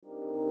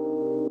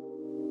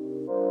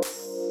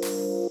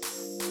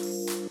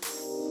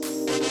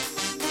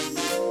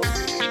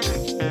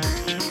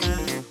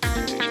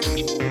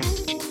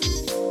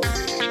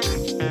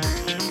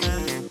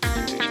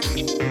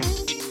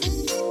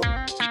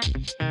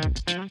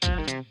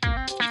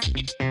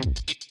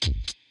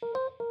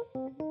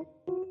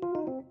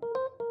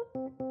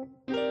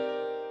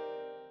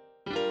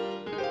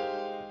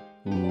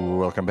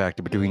welcome back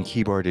to Between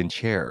Keyboard and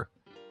Chair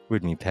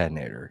with me,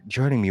 Panator.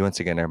 Joining me once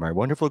again are my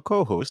wonderful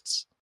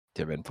co-hosts,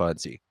 Tim and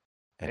Fonzie.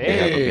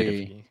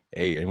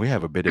 And we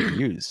have a bit of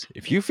news.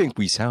 If you think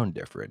we sound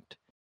different,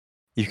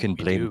 you can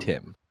blame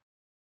Tim.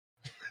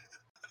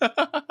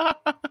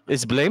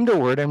 Is blame the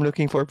word I'm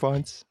looking for,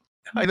 Fonz?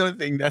 I don't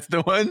think that's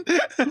the one.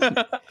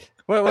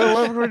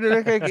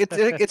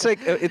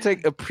 It's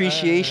like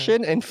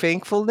appreciation and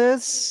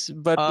thankfulness,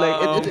 but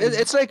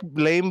it's like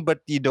blame, but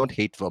you don't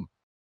hate them.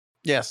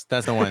 Yes,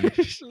 that's the one.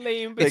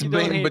 Lame, but It's you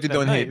blame, don't hate but you them.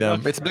 don't hate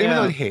them. It's blame, but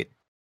not hate.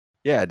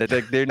 Yeah, that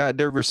like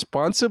they're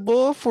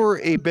responsible for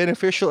a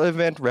beneficial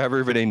event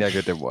rather than a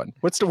negative one.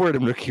 What's the word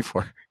I'm looking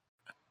for?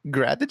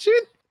 Gratitude?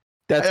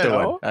 That's I the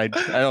don't one. I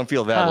don't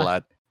feel that a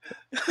lot.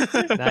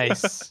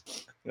 Nice.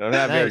 I'm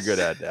not very good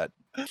at that.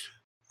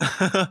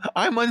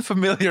 I'm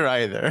unfamiliar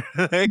either.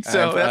 I'm-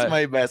 That's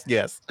my best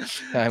guess.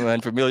 I'm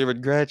unfamiliar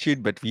with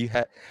gratitude, but we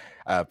had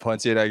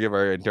Ponce and I give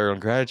our internal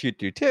gratitude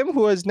to Tim,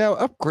 who has now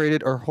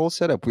upgraded our whole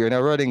setup. We are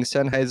now running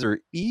Sennheiser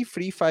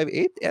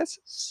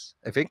E358S.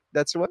 I think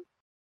that's the one.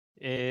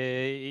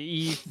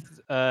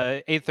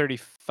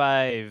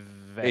 835.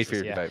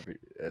 855.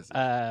 It's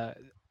a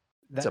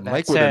That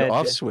mic with an said,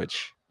 off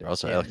switch. They're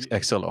also Yeah,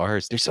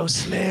 XLRs. They're so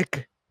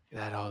slick.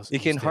 That also You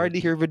can still- hardly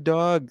hear the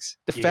dogs.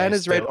 The you fan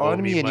guys is right still owe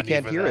on me and you money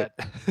can't for hear it.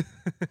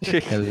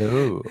 that.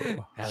 Hello.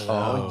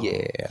 Hello. Oh,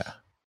 yeah.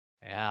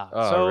 Yeah.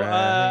 All So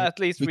right. at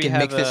least We we can have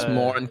make this a-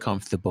 more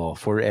uncomfortable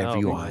for Oh,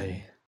 everyone.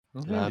 boy.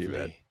 Lovely.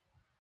 Lovely.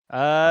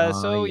 Oh,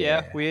 So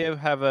yeah. we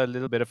have a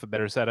little bit of a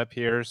better setup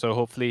here. So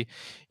hopefully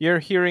you're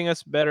hearing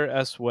us better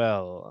as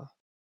well.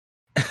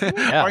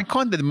 Yeah. Our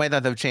content might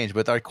not have changed,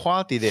 but our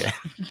quality there,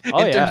 Oh,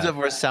 in terms yeah. of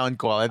our sound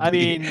quality. I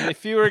mean,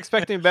 if you were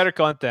expecting better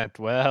content,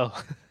 well,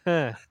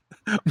 got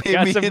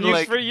maybe some in news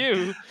like for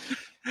you.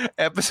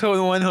 episode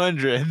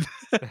 100.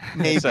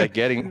 It's like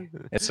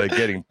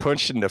getting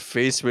punched in the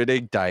face with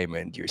a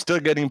diamond. You're still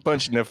getting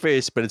punched in the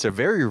face, but it's a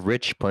very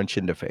rich punch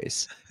in the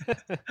face.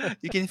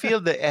 You can feel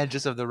the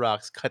edges of the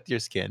rocks cut your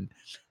skin.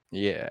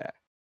 Yeah.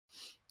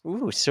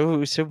 Ooh,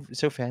 so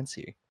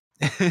fancy.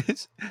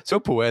 So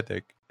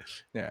poetic.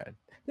 Yeah.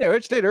 Yeah,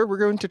 which later we're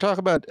going to talk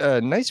about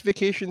nice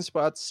vacation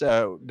spots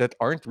that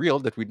aren't real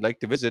that we'd like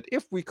to visit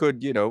if we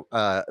could,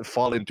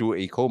 fall into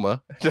a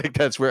coma. Like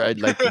that's where I'd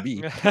like to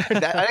be. I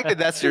think that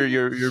that's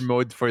your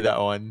mode for that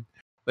one.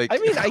 Like I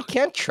mean, I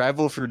can't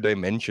travel through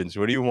dimensions.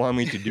 What do you want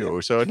me to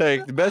do? So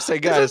like the best I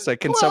got is like,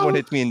 can someone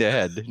hit me in the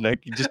head?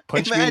 Like you just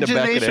punch me in the back of the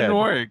imagination head.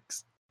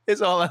 works.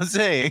 Is all I'm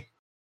saying.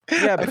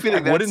 Yeah, but I feel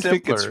like I wouldn't that's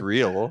think it's simpler.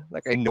 real.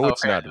 Like I know Oh,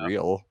 it's fair not enough.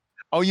 real.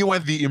 Oh, you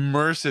want the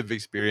immersive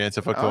experience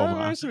of a coma?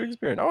 Immersive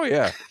experience. Oh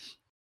yeah.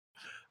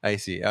 I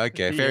see.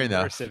 Okay, The fair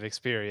enough. immersive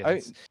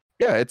experience.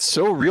 Yeah, it's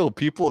so real.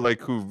 People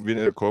like who've been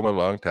in a coma a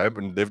long time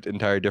and lived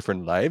entire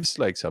different lives.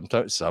 Like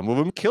sometimes some of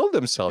them kill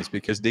themselves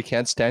because they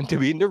can't stand to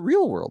be in the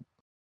real world.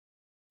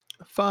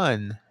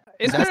 Fun.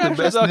 Is That's there the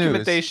actual best news.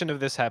 documentation of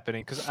this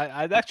happening? Because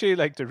I'd actually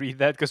like to read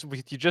that because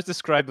you just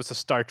described was a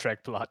Star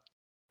Trek plot.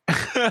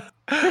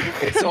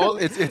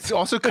 It's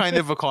also kind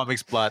of a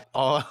comics plot.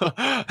 Oh,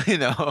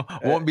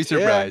 won't be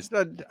Yeah, surprised.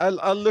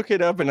 I'll look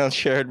it up and I'll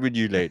share it with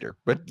you later.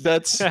 But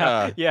that's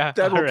Yeah,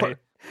 that will all right.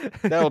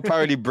 that will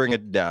probably bring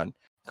it down.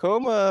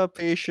 Coma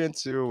patient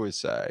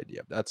suicide.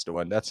 Yep, that's the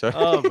one. That's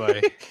Oh,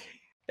 boy.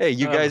 Hey,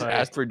 you Oh, guys boy.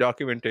 asked for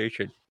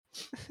documentation.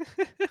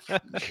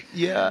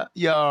 Yeah,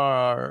 yeah.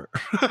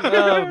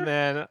 Oh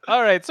man!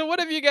 All right. So what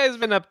have you guys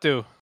been up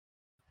to?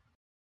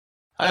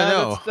 I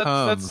don't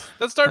know.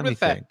 Let's start Let me with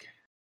that. think.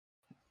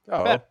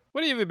 Oh, Pat,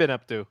 what have you been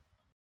up to?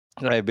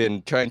 I've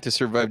been trying to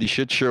survive the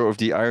shit show of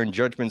the Iron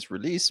Judgment's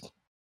release.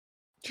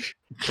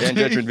 Iron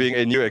Judgment being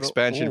a new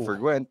expansion for Ooh.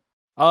 Gwent.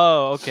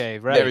 Oh, okay,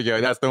 right. There we go.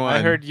 That's the one.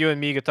 I heard you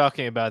and Miga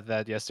talking about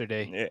that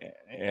yesterday.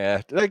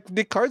 Yeah, like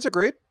the cards are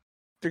great.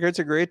 The cards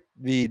are great.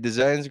 The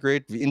design's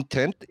great. The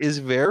intent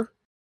is there,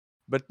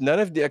 but none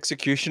of the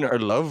execution or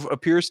love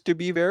appears to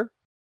be there.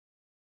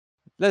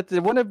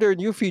 One of their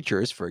new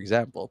features, for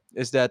example,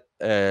 is that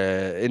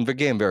in the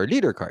game there are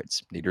leader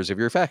cards, leaders of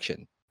your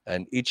faction,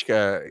 and each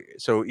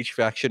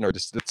faction, or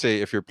just, let's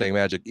say if you're playing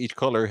Magic, each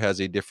color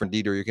has a different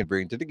leader you can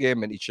bring into the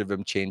game, and each of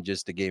them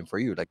changes the game for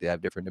you. Like they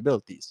have different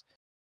abilities.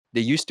 They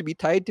used to be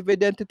tied to the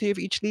identity of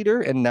each leader,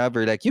 and now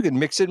they're like you can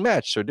mix and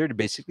match. So they're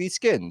basically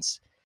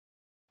skins.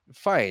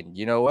 Fine,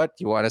 you know what?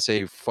 You want to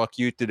say fuck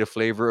you to the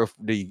flavor of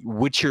the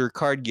Witcher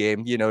card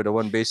game, the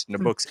one based in the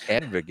books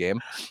and the game.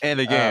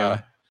 And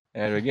again,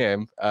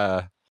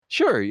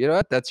 Sure, you know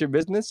what? That's your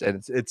business,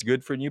 and it's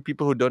good for new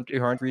people who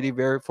aren't really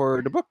there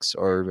for the books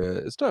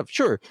or stuff.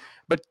 Sure,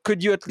 but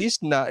could you at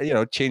least not,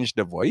 change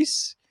the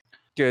voice?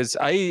 Because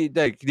I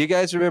like. Do you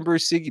guys remember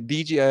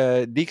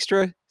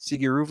Dijkstra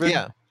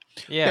Sigiruven?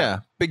 yeah,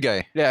 big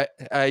guy. Yeah,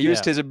 I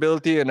used Yeah. his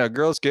ability in a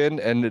girl skin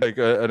and like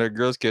on a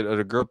girl skin, on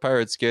a girl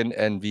pirate skin,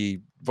 and the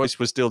voice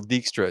was still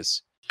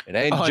Dijkstra's. And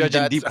I ain't Oh,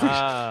 judging that's- deeply.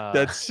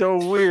 That's so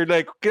weird.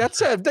 Like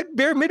that's like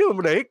bare minimum.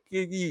 Like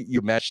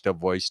you match the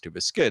voice to the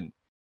skin,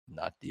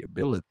 not the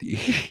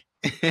ability.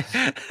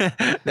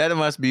 That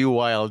must be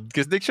wild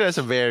because Dixon has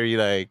a very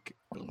like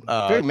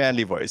Very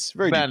manly voice.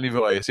 Very deep. manly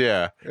voice.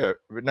 Yeah,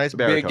 Nice big,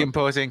 baritone.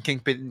 imposing,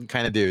 kingpin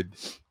kind of dude.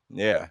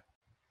 Yeah.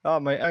 Oh,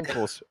 my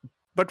ankles.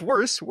 But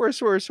worse.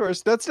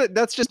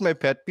 That's just my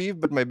pet peeve.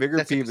 But my bigger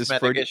That's a peeve is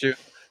cosmetic issue.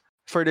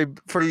 for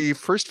the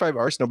first 5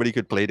 hours, nobody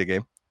could play the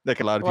game. Like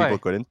a lot of people Why?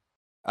 couldn't.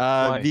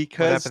 Why? What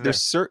Because happened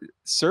the there?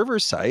 server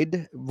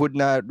side would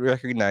not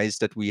recognize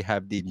that we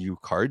have the new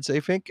cards, I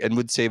think, and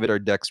would say that our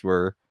decks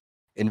were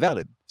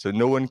invalid. So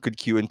no one could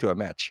queue into a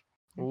match.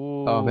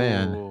 Oh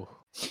man.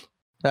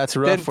 That's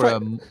Then rough for fi-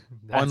 an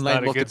That's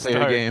online not a good multiplayer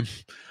start. game.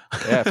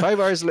 Yeah,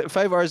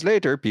 5 hours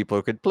later,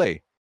 people could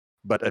play.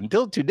 But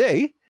until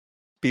today,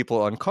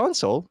 people on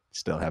console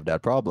still have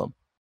that problem.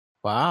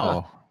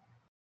 Wow.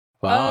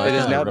 Wow. It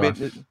has that's now rough.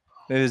 been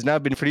it has now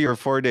been 3 or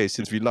 4 days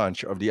since we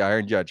launched of the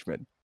Iron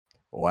Judgment.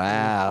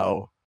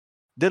 Wow.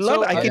 The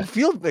love, So, I can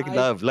feel the I-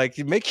 love. Like,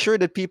 make sure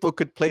that people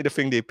could play the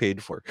thing they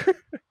paid for.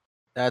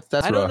 That's I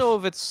rough. don't know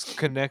if it's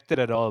connected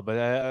at all,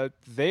 but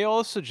they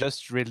also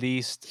just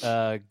released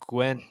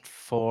Gwent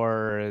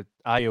for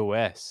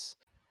iOS.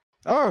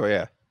 Oh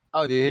yeah.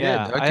 Oh, they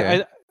Yeah, did.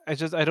 Okay.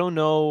 I don't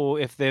know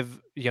if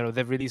they've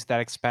released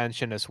that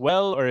expansion as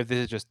well, or if this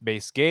is just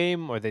base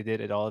game, or they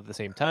did it all at the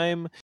same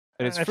time.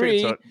 But it's I think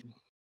free. not-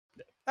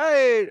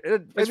 I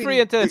It's mean, free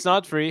until it's the-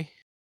 not free.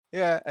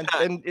 Yeah, and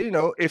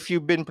if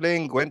you've been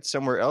playing Gwent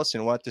somewhere else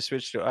and want to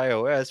switch to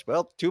iOS,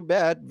 well, too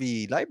bad.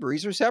 The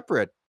libraries are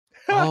separate.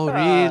 Oh,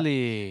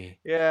 really?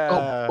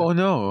 Yeah. oh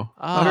no.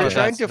 Oh, They're Okay.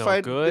 trying that's to no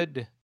find-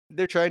 good.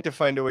 They're trying to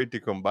find a way to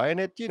combine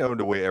it,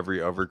 the way every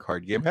other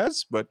card game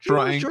has. But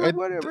Trying- sure,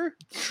 whatever.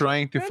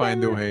 Trying to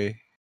find a Whatever.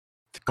 way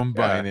to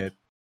combine Yeah. it.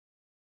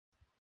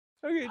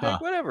 Okay, Huh.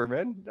 whatever,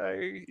 man.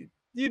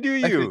 You do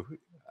Like you. I'm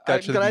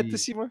touch of glad the- to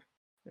see more.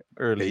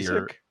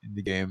 Earlier Basic. in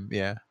the game,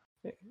 yeah.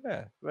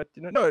 Yeah, but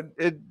no,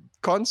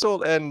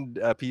 console and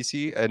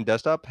PC and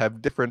desktop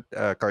have different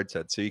card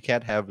sets, so you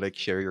can't have like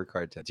share your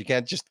card sets. You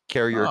can't just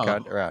carry your Oh.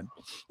 account around.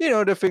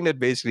 The thing that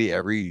basically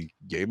every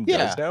game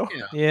does now.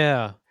 Yeah.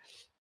 Yeah.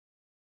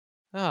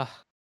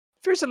 Ah,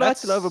 There's a lot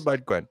to love That's-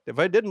 about Gwent. If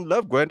I didn't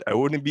love Gwent, I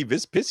wouldn't be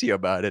this pissy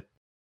about it.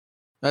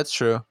 That's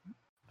true.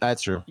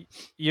 That's true.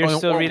 you're Oh,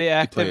 still well, really you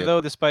play active it. though,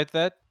 despite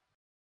that.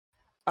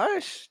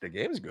 The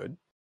game's good.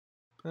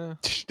 Uh.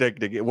 Like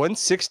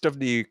 1/6 of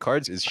the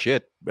cards is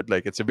shit, but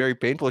like it's a very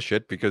painful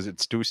shit because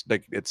it's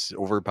it's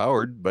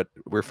overpowered. But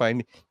we're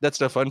fine. That's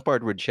the fun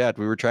part with chat.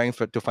 We were trying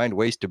to find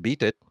ways to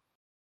beat it.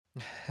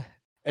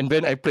 And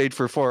then I played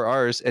for 4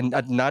 hours, and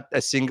not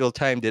a single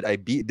time did I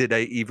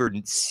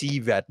even see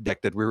that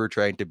deck that we were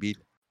trying to beat.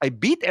 I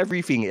beat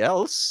everything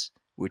else,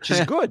 which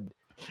is good.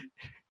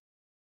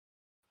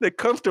 Like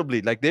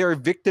comfortably, like they are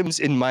victims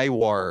in my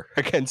war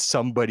against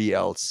somebody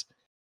else.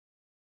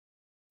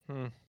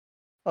 Hmm.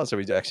 Also,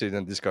 we actually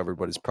then discovered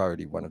what is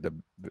probably one of the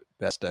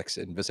best decks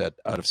in Visset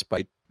out of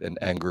spite and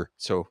anger.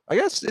 So I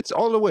guess it's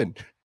all a win.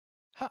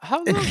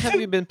 How long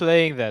have you been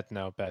playing that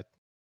now, Pat?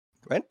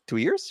 Went 2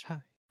 years?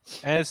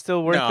 And it's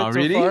still worth No, it so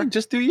really? far?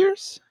 Just 2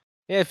 years?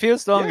 Yeah, it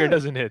feels longer, Yeah.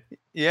 doesn't it?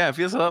 Yeah, it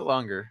feels a lot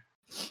longer.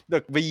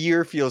 Look, the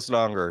year feels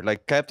longer.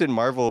 Like Captain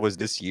Marvel was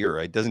this year.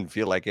 It doesn't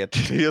feel like it.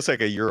 It feels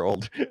like a year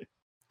old.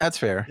 That's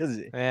fair. Does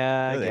it?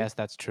 Yeah, I Really? guess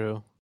that's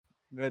true.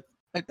 But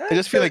I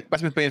just feel like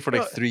I've been playing for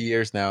like No. 3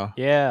 years now.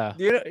 Yeah.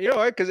 you know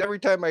what? Because every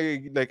time I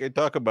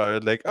talk about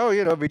it, like, oh,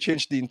 we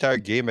changed the entire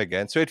game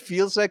again. So it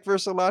feels like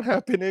there's a lot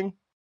happening.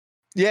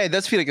 Yeah, it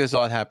does feel like there's a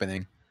lot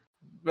happening.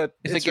 But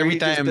It's like every really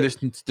just time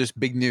that- there's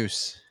big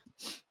news.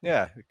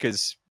 yeah,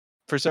 because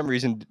for some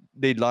reason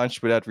they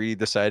launched without really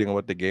deciding on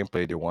what the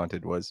gameplay they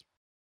wanted was.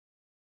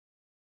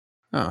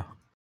 Oh.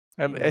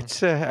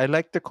 It's I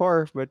like the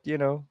core, but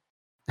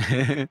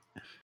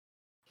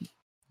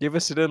give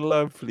us a little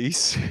love,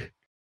 please.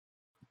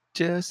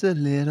 Just a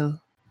little.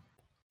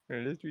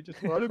 We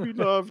just want to be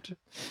loved.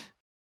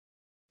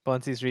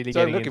 Ponzi's really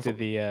So I'm getting looking into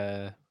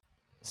the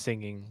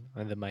singing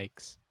on the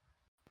mics.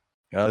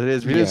 It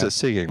is Yeah. a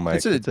singing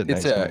mic. It's a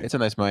nice mic. it's a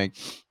nice mic.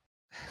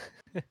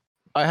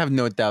 I have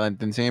no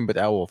talent in singing, but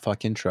I will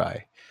fucking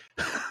try.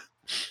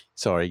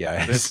 Sorry,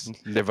 guys.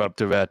 Let's live up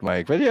to that,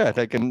 Mike. But yeah,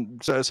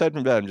 so aside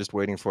from that, I'm just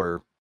waiting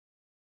for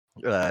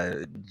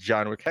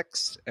John Wick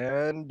Hex,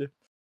 and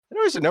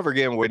there's another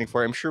game I'm waiting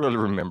for. I'm sure we'll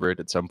remember it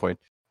at some point.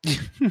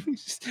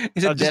 Is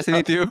I'll it just-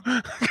 Destiny 2?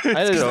 I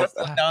don't know. It's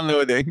not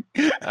downloading.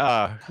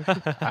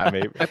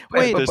 Maybe.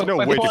 Wait, There's no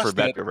but way pause for that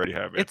that. to already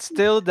have it. It's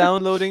still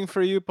downloading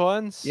for you,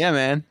 Pons? Yeah,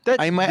 man.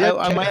 That- I might that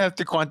I might can- have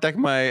to contact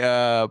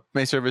my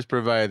my service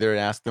provider and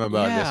ask them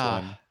about this Yeah.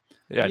 one.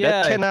 Yeah, Yeah,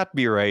 that cannot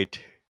be right.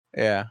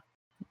 Yeah.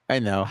 I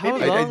know. How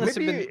Maybe- long has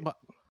it maybe- been?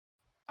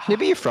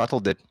 Maybe you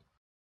throttled it.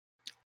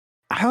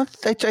 I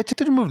tried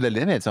to remove the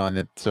limits on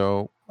it,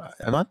 so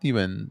I'm not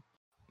even.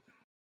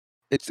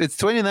 It's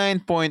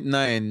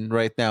 29.9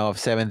 right now of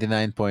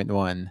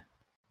 79.1.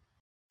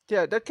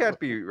 Yeah, that can't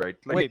be right.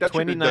 Like Wait, that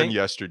should have 29? done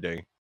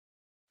yesterday.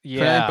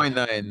 Yeah.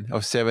 29.9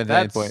 of That's,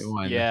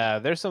 79.1. yeah,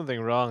 there's something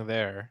wrong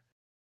there.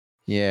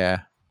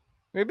 Yeah.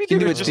 Maybe Can they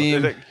do were it, just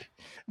Steam.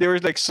 they were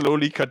like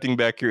slowly cutting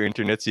back your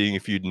internet, seeing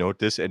if you'd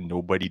notice, and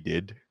nobody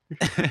did.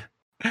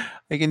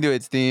 I can do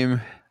it,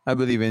 Steam. I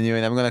believe in you,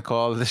 and I'm gonna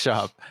call the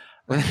shop.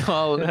 when I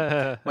call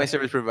my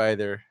service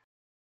provider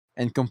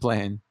and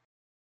complain.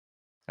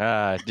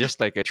 Just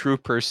like a true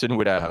person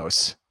with a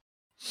house.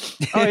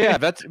 Oh yeah,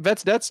 that's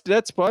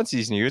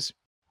Ponzi's news.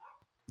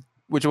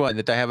 Which one?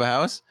 That I have a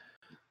house?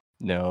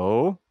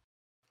 No.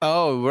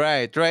 Oh,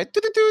 right. Toot,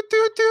 toot, toot,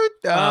 toot, toot.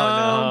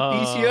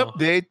 PC no.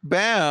 update.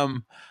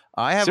 Bam.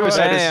 I have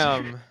Suicide is-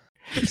 Bam.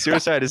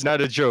 Suicide is not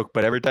a joke,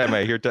 but every time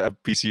I hear a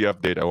PC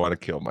update, I want to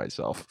kill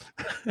myself.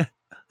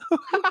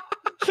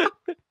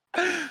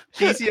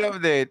 PC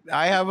update.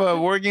 I have a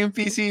working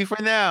PC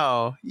for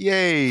now.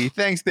 Yay.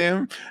 Thanks,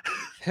 Tim.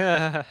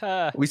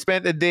 We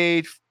spent a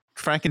day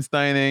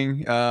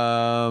Frankensteining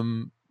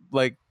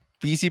like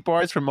PC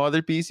parts from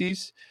other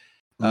PCs.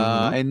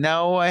 Mhm. And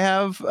now I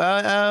have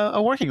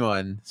a working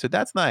one. So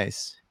that's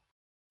nice.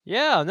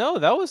 Yeah, no,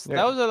 that was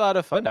Yeah. a lot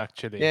of fun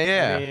actually. Yeah,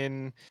 yeah. I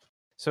mean,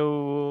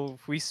 so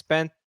we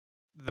spent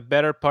the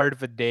better part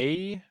of a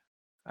day,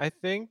 I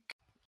think.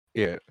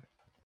 Yeah.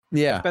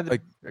 Yeah. Spent the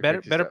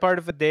Like better part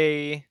of a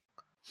day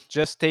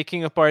just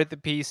taking apart the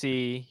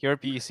PC, your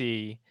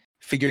PC.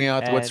 figuring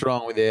out what's And-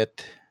 wrong with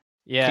it.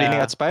 Yeah. Cleaning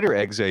out spider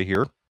eggs, I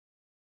hear.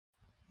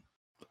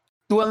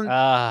 Well,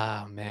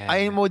 Ah man.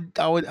 I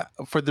would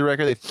for the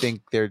record I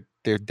think they're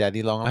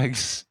daddy long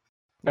legs.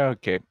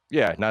 Okay.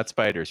 Yeah, not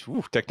spiders.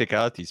 Ooh,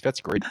 technicalities.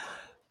 That's great.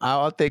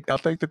 I'll take the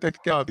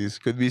technicalities.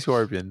 Could be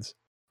scorpions.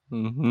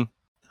 Mm-hmm.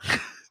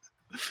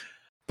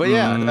 But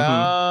yeah,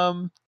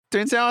 Mhm.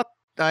 turns out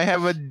I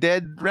have a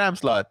dead RAM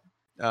slot.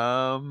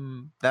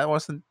 That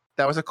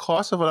was a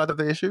cause of a lot of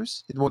the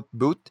issues. It won't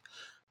boot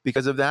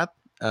because of that.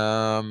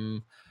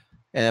 And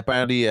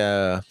apparently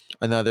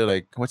another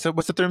like what's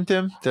the term,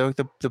 Tim?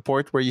 The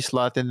port where you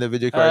slot in the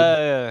video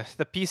card.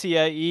 The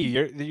PCIe.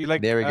 You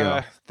like There we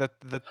go.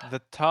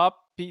 the top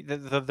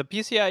the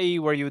PCIe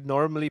where you would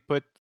normally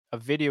put a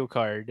video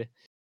card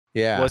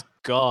Yeah. was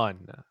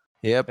gone.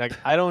 Yep. Like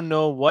I don't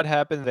know what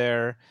happened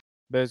there,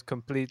 but it's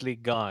completely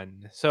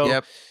gone. So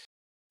Yep.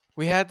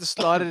 we had to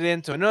slot it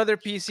into another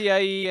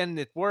PCIe and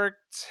it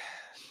worked.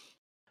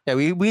 Yeah,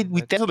 we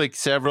That's- tested like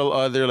several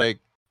other like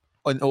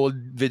an old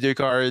video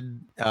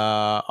card,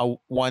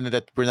 one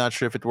that we're not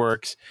sure if it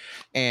works,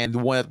 and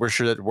one that we're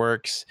sure that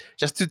works,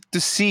 just to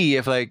see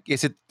if like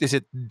is it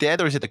dead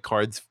or is it a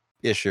card's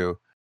issue.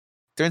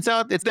 Turns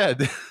out it's dead.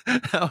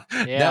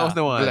 That was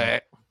the one.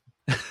 Bleh.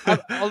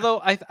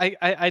 Although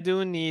I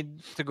do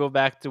need to go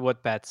back to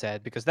what Pat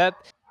said because that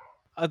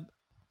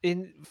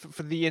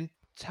for the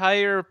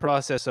entire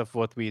process of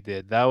what we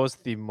did, that was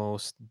the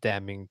most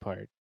damning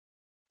part.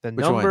 The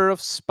Which one? number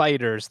of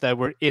spiders that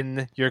were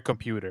in your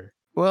computer.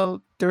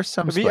 Well, there's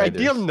some The spiders.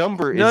 ideal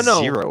number No, is no.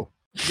 0.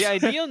 The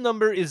ideal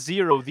number is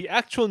 0. The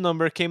actual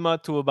number came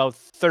out to about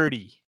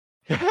 30.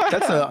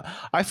 That's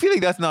I feel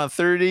like that's not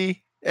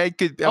 30. I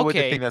would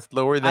Okay, think that's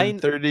lower than I-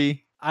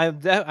 30.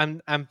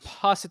 I'm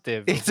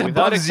positive. It's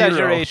without above 0.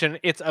 exaggeration,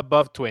 it's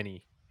above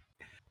 20.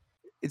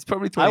 It's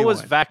probably 21. I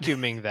was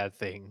vacuuming that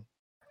thing.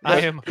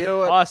 I am You know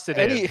what?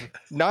 positive. Any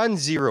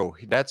non-zero.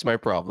 That's my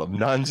problem.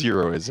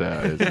 Non-zero is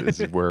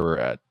where we're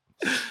at.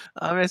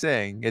 I'm just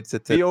saying it's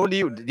The only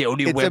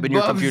it's web in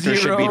your above computer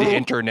should be the 0.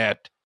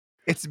 internet.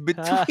 It's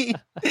between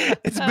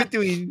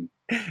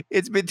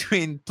it's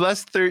between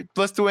plus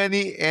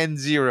 20 and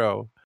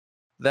 0.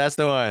 That's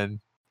the one.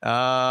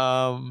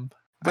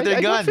 But they're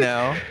I don't gone think-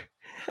 now.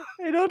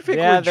 I don't think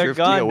Yeah, we're they're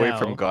drifting gone away now.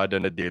 from God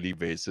on a daily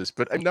basis,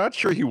 but I'm not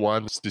sure he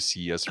wants to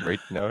see us right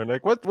now.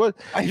 Like, what?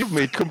 You've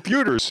made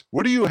computers.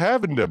 What do you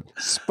have in them?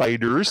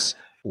 Spiders.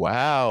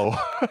 Wow.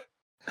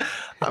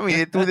 I mean,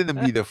 it wouldn't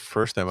be the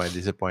first time I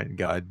disappoint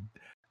God.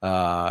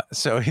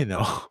 So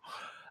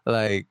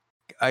like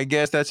I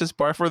guess that's just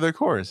par for the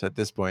course at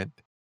this point.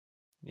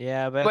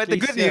 Yeah, but, But at the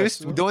least, good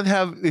yes,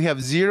 news, we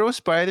have 0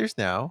 spiders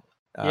now.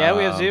 Yeah,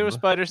 we have 0 Um,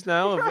 spiders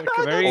now.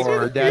 A very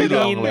or daddy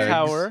long clean legs.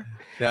 tower.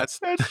 That's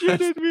That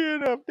shouldn't be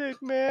an update,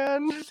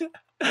 man.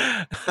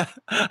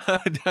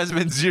 There's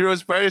been 0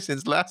 spiders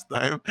since last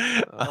time.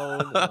 Oh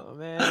no,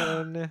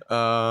 man.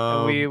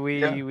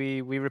 And yeah.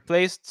 we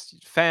replaced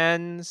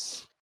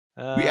fans.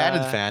 We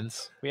added uh,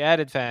 fans. We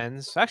added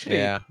fans. Actually,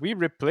 Yeah. we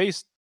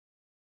replaced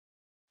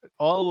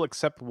all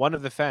except one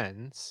of the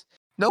fans.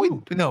 No, we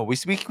kept 2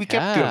 of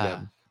Yeah.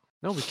 them.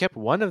 No, we kept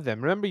one of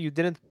them. Remember, you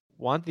didn't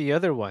want the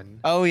other one.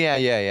 Oh yeah.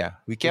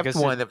 We kept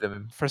Because one of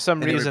them. For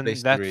some and they reason,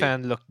 replaced that 3.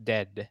 fan looked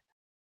dead.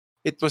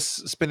 It was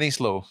spinning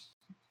slow.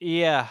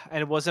 Yeah,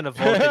 and it wasn't a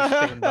voltage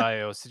thing in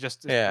BIOS. It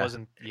Yeah.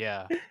 wasn't.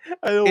 Yeah.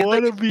 I don't It,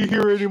 want to like, be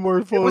here anymore,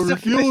 It was father. a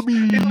Kill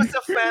me. It was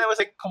a fan that was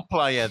like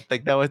compliant.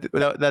 Like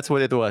that's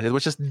what it was. It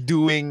was just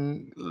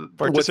doing what's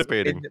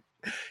Participating.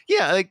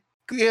 Yeah, like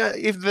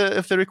if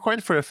the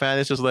requirement for a fan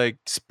is just like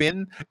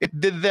spin, it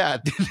did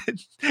that.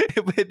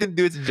 It didn't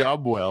do its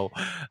job well.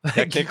 Like,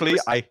 it Technically,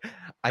 was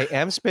I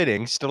am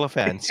spinning. Still a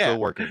fan. Yeah. Still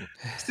working.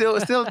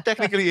 still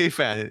technically a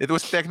fan. It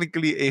was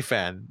technically a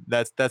fan.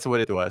 That's what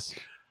it was.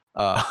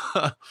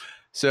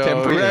 So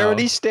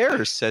Temporarily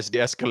stairs, says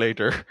the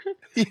escalator.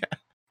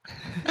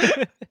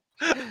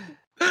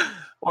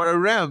 or a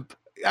ramp.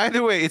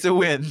 Either way, it's a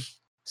win.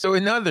 So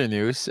in other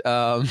news,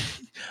 I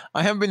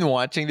have been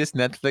watching this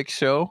Netflix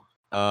show.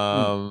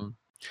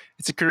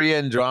 It's a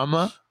Korean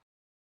drama.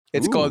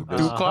 It's Ooh, called Two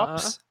Uh-huh.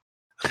 Cops.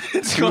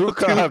 It's Two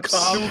called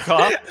Cops. Two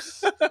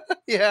cops.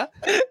 Yeah,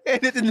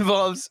 and it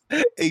involves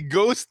a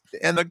ghost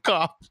and a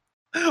cop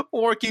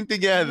working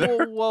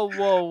together.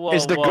 Whoa!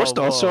 Is the ghost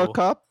also a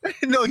cop?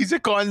 No, he's a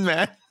con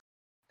man.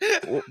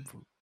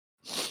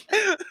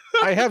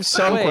 I have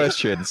some Wait.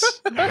 questions.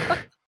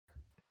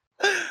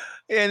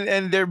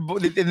 and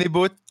they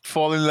both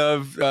fall in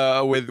love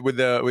with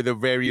a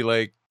very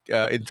like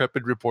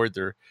intrepid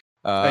reporter.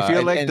 I feel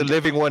and- like and the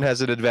living one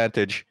has an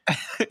advantage.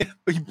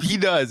 he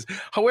does.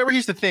 However,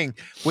 here's the thing: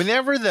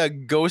 whenever the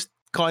ghost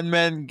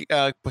conman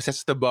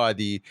possesses the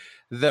body,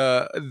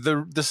 the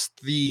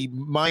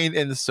mind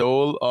and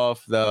soul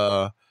of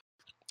the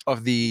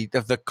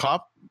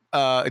cop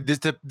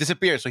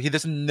disappears, so he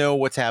doesn't know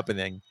what's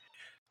happening.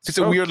 So it's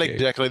a weird like Okay.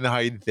 Jekyll and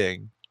Hyde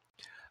thing.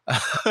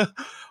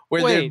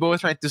 Where they're Wait.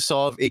 both trying to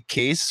solve a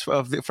case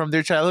from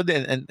their childhood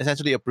and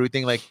essentially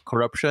uprooting like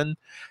corruption,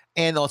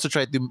 and also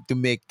try to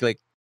make like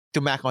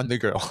to mac on the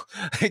girl.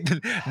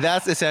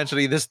 That's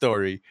essentially the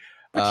story.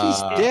 But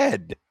he's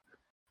dead.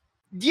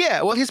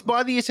 Yeah, well, his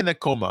body is in a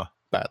coma.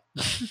 Pat.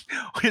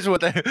 Here's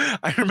what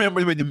I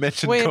remember when you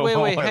mentioned Wait, coma. a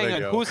while hang on.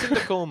 ago. Who's in the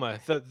coma?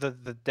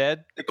 The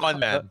dead the con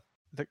man?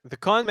 the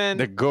con man.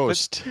 The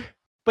ghost.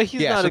 But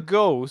he's Yeah, not so- a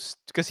ghost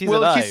because he's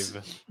Well,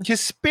 alive.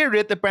 His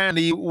spirit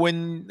apparently,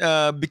 when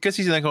because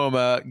he's in a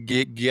coma,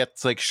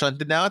 gets like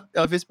shunted out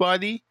of his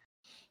body,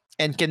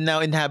 and can now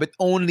inhabit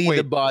only the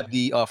Wait.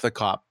 body of the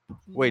cop.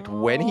 Wait,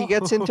 when he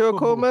gets into a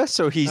coma,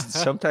 so he's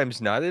sometimes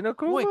not in a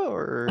coma, Wait.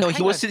 or No, Hang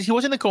he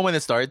was in a coma at the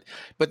start,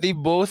 but they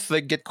both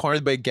like get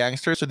cornered by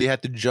gangsters, so they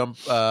had to jump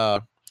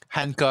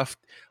handcuffed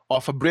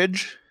off a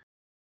bridge.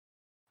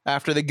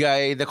 After the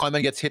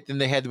conman gets hit in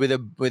the head with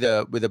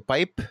a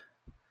pipe.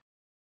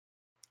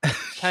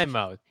 Time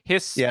out.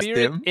 His Yes,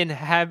 spirit Tim?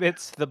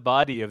 inhabits the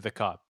body of the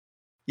cop.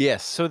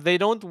 Yes. So they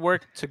don't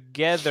work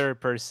together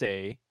per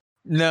se.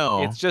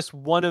 No. It's just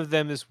one of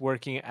them is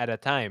working at a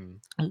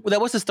time.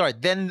 That was the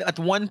start. Then at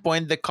one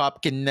point, the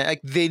cop can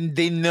like they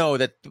know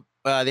that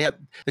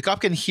the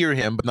cop can hear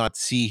him but not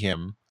see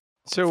him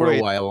so for wait,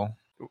 a while.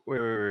 wait.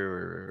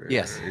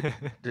 Yes.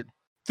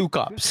 Two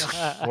cops.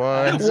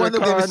 One's One a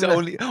of them is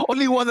con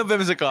only one of them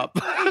is a cop.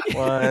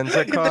 One's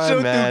a In the show, con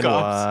two man,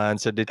 cops.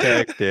 one's a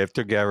detective.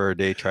 Together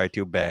they try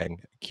to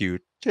bang a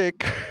cute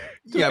chick.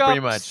 Yeah, pretty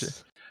much.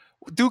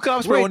 Two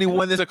cops, but Wait, only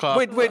one is a cop.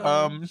 Wait.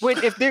 Um, Wait,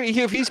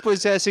 if he's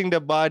possessing the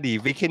body,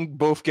 we can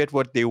both get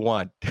what they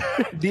want.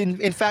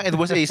 in fact, it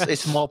was a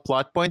small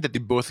plot point that they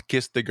both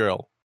kissed the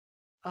girl.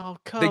 Oh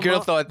come The girl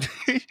on. thought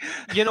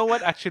You know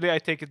what? Actually, I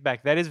take it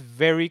back. That is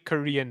very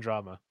Korean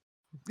drama.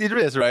 it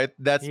is right.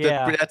 That's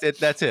Yeah.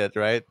 That's it,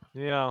 right?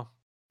 Yeah.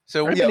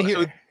 So I've yeah, been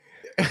here-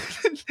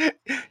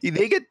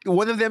 they get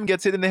one of them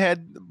gets hit in the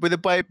head with a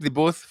pipe. They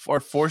both are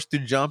forced to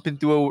jump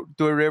into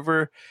a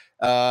river.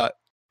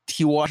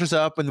 He washes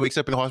up and wakes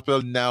up in the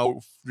hospital. Now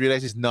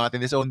realizes he's not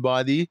in his own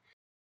body,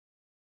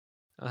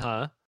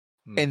 Uh-huh.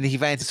 and he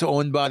finds his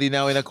own body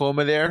now in a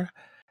coma there,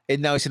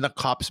 and now he's in a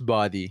cop's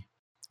body.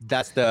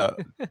 That's the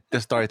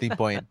starting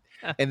point.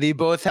 And they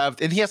both have,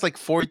 and he has like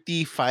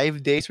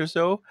 45 days or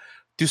so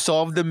to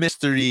solve the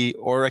mystery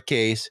or a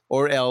case,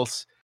 or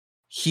else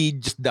he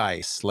just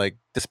dies. Like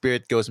the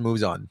spirit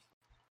moves on.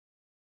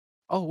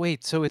 Oh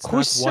wait, so it's Who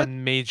not said-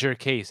 one major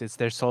case. It's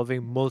they're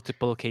solving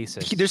multiple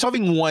cases. They're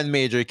solving one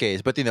major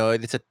case, but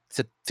it's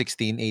a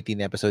 16, 18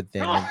 episode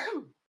thing. and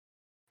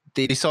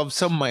they solve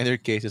some minor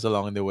cases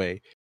along the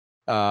way.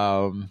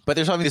 But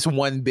they're solving this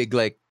one big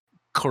like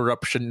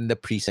corruption in the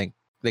precinct,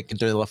 like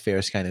internal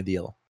affairs kind of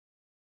deal.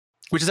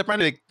 Which is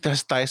apparently like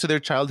has ties to their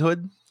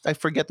childhood. I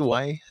forget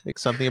why. Like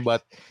something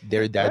about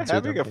their Am I dads. or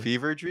having a something.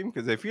 fever dream?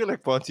 Because I feel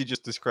like Ponzi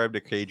just described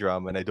a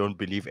K-drama and I don't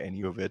believe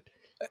any of it.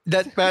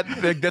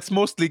 That's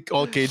mostly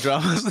all K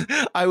dramas.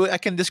 I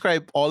can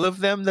describe all of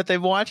them that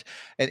I've watched,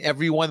 and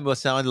everyone will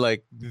sound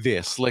like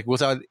this. Like will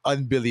sound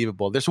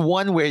unbelievable. There's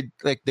one where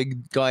like the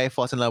guy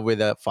falls in love with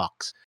a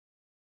fox,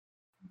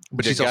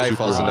 but The she's guy also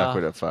falls in super love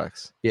with a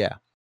fox. Yeah,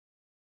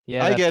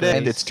 Yeah, I that's get it.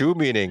 nice. It's two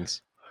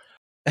meanings.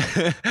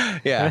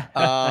 yeah.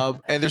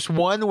 And there's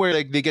one where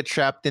like they get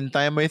trapped in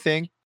time. I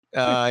think,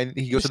 and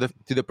he goes to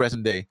the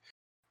present day,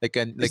 like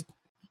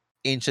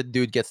ancient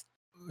dude gets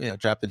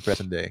trapped in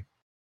present day.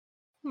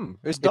 Is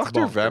It's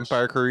Dr. bonkers.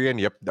 Vampire Korean?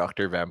 Yep,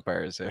 Dr.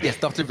 Vampire is there. Yes,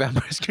 Dr.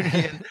 Vampire's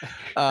Korean.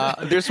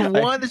 There's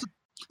one.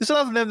 There's a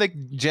lot of them like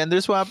gender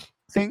swap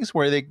things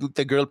where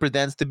the girl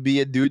pretends to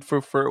be a dude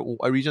for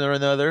a reason or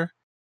another.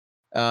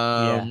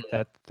 Yeah,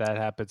 that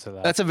happens a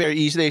lot. That's a very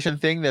East Asian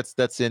thing.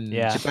 That's in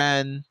Yeah.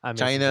 Japan, I'm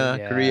China,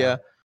 yeah.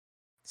 Korea.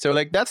 So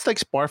like that's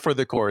like par for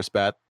the course,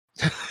 Pat.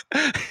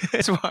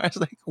 As far as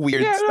like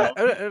weird Yeah, stuff.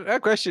 I'm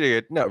not questioning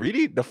it. No,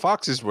 really, the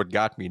fox is what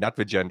got me, not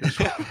the gender.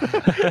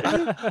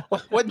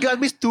 What got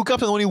me is two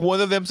cops and only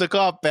one of them's a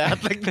cop,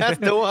 Pat. Like that's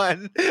the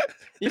one.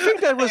 You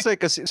think that was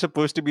like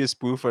supposed to be a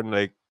spoof on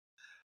like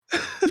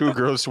Two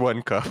Girls,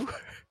 One Cup?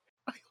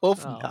 Hope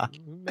Oh, not.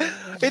 man.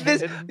 It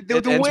is It the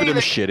ends way with him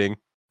like, shitting.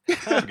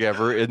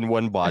 together in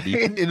one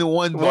body. in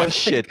one One body.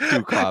 shit,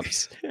 two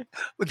cops.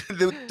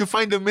 To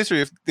find the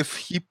mystery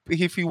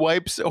if he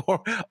wipes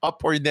or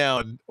up or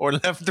down or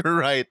left or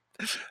right,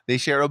 they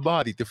share a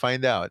body to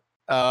find out.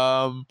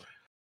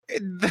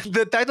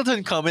 The title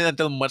didn't come in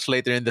until much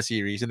later in the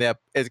series, and I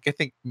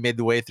think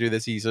midway through the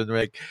season,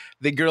 like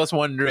the girl's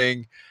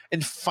wondering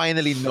and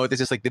finally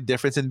notices like the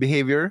difference in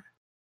behavior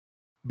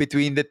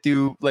between the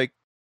two, like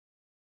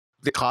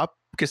the cop,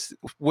 because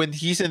when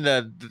he's in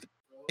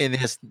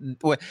his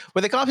when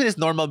the cop's in his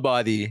normal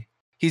body,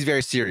 he's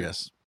very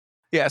serious.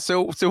 Yeah,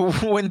 so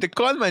when the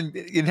conman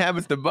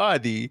inhabits the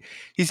body,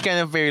 he's kind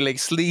of very like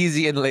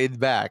sleazy and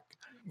laid back.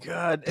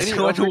 God,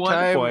 So at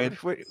one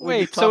point- when you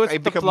Wait, talk, so it's I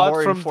the become plot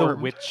more from informed.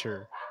 The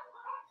Witcher.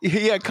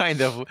 Yeah, kind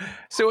of.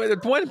 So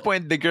at one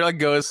point, the girl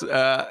goes,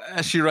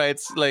 she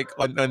writes like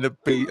on on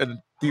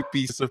two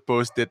pieces of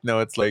post-it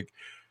notes, like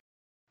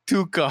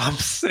two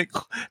cops, like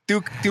two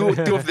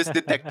of this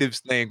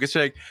detective's name, because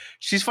like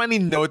she's finally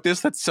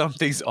noticed that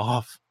something's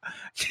off,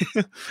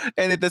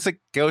 and it just like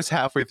goes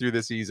halfway through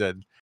the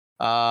season.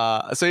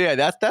 So yeah,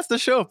 that's the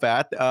show,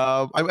 Pat.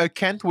 I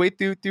can't wait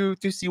to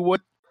see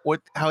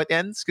how it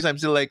ends, because I'm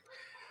still like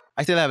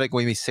I still have like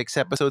maybe 6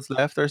 episodes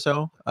left or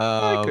so.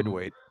 I could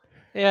wait.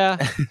 Yeah,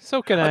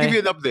 so can I'll I. give you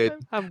an update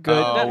I'm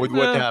good. with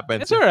what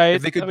happens. It's all right.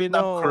 If they could I mean,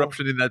 stop no.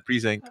 corruption in that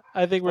precinct.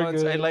 I think we're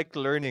Fonz, good. I like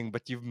learning,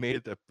 but you've made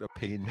it a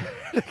pain.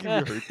 Like, you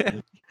hurt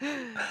me.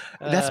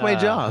 That's my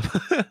job.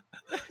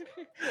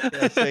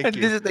 Yes, thank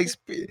you. This is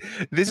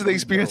this is the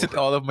experience No. that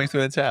all of my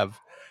students have.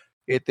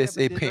 It Yeah, is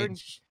but a they pain. learn-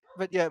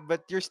 But yeah,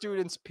 but your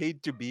students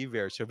paid to be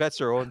there, so that's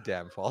their own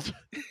damn fault.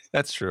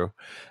 That's true.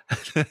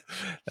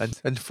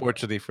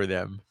 Unfortunately for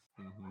them.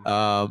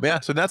 Mhm. Yeah,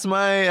 so that's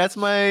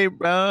my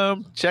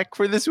check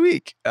for this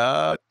week.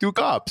 Two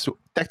cops,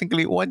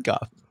 technically one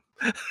cop.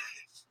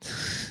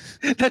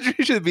 That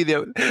really should be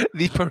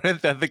the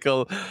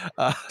parenthetical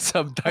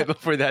subtitle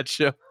for that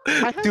show.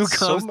 I had Two so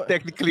cops, mu-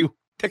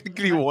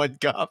 technically one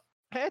cop.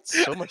 I had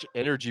so much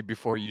energy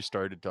before you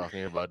started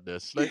talking about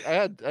this. Like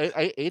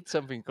I ate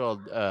something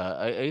called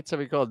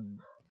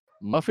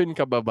muffin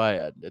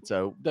kababayan. It's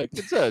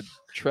a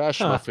trash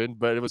Huh. muffin,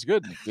 but it was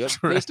good. It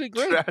tasted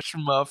great. Trash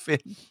muffin.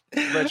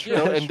 But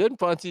and then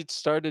Ponzi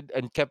started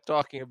and kept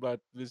talking about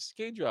this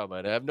K drama,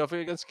 and I have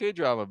nothing against K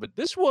drama, but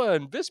this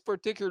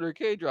particular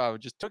K drama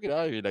just took it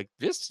out of you. Like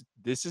this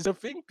is a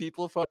thing.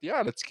 People thought,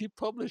 yeah, let's keep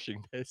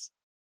publishing this.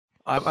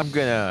 I'm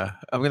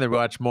gonna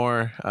watch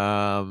more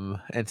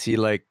and see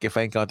like if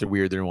I encounter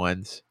weirder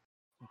ones.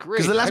 Great.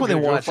 Because the last I'm one I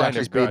gonna go watched find actually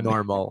a is pretty gun.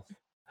 normal.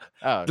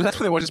 Oh, The last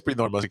okay. one I watched is pretty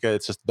normal.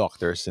 It's just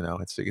doctors,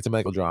 it's a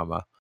medical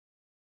drama.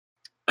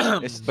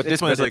 It's- But this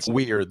it's- one but is like it's-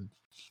 weird.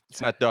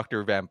 It's not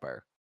Doctor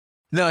Vampire.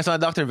 No, it's not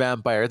Doctor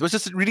Vampire. It was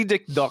just really the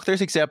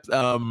doctors, except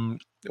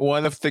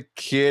one of the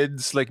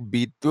kids like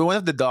beat one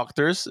of the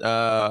doctors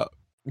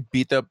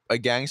beat up a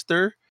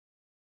gangster,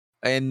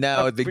 and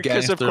now the Because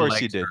gangster of course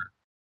likes he did. her.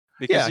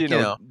 Because Yeah, you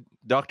know.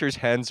 doctors'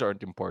 hands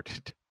aren't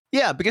important.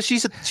 Yeah, because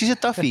she's a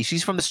toughie.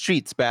 She's from the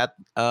streets, Pat.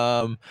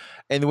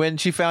 And when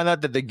she found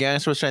out that the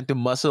gangster was trying to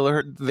muscle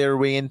their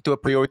way into a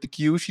priority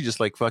queue, she just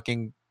like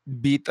fucking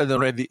beat an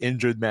already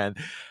injured man,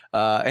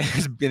 and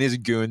his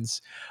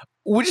goons,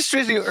 which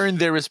strangely earned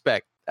their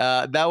respect.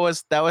 That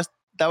was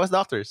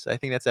Doctors. I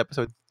think that's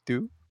episode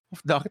 2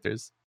 of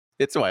Doctors.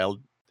 It's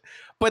wild,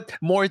 but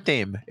more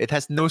tame. It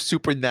has no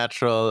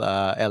supernatural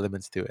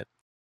elements to it.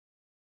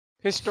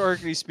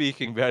 Historically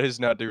speaking, that is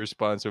not the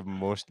response of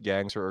most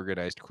gangs or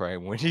organized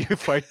crime when you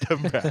fight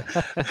them back.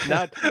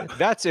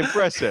 That's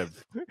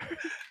impressive.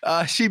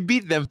 She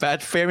beat them,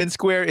 Pat, fair and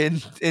square in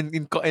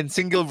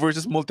single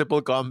versus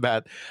multiple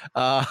combat.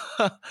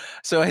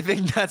 So I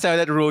think that's how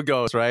that rule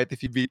goes, right?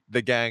 If you beat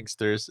the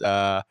gangsters,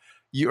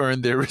 you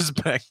earn their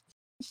respect.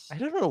 I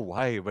don't know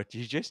why, but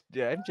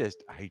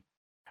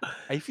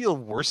I feel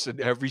worse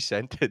in every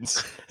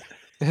sentence.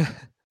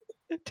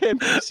 Tim,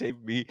 you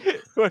saved me.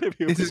 What have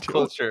you This been is doing?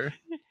 culture.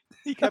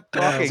 He kept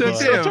talking. So He's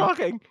still Tim-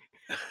 talking.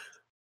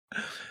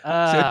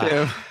 So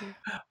Tim,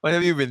 what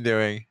have you been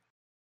doing?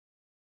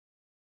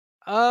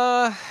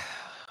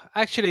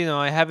 Actually, no,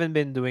 I haven't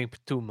been doing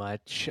too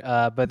much.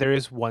 But there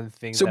is one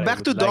thing. So that I back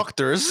would to like-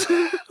 doctors.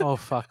 Oh,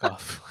 fuck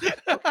off.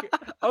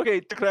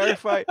 Okay, to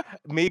clarify,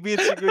 maybe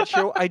it's a good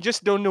show. I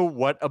just don't know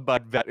what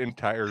about that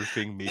entire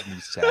thing made me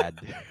sad.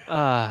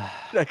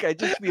 Like I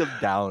just feel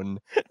down.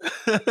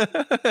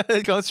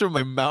 It comes from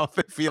my mouth.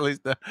 I feel is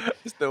the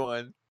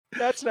one.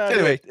 That's not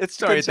Anyway, it. It's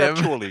sorry, Tim.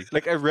 conceptually.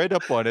 Like I read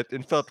up on it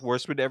and felt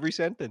worse with every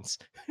sentence.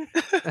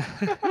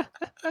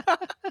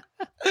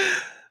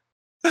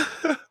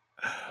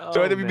 So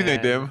what have you been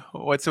doing, Tim?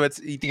 What's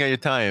eating at your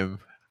time?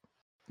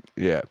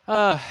 Yeah.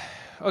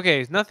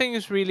 Okay, nothing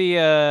is really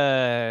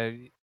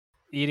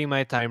eating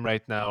my time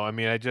right now. I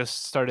mean, I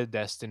just started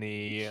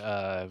Destiny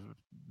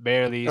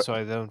barely, so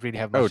I don't really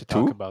have much to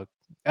talk 2? about.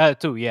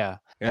 2, yeah.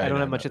 I don't know,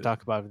 have much to know.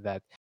 talk about with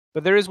that.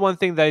 But there is one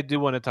thing that I do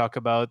want to talk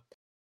about,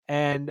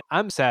 and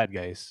I'm sad,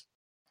 guys.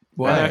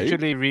 Why? I'm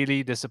actually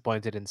really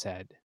disappointed and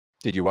sad.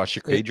 Did you watch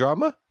the K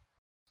drama?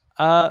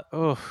 I'm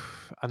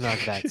not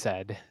that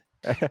sad.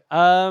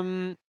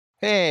 Um,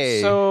 Hey.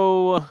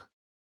 So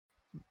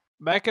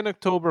back in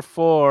October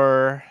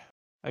 4,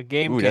 a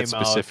game Ooh, came that's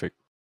out. specific.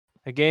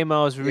 A game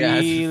I was Yeah,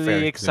 it's really very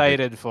specific.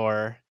 excited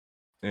for.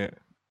 Yeah.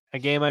 A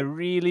game I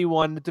really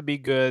wanted to be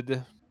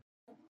good.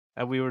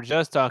 That we were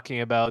just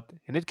talking about.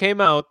 And it came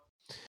out.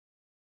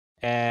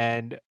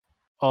 And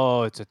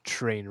oh, it's a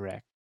train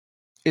wreck.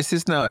 Is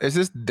this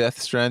Death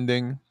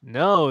Stranding?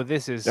 No,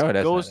 this is No, that's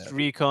not Ghost it.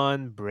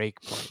 Recon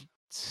Breakpoint.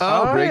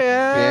 Oh,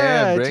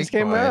 yeah, it just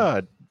came Breakpoint.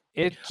 out.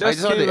 It I just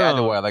just saw came the ad a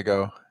out. while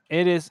ago.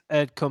 It is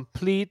a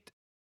complete,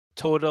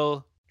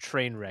 total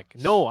train wreck.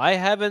 No, I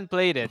haven't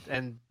played it,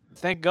 and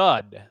thank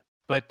God.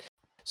 But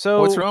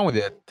so What's wrong with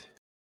it?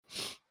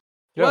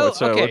 Yeah, Well,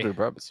 what's okay. the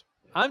promise?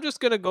 I'm just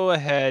gonna go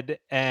ahead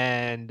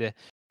and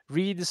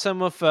read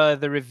some of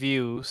the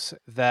reviews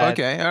that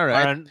Okay, all are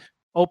right. on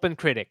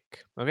OpenCritic.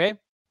 Okay,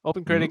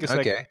 OpenCritic is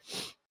like Okay.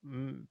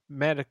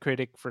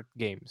 Metacritic for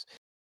games.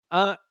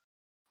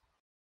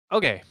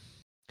 Okay.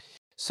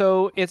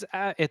 So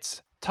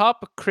its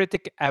top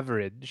critic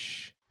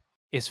average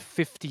is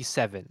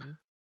 57%.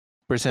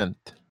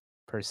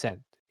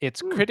 Percent.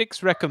 Its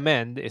critics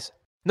recommend is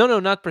no,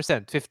 not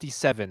percent,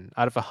 57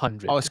 out of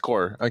 100. Oh,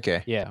 score.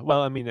 Okay. Yeah,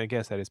 well, I mean, I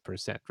guess that is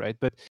percent, right?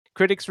 But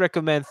critics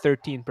recommend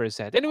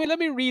 13%. Anyway, let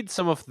me read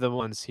some of the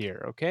ones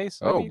here, okay?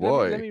 So Oh,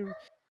 boy.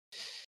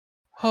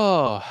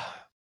 Oh,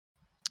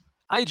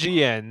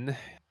 IGN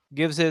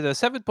gives it a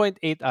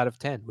 7.8 out of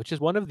 10, which is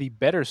one of the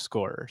better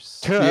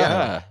scores.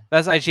 Yeah.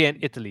 That's IGN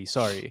Italy,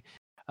 sorry.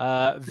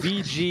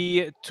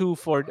 VG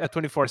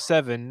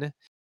 24/7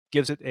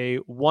 gives it a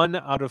 1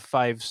 out of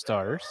 5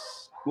 stars.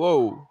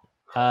 Whoa.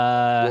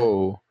 Uh,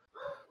 Whoa.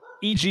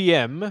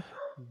 EGM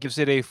gives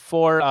it a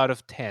 4 out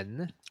of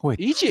 10. Wait.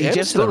 EGM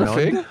EGM's still a around?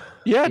 thing?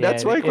 Yeah,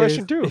 that's my it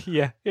question is- too.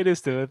 Yeah, it is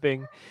still a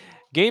thing.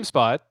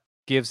 GameSpot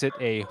gives it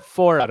a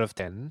 4 out of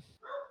 10.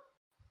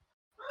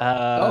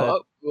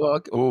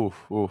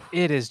 Oof.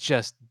 It is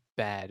just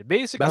bad. That's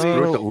Basically,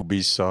 brutal.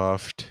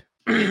 Ubisoft.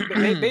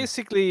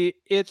 basically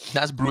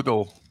That's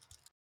brutal.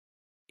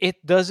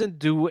 it doesn't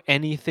do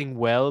anything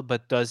well,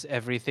 but does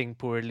everything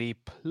poorly.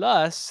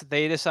 Plus,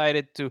 they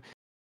decided to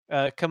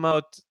come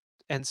out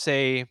and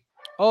say,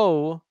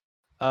 "Oh,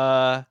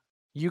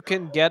 you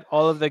can get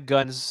all of the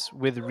guns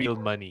with real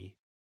money.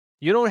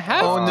 You don't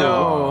have Oh, to.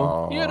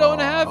 no. You don't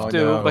have Oh,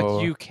 to, but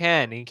no. you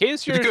can. In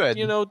case You you're, could.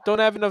 don't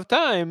have enough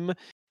time,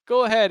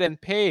 go ahead and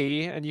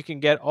pay, and you can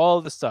get all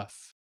the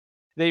stuff."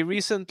 They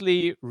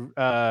recently,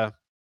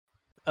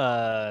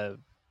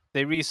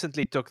 they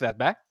recently took that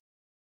back.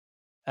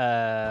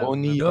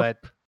 Pony But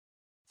up.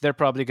 they're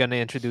probably gonna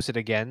introduce it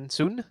again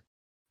soon.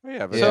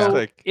 Yeah, but Yeah. So it's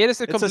like it is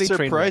a it's a complete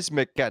train wreck. surprise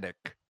mechanic.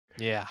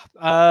 Yeah.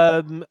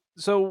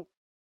 So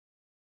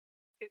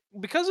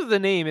because of the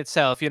name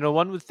itself,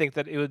 one would think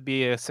that it would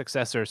be a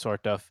successor,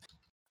 sort of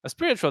a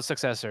spiritual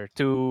successor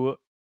to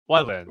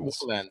Wildlands.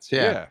 Wildlands.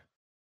 Yeah.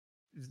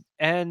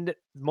 And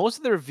most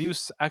of the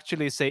reviews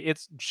actually say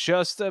it's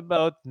just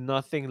about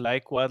nothing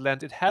like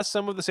Wildlands. It has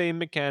some of the same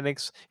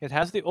mechanics. It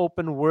has the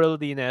open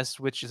worldiness,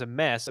 which is a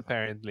mess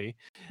apparently.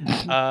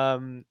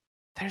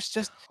 There's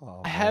just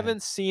Oh, I man.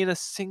 haven't seen a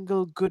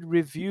single good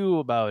review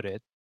about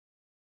it.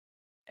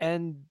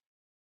 And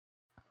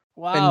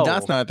wow. And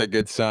that's not a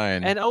good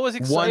sign. And I was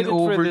excited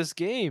for this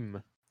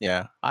game.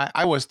 Yeah,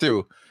 I was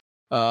too.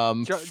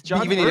 John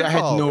Even if I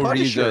had Bernthal, no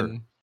Punisher.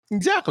 reason.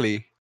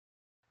 Exactly.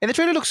 And the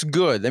trailer looks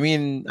good. I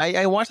mean,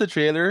 I watched the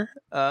trailer,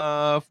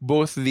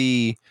 both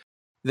the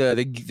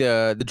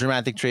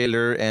dramatic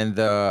trailer and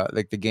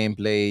the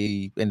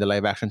gameplay and the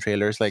live action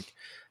trailers. Like,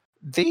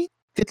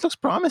 it looks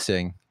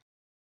promising.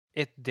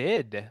 It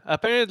did.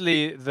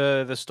 Apparently,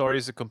 the story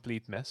is a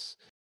complete mess.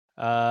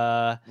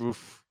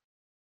 Oof.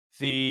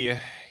 The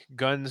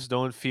guns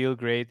don't feel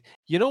great.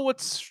 You know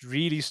what's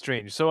really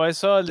strange? So I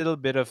saw a little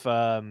bit of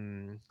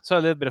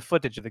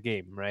footage of the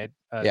game, right?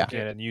 Yeah. Looking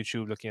at it on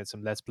YouTube, looking at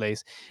some Let's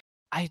Plays.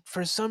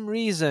 For some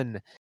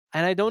reason,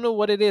 and I don't know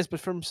what it is, but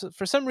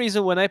for some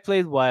reason, when I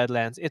played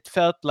Wildlands, it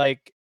felt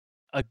like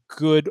a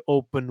good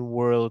open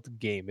world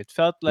game. It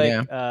felt like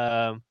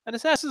Yeah. an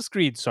Assassin's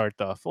Creed sort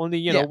of, only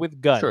Yeah,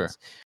 with guns. sure.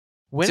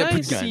 When Except I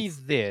with see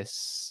guns.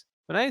 this,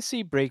 when I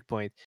see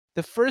Breakpoint,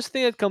 the first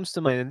thing that comes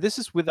to mind, and this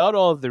is without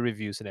all of the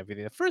reviews and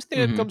everything, the first thing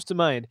that Mhm. comes to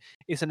mind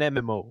is an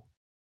MMO,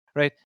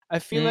 right? I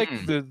feel like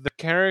the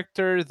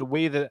character, the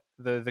way that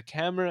the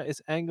camera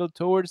is angled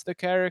towards the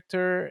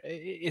character,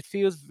 it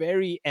feels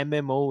very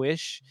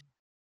MMO-ish.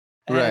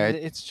 And Right.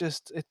 it's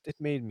just, it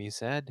made me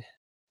sad.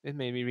 It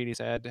made me really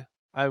sad.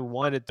 I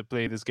wanted to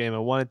play this game. I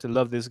wanted to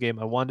love this game.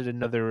 I wanted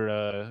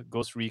another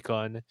Ghost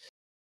Recon,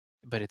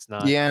 but it's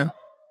not. Yeah.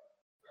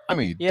 I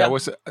mean, Yeah. that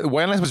was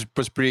Wildlands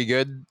was pretty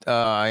good.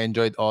 I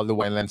enjoyed all the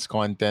Wildlands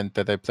content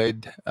that I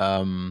played.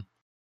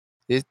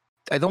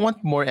 I don't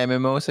want more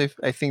MMOs.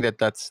 I think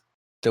that's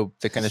the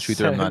kind of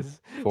shooter I'm not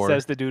for.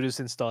 Says the dude who's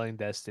installing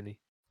Destiny.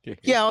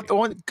 Yeah, I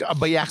want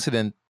by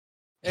accident.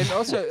 And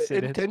also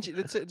Accident.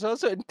 it's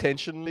also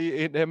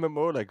intentionally in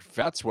MMO. Like,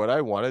 that's what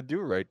I want to do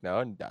right now,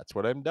 and that's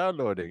what I'm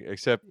downloading.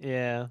 Except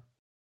Yeah.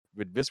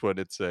 with this one,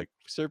 it's like,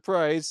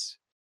 surprise,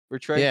 We're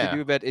trying to Yeah.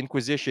 do that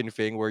Inquisition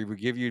thing where we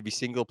give you the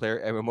single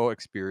player MMO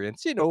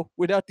experience,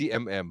 without the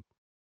MM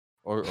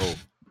or O.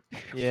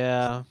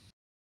 Yeah.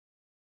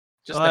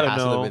 Just I the don't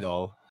hassle of it know.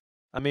 all.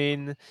 I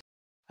mean,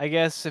 I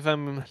guess if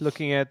I'm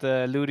looking at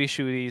looty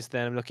shooties,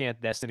 then I'm looking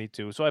at Destiny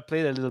 2. So I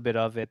played a little bit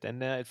of it,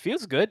 and it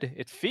feels good.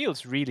 It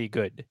feels really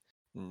good.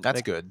 That's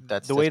Like good.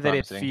 That's the way that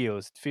promising.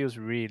 it feels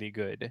really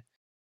good.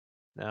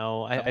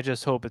 Now Yep. I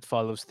just hope it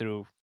follows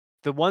through.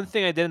 The one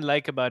thing I didn't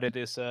like about it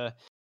is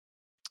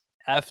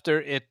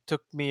after it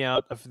took me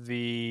out of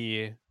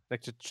the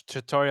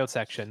tutorial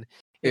section,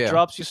 it Yeah.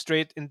 drops you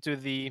straight into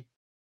the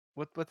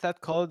what's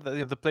that called?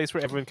 The place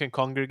where everyone can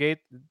congregate,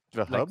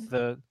 The like hub?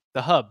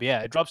 the hub.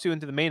 Yeah, it drops you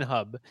into the main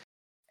hub,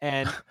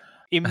 and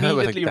It was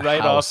immediately like the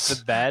right off the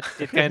house. bat,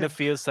 it kind of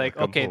feels like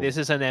Welcome okay, home. this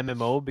is an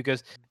MMO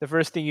because the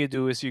first thing you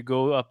do is you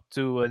go up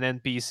to an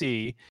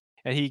NPC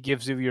and he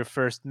gives you your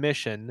first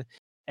mission.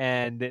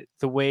 And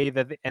the way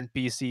that the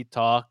NPC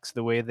talks,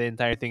 the way the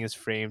entire thing is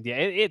framed, yeah,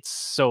 it's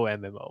so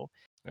MMO.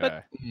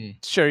 But Yeah,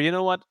 Mhm. sure, you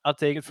know what? I'll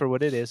take it for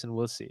what it is, and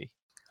we'll see.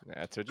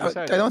 that's what you I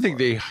signed don't up think for.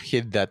 they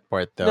hid that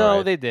part though, No,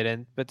 right? they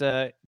didn't. But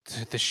the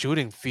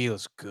shooting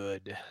feels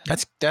good,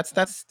 That's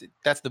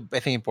the I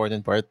think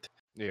important part.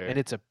 Yeah. and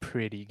it's a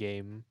pretty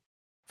game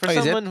for Oh, is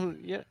it? someone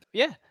who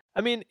yeah.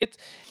 I mean, it's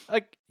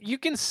like you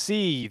can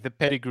see the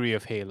pedigree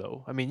of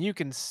Halo. I mean, you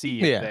can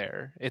see it Yeah,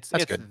 there. It's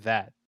that's it's good.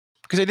 that.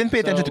 Because I didn't pay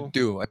attention to So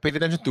 2. I paid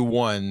attention to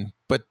 1,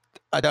 but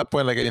at that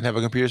point, like I didn't have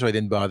a computer, so I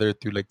didn't bother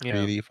to like Yeah.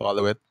 really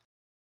follow it.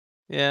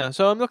 yeah,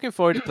 so I'm looking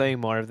forward to playing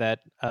more of that.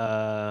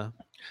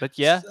 But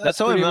yeah, that's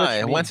So pretty am much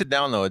I. me. Once it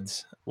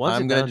downloads, Once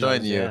I'm it gonna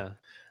join downloads, you. yeah.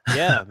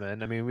 Yeah,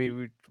 man. I mean,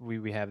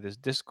 we have this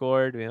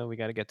Discord. We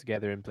got to get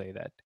together and play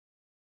that.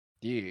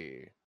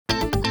 Yeah.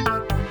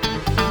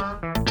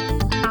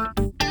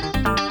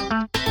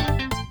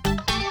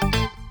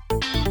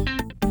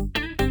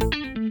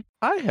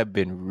 I have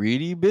been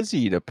really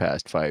busy the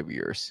past 5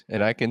 years,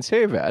 and I can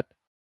say that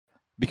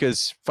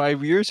because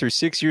 5 years or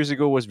 6 years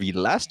ago was the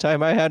last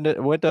time I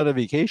went on a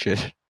vacation.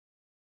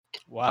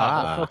 Wow.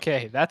 Ah.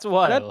 Okay, that's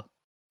wild.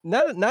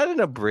 Not in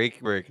a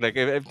break. Like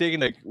I've taken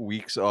like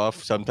weeks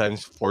off,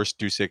 sometimes forced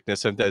to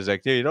sickness, sometimes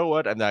like, hey, you know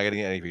what? I'm not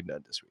getting anything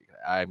done this week.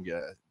 I'm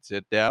gonna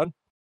sit down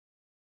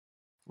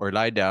or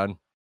lie down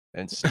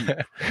and sleep.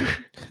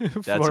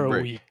 That's For a a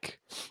break. week.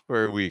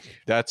 For a week.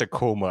 That's a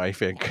coma, I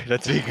think.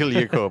 That's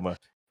legally a coma.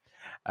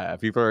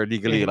 People are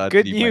legally allowed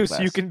Good to leave my news,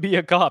 class. you can be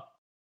a cop.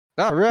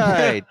 All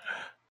right.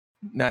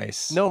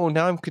 Nice. No,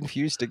 now I'm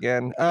confused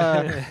again.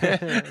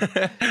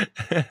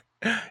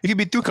 You can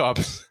be 2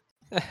 cops.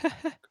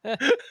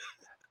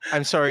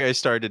 I'm sorry I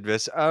started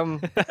this. So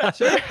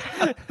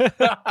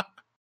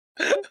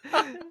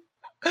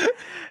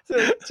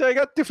I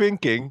got to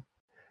thinking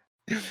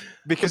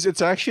because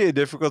it's actually a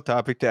difficult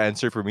topic to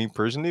answer for me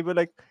personally, but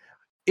like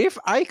if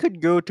I could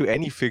go to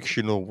any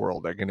fictional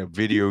world, like in a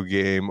video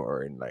game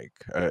or in like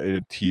in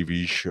a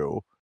TV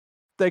show,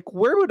 like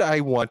where would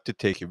I want to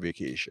take a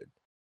vacation?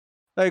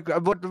 Like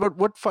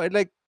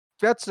like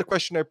that's the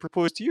question I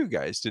proposed to you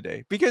guys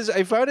today because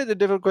I found it a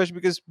difficult question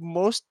because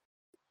most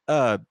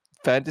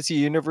fantasy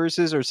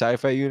universes or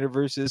sci-fi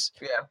universes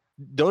Yeah.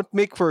 don't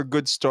make for a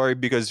good story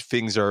because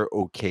things are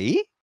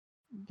okay.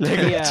 Like,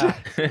 Yeah.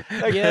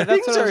 like Yeah,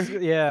 that's things what I are was,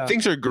 yeah.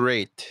 Things are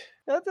great.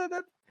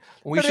 that,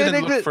 We But I shouldn't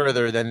think look that-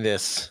 further than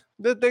this.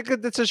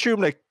 let's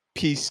assume like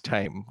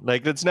peacetime.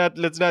 Like let's not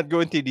go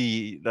into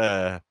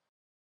the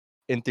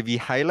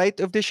highlight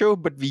of the show,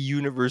 but the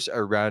universe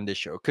around the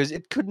show, because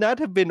it could not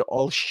have been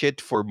all shit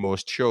for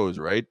most shows,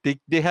 right?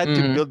 They had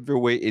to Mhm. build their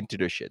way into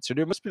the shit, so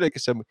there must be like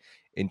some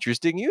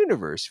interesting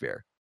universe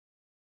there.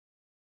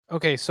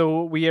 Okay,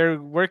 so we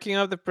are working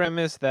out the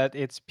premise that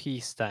it's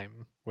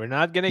peacetime. We're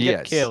not gonna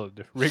get Yes.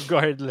 killed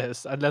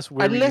regardless, unless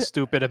we're really Unless-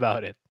 stupid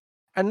about it.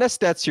 Unless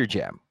that's your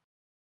jam.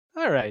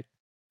 All right.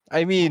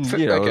 I mean,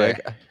 Okay. like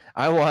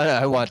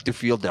I want to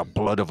feel the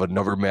blood of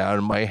another man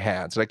on my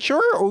hands. Like,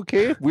 sure,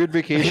 okay, weird In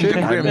vacation.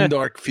 the I'm grim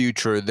dark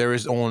future, there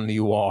is only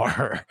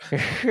war.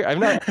 I'm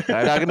not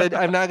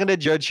gonna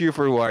judge you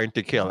for wanting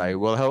to kill. I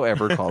will,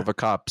 however, call the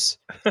cops.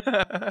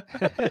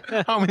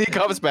 How many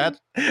cops, Pat?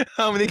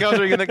 How many cops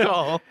are you gonna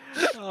call?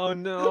 Oh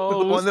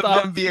no! One of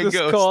stop them be a this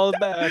ghost. call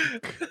back.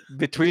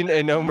 Between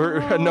a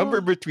number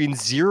between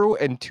 0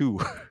 and 2.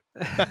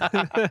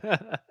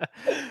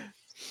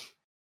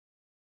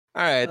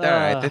 All right.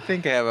 I Ah.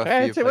 think I have a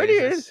Right, few so what do you-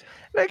 places.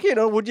 Like,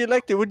 would you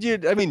like to? Would you?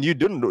 I mean, you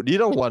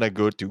don't want to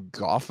go to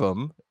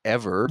Gotham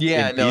ever.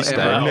 Yeah, in no, peacetime,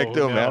 ever. like,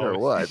 no No, matter no.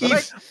 what. But,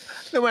 like,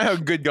 No matter how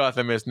good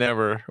Gotham is,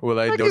 never will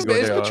I like, don't go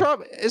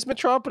there. is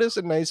Metropolis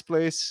a nice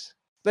place?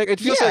 Like, it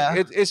feels Yeah.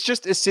 like it's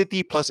just a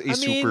city plus a I mean,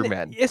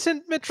 Superman.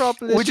 isn't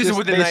Metropolis Which is just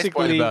what the nice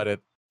part basically about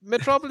it.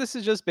 Metropolis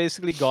is just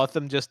basically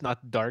Gotham, just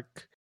not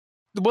dark.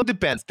 Well,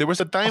 depends. There was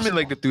a time in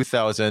like the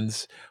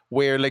 2000s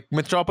where like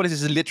Metropolis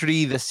is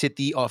literally the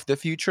city of the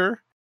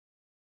future,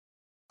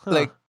 Huh.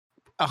 like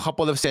a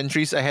couple of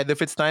centuries ahead of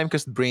its time,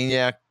 because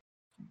Brainiac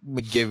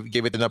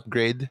gave it an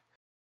upgrade.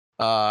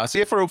 So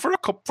yeah, for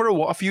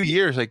a few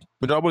years, like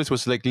Metropolis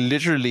was like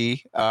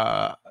literally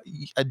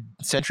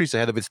centuries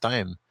ahead of its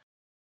time.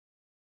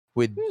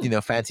 with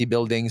fancy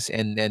buildings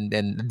and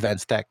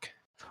advanced tech.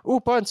 Oh,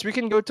 Pons, we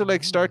can go to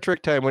like Star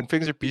Trek time when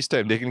things are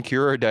peacetime. They can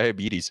cure our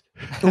diabetes.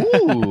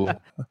 Ooh,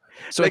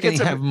 so Like, I can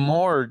it's a- have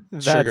more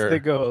That's sugar. the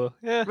goal.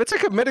 Yeah. It's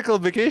like a medical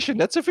vacation.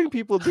 That's a thing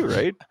people do,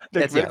 right? Like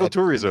That's- yeah, medical like-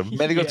 tourism.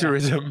 Medical Yeah.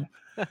 tourism.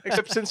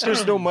 Except since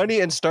there's no money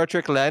in Star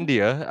Trek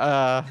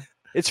Landia,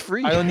 it's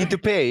free. I don't need to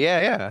pay.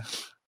 Yeah.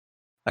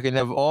 I can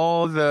have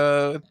all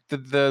the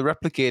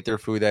replicator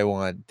food I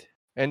want.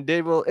 And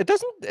they will. It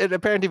doesn't. And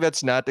apparently,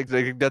 that's not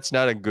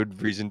a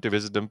good reason to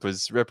visit them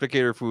because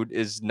replicator food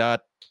is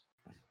not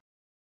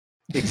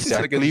It's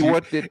like a exactly Xer-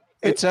 what it.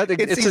 It's not.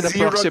 it's It's a an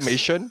Xerox-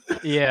 approximation.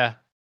 Yeah.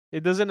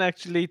 It doesn't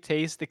actually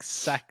taste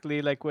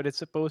exactly like what it's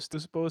supposed to,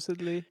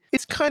 supposedly.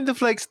 It's kind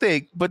of like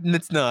steak, but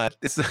it's not.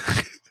 It's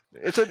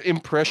It's an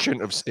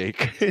impression of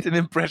steak. it's an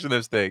impression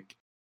of steak.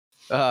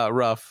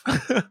 Rough.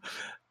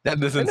 That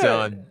doesn't And,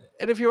 sound.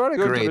 And if you want to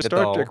go to Great the at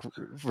Star all. Trek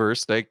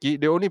verse, like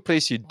the only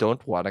place you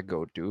don't want to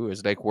go to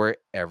is like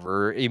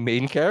wherever a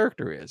main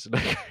character is.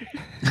 Like,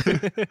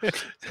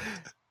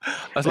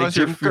 As like long as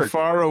you're Jim Kirk.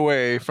 far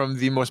away from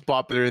the most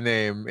popular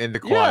name in the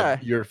quad, Yeah.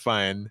 you're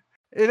fine.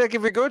 like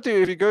if you go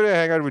to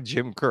hang out with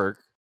Jim Kirk,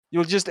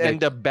 you'll just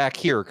end up back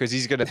here because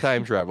he's gonna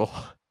time travel.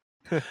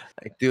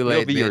 Like too He'll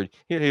late. be mate.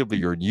 he'll be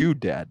your new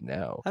dad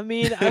now. I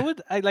mean, I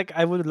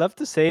would love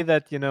to say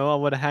that, I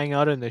would hang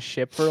out on the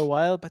ship for a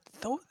while, but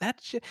though that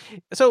shit.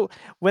 So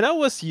when I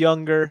was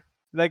younger,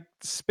 like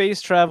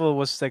space travel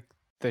was like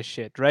the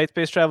shit, right?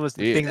 Space travel was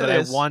the Yeah. thing It that I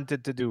is.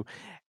 wanted to do.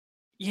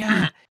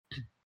 Yeah.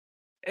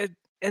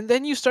 And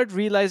then you start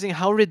realizing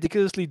how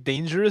ridiculously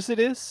dangerous it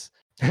is.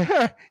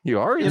 You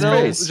are in You know,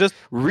 space, just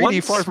really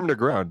one far s- from the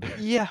ground.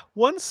 Yeah,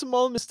 one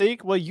small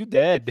mistake, well, you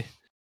dead.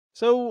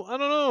 So I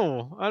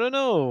don't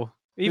know.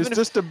 Even It's if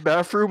just a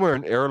bathroom or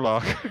an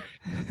airlock.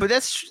 But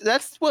that's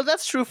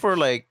true for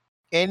like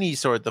any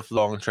sort of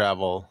long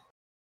travel.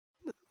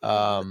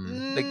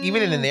 Like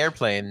even in an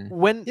airplane.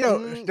 when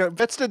You know,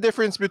 that's the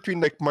difference between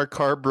like my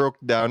car broke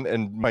down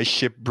and my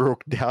ship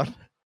broke down.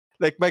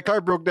 Like my car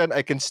broke down,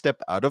 I can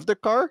step out of the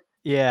car.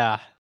 yeah,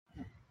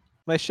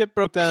 my ship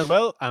broke down.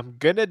 Well, I'm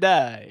gonna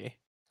die.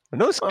 And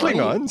those Oh,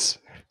 Klingons.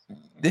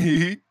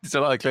 It's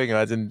a lot of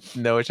Klingons and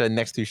Noah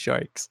next to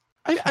sharks.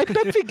 I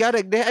bet we got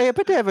I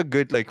bet they have a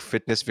good like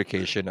fitness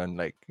vacation on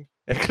like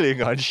a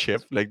Klingon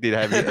ship. Like they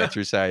have you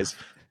exercise.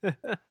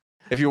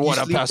 If you want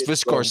to sleep pass in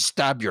this course, bunk.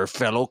 stab your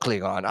fellow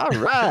Klingon. All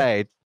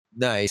right.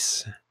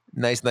 Nice.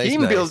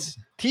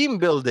 Team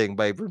building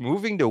by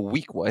removing the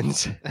weak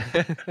ones.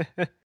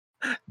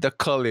 The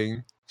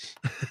culling.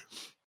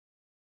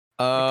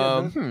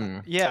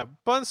 Yeah,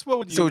 Buns, what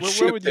would you? So where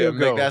ship would you them.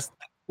 go? Like that's. So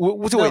No,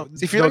 wait,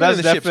 if you're no, not going that's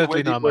on the ship, so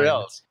definitely not where mine.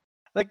 else?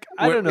 Like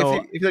I don't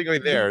know. If you're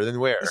going there, then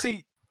where?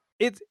 See,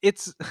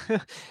 it's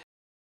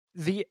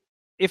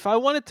if I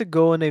wanted to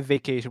go on a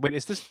vacation. Wait,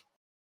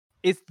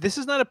 this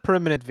is not a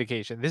permanent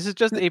vacation. This is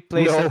just a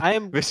place No. that I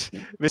am. This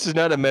is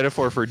not a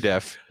metaphor for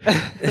death.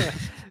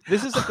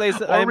 This is a place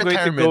that Or I am going to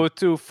retirement. go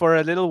to for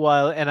a little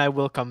while, and I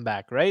will come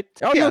back. Right?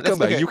 Oh, you'll let's come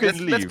back. look at- You can let's,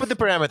 leave. Let's put the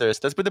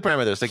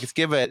parameters. Like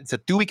it's a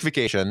 2-week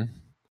vacation,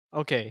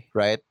 Okay.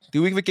 right?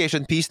 2-week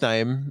vacation,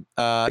 peacetime.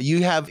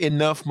 You have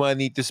enough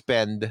money to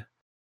spend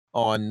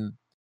on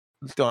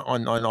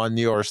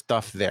your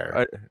stuff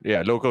there.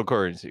 Yeah, local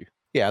currency.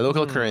 Yeah,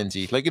 local Mhm.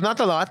 currency. Like not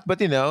a lot,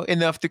 but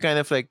enough to kind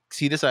of like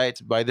see the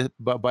sights, buy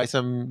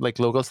some like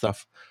local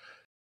stuff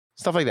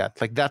like that.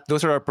 Like that.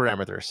 Those are our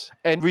parameters.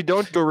 And we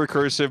don't go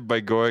recursive by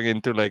going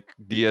into like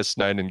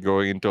DS9 and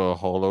going into a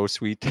holo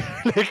suite.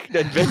 Like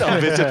then I'll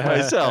visit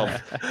myself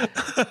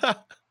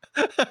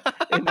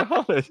in the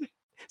holo.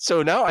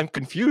 So now I'm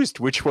confused.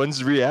 Which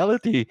one's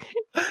reality?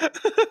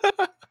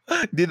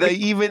 Did I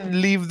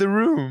even leave the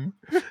room?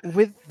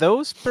 With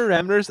those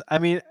parameters, I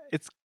mean,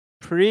 it's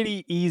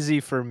pretty easy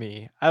for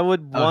me. I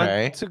would want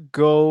Okay. to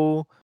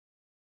go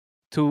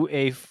to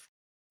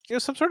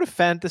some sort of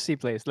fantasy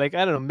place, like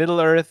I don't know, Middle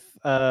Earth.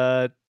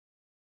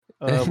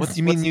 What's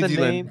You mean what's New the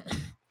Zealand? name?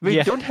 They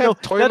Yeah, don't have no,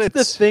 toilets.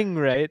 That's the thing,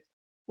 right?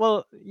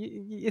 Well,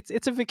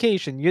 it's a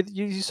vacation.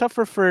 You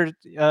suffer for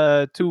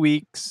 2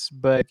 weeks,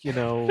 but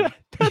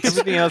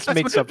everything else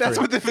makes up That's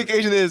for what it. the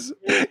vacation is.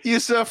 You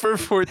suffer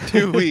for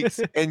 2 weeks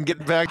and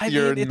get back to I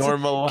your mean,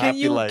 normal Can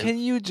happy life.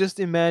 you just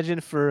imagine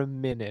for a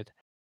minute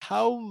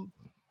how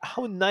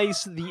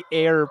nice the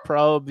air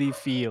probably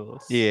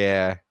feels?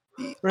 Yeah.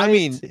 I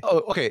mean, Right?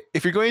 okay.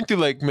 If you're going to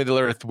like Middle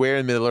Earth, where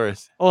in Middle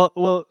Earth?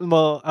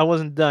 Well, I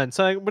wasn't done.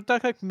 So we're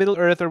talking like Middle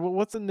Earth, or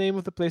what's the name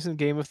of the place in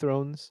Game of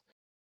Thrones?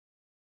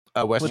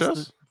 What's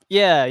Westeros? the-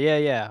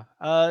 Yeah.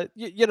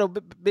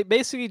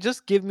 Basically,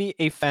 just give me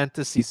a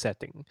fantasy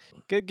setting.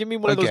 Give me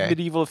one of those Okay.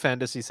 medieval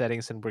fantasy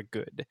settings, and we're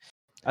good.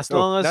 As No,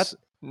 long as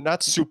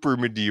not super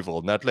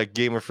medieval, not like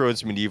Game of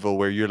Thrones medieval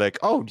where you're like,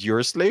 oh, you're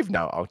a slave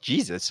now. Oh,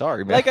 Jesus,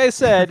 sorry, man. like I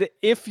said,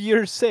 if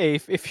you're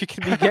safe, if you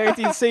can be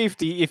guaranteed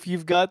safety, if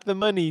you've got the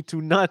money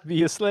to not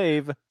be a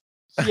slave,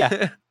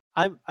 yeah.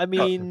 I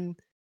mean,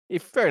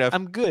 if Fair enough.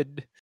 I'm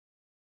good.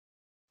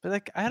 But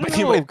like I don't But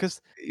you know, might-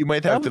 because You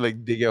might have to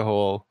like dig a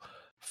hole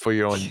for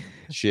your own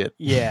shit.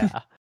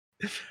 yeah,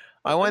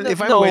 I want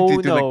if I'm no, going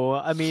to do like no.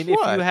 I mean, if you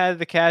what? had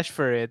the cash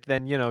for it,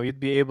 then you'd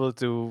be able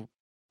to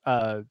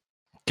Get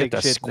take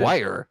the shit.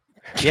 squire.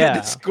 Yeah,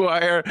 The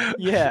squire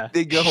yeah.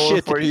 dig a hole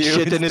Shit, for you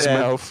shit in his instead.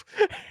 mouth.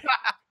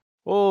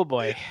 Oh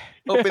boy.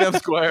 Open up,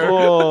 squire.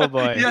 Oh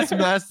boy. Yes,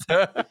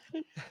 master.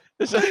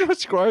 Is that what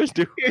squires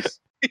do?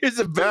 Here's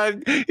a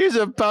bag. Here's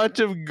a pouch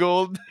of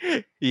gold.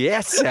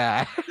 Yes,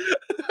 sir.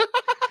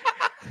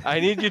 I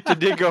need you to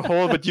dig a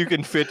hole, but you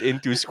can fit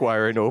into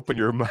squire and open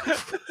your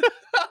mouth.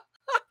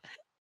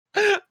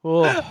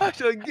 Oh,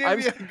 Actually, give I'm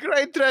me a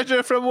great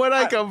treasure from where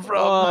I come from.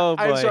 oh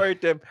boy. I'm sorry,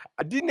 Tim.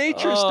 The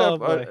nature Oh, stuff.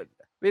 boy.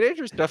 The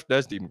nature stuff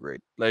does seem great.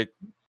 Like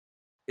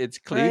it's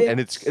clean and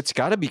Right. it's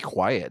got to be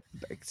quiet,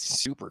 like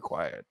super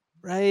quiet.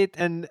 Right,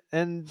 and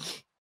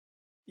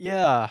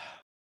yeah,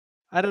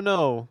 I don't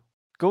know.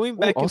 Going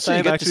back in also, you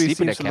time get to actually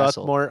sleep in a seems a lot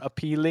castle. more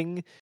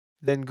appeling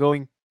than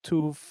going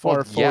too far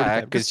Well, forward. in yeah,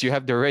 time, because you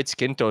have the right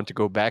skin tone to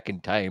go back in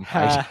time.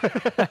 Ha.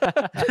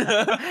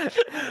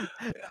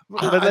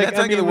 But like, That's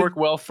I not gonna mean, work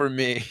well for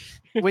me.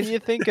 when you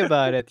think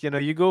about it,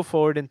 you go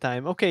forward in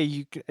time. Okay,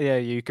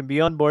 you can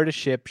be on board a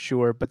ship,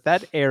 sure, but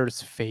that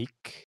air's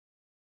fake.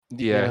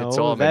 Yeah, it's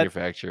know, all that-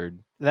 manufactured.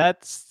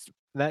 That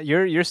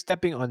you're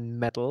stepping on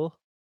metal.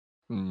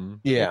 Mm,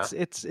 Yeah.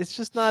 It's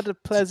just not a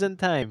pleasant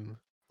time.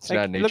 it's Like,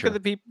 not nature. look at the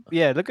people.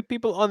 Yeah, look at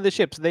people on the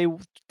ships. They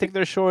take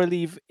their shore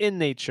leave in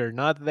nature,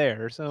 not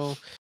there. So,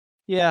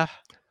 yeah.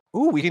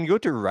 Ooh, we can go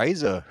to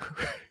Ryza.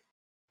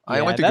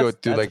 I want to go to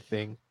that's like a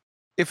thing.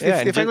 if Yeah, if,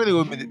 and if I'm ju-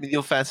 going to go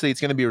medieval fantasy,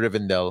 it's gonna be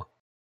Rivendell.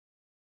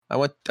 I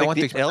want Like to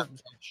the explore elf-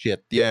 some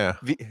shit. Yeah.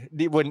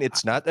 when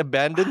it's not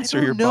abandoned, I so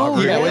don't you're know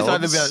bogging yet. Yeah, it's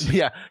not elves. about,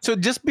 yeah. So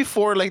just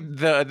before like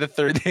the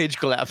third age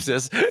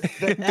collapses,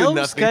 The into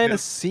elves kind of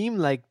nothingness. seem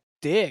like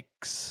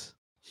dicks.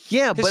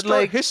 Yeah, but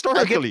like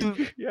historically, I get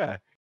to, yeah.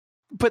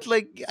 but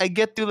like I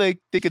get to like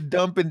take a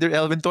dump in their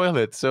elven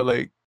toilet. So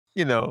like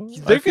I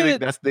They're feel gonna- like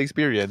that's the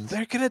experience.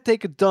 They're gonna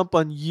take a dump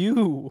on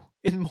you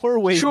in more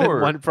ways Sure.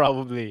 than one,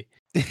 probably.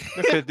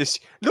 Look at this.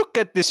 Look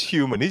at this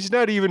human. He's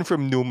not even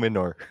from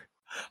Numenor.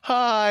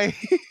 Hi.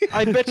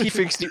 I bet he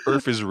thinks the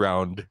Earth is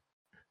round.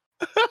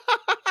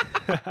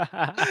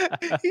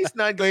 He's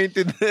not going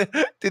to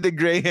the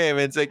Graham.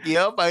 It's like,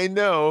 yep, I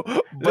know.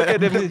 Look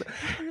at him. But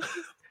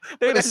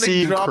They're I'm like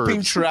seeing dropping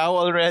curves. trow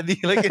already,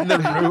 like in the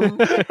room.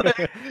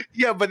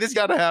 Yeah, but this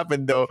gotta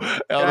happen though.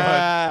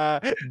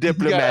 Elrond.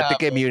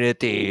 Diplomatic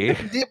immunity.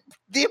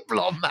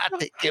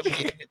 Diplomatic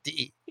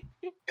community.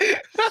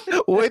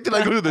 Wait till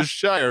I go to the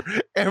Shire.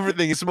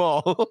 Everything is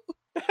small.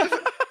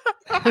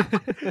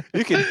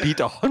 You can beat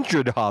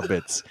 100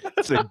 hobbits.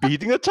 It's like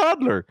beating a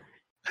toddler.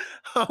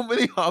 How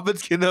many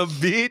hobbits can I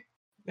beat?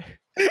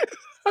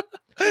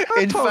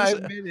 In tall is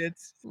 5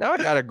 minutes. Now I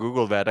gotta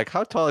Google that. Like,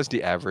 how tall is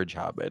the average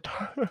hobbit?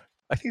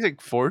 I think it's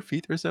like 4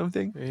 feet or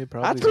something.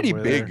 That's pretty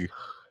big.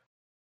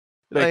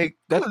 Like,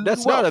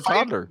 that's well, not a 5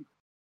 toddler.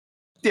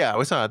 Yeah,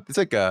 it's not. It's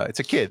a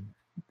kid.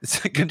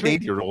 It's like an Between-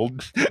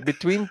 8-year-old.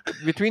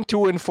 Between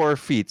 2 and 4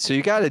 feet. So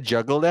you gotta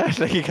juggle that.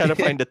 Like you gotta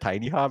find the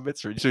tiny hobbits,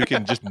 so you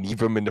can just knee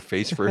them in the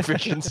face for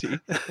efficiency.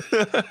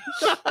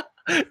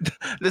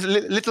 There's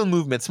little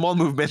movements, small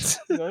movements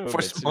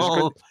for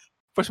small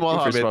for small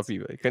hobbits.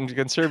 people.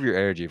 Conserve your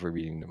energy for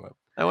beating them up.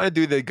 I want to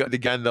do the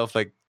Gandalf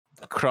like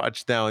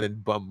crouch down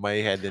and bump my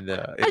head in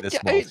the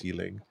small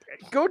ceiling.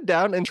 Go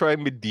down and try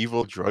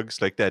medieval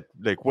drugs like that.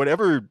 Like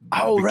whatever.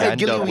 Oh the right,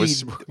 Gandalf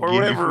was gillyweed or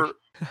giving- whatever.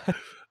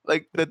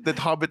 Like that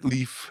hobbit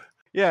leaf.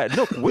 Yeah,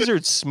 look,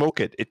 wizards smoke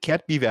it. It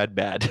can't be that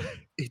bad.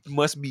 It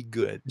must be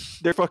good.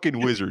 They're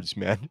fucking wizards,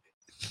 man.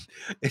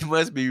 It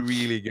must be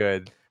really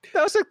good.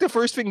 That was like the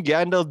first thing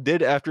Gandalf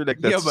did after like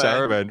that Yeah, man.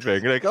 Saruman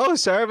thing. Like, oh,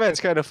 Saruman's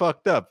kind of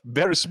fucked up.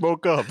 Better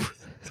smoke up.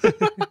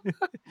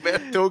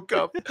 Beto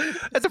cup.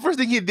 That's the first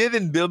thing he did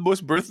in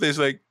Bilbo's birthday. Is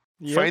like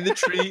find a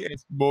tree and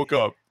smoke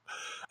up.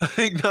 I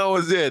think that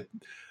was it.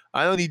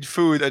 I don't need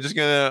food. I'm just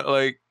gonna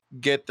like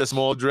get the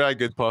small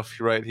dragon puff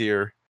right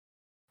here.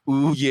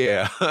 Ooh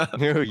yeah.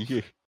 Oh,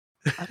 yeah.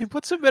 I mean,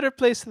 what's a better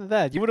place than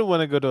that? You wouldn't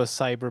want to go to a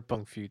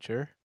cyberpunk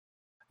future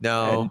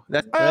No,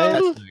 that's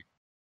Well, like,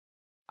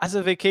 as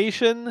a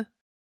vacation.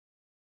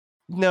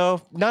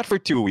 No, not for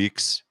 2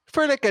 weeks.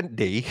 For like a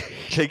day.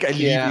 Like I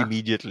Yeah. leave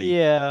immediately.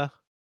 Yeah,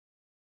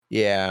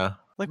 yeah.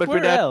 like But where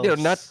without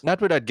else? not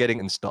without getting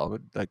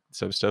installment, like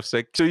some stuff's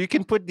like so you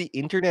can put the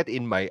internet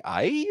in my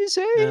eye, you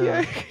say?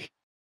 Yeah.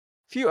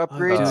 Few Oh,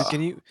 upgrades.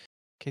 dude,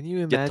 can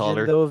you Get taller.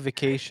 imagine though a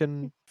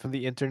vacation from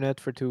the internet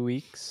for 2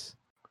 weeks?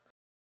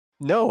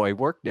 No, I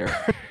work there.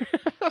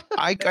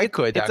 I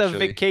could It's a actually.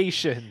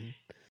 vacation.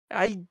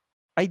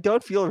 I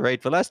don't feel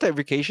right. The last time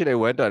vacation I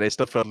went on, I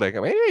still felt like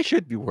maybe I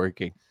should be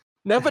working.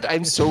 Now, but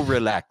I'm so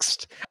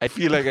relaxed. I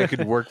feel like I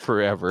could work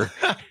forever.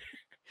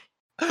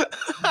 Now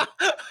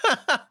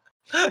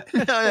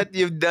that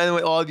you've done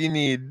what all you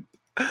need,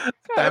 I'm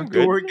time to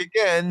good. work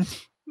again.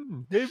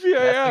 Maybe I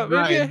That's the am.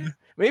 grind.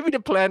 Maybe the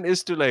plan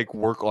is to like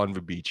work on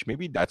the beach.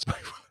 Maybe that's my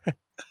plan.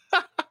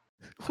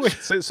 Wait,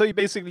 so you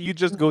basically you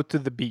just go to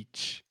the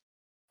beach.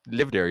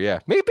 Live there, yeah.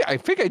 Maybe I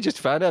think I just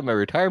found out my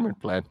retirement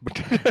plan.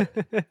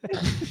 But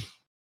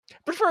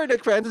But for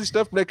like fancy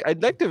stuff, like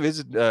I'd like to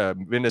visit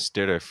Minas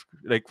Tirith.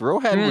 Like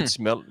Rohan would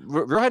smell.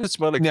 Rohan would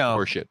smell like No.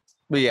 horseshit.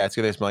 But yeah, it's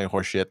gonna smell like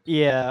horse shit.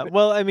 Yeah.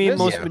 Well, I mean, Minas-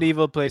 most Yeah.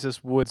 medieval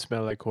places would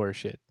smell like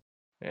horseshit.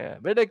 Yeah,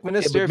 but like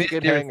Minas Yeah, but Tirith, you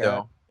could Minas Tirith, hang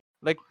out.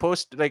 Like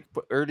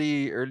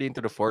early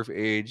into the 4th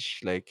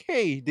age. Like,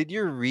 hey, did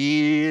you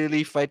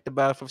really fight the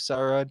Bath of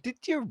Sauron? Did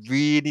you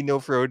really know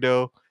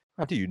Frodo?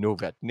 How do you know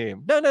that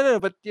name? No.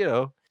 But you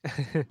know,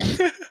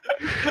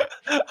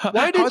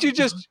 why didn't you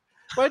just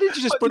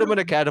put him in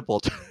a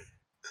catapult?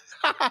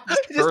 hurl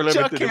Just him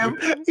chuck into the him.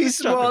 moon. He's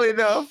Chuck him. small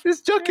enough.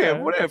 Just chuck Yeah.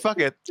 him. Whatever. Fuck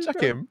it. Chuck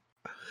him.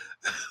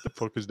 The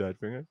fuck was that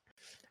thing?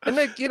 And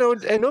like, you know,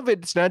 I know that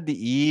it's not the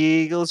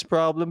Eagles'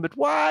 problem, but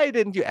why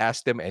didn't you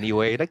ask them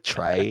anyway? Like,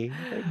 try.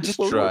 Like, Just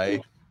well,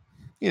 try.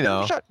 You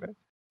know, shot, man.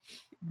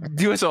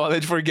 do a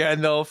solid for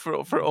Gandalf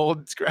for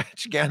old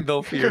scratch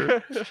Gandalf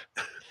here.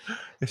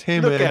 Just,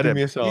 hey Look man, at do him.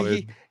 me a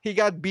solid. He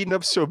got beaten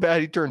up so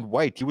bad he turned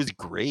white. He was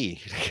gray.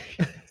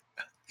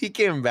 He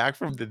came back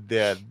from the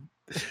dead.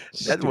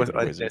 That was Stupid wizard.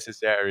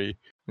 unnecessary.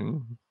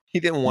 Mm. He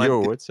didn't want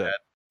Yo, to. what's that?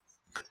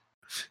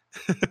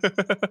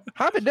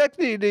 Habit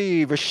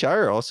the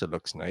Shire also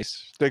looks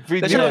nice. Like we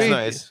That do, shit looks we-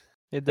 nice.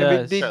 It yeah,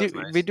 does. Sounds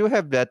we nice. do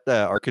have that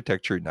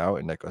architecture now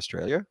in like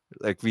Australia,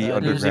 like the New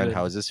underground Zealand.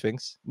 houses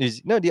things.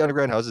 No, the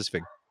underground houses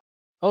thing.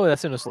 Oh,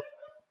 that's in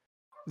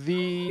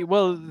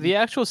the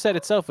actual set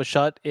itself was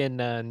shot in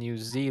New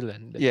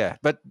Zealand. Yeah,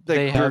 but like They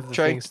they're have the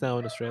trying things now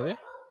in Australia.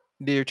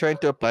 they're trying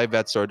to apply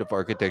that sort of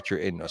architecture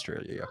in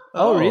Australia.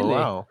 Oh, really?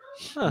 Wow.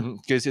 Huh.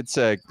 Because it's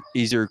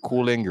easier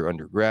cooling. You're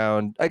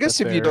underground. I guess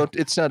That's if you fair. don't,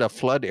 it's not a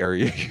flood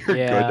area. You're good.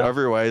 Yeah.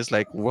 Otherwise,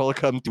 like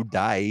welcome to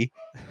die.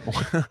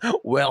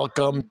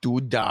 Welcome to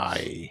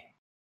die.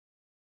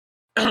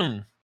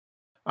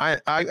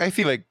 I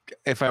feel like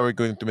if I were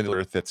going to Middle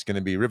Earth, it's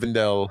gonna be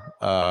Rivendell,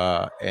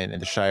 and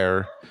the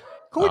Shire.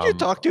 Who would you Um,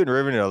 talk to in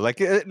Rivendell? Like,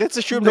 let's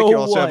assume no like you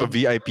also have a one.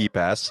 VIP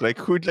pass.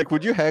 Like,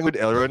 would you hang with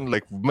Elrond?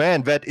 Like,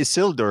 man, that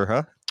Isildur,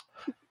 huh?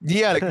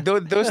 Yeah, like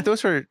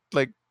those are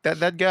like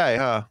that guy,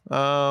 huh?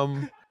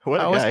 What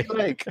a how was guy! he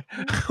like?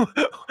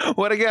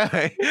 What a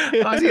guy!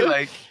 How's he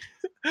like?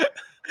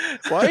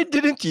 Why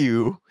didn't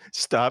you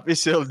stop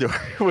Isildur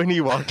when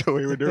he walked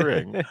away with the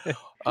ring?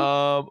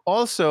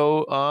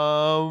 Also,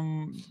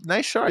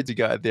 nice shards you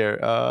got there.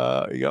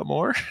 You got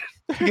more?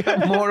 You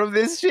got more of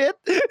this shit?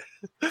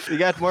 You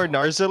got more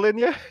Narsil in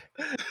you?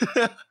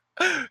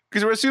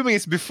 Because we're assuming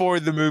it's before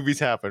the movies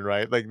happen,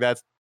 right? Like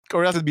that's,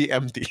 or else it'd be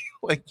empty.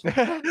 Like,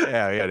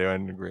 yeah, they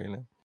went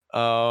green.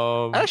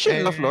 um, Actually,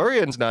 and-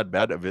 Lothlorien's not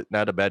bad of it.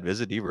 Not a bad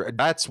visit either.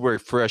 That's where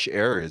fresh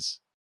air is.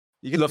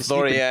 You get to sleep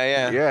Lothlorien, in-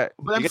 yeah. yeah.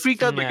 But I'm You get-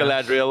 freaked out by Yeah.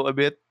 Galadriel a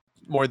bit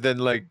more than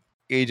like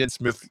Agent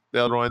Smith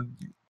Elrond.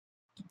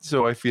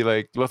 So I feel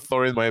like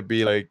Lothlorien might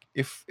be like,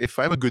 if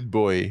I'm a good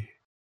boy,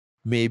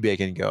 maybe I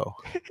can go.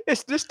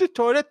 Is this the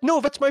toilet?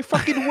 No, that's my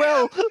fucking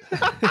well.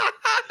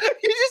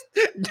 You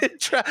just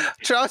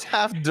trout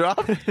half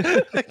dropped,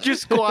 like you're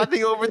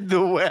squatting over the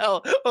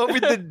well, over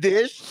the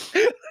dish,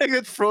 like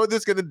that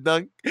Frodo's gonna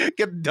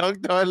get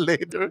dunked on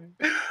later.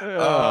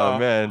 Oh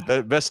man,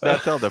 best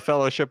not tell the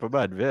fellowship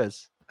about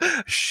this.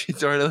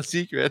 Shit's our little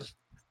secret.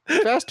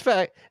 Fast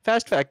fact,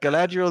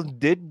 Galadriel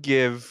did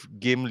give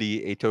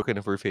Gimli a token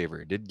of her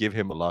favor. Did give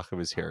him a lock of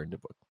his hair in the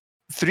book.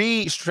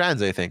 3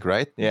 strands, I think,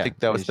 right? I Yeah, think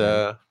that was 3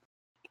 the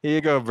Here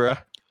you go, bruh.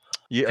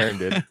 You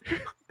earned it.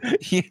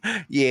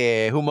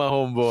 yeah, who my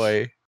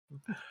homeboy.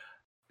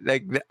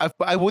 Like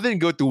I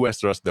wouldn't go to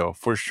Westeros though,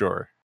 for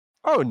sure.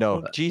 Oh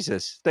no,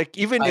 Jesus! Like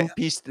even in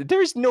peace,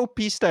 there's no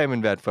peacetime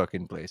in that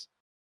fucking place.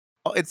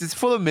 Oh, it's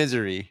full of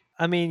misery.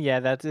 I mean, yeah,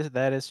 that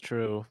is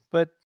true.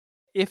 But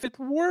if it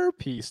were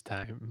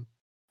peacetime,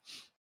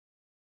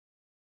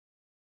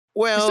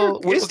 Well,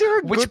 is there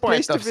a which good part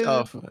place to of,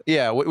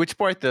 visit? which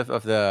part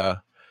of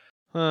the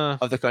huh?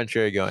 of the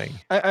country are you going?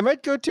 I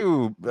might go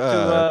to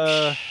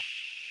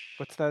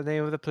What's the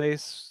name of the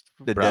place?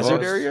 the Bravos?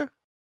 desert area.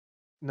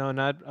 No,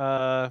 not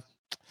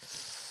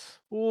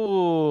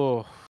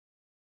ooh,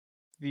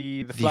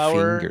 the The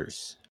flower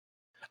fingers.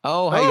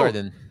 Oh, High Oh.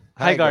 Garden.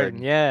 High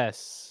Garden.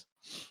 Yes,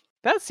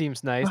 that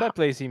seems nice. That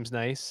place seems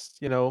nice.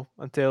 You know,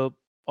 until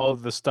all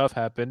the stuff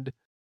happened.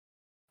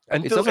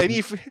 Until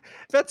also-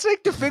 that's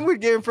like the thing with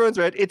Game of Thrones,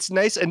 right? It's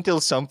nice until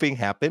something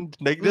happened.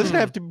 Like it doesn't Mhm.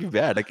 have to be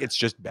bad. Like it's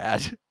just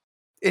bad.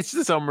 It's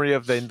the summary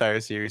of the entire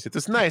series. It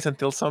was nice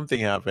until something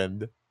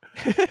happened.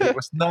 It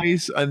was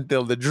nice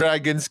until the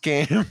dragons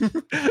came.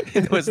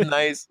 It was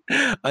nice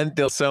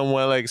until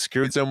someone like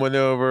screwed someone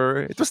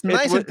over. It was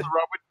nice wa- until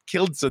Robert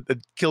killed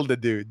the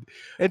dude.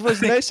 It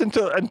was nice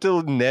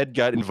until Ned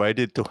got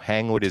invited to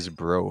hang with his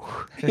bro.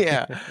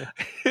 Yeah.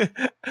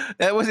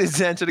 That was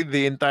essentially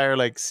the entire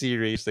like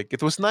series. Like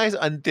it was nice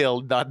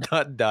until ...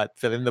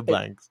 fill in the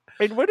blanks.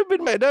 It would have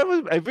been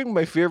I think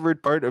my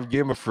favorite part of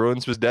Game of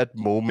Thrones was that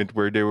moment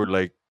where they were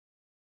like,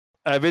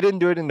 they didn't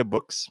do it in the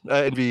books,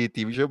 in the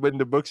TV show, but in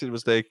the books it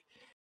was like,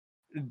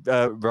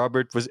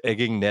 Robert was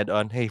egging Ned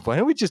on, hey, why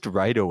don't we just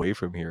ride away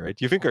from here, right?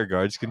 Do you think our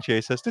guards can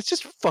chase us? Let's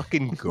just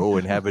fucking go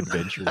and have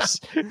adventures.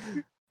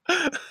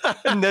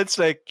 And Ned's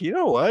like, you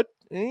know what?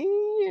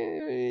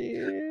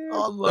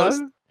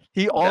 Almost.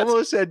 He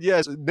almost said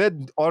yes.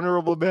 Then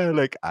honorable man,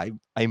 like I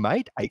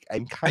might.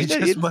 I'm kind of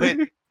just might.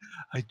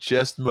 I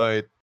just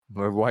might.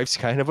 My wife's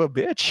kind of a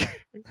bitch.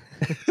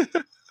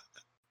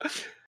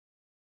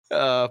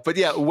 But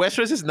yeah,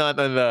 Westeros is not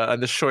on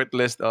the short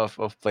list of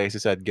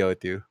places I'd go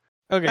to.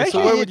 Okay, so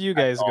Actually, where would you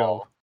guys at go?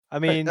 all. I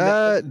mean,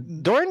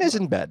 Dorne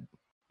isn't bad.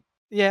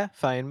 yeah,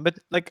 fine, but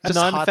like a Just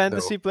hot,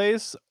 non-fantasy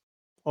place,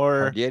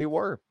 or Hardly any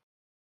war.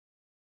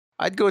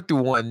 I'd go to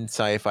one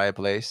sci-fi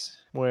place,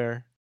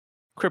 where?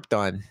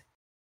 Krypton.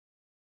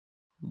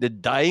 The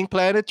dying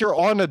planet. You're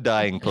on a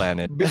dying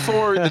planet.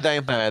 Before the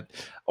Dying Planet,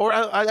 or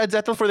I'd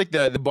settle for like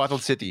the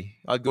bottled city.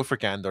 I'd go for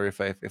Candor if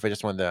I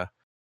just want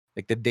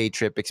the day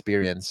trip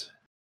experience.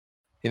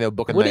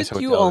 Book a nice Wouldn't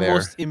hotel you there.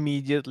 almost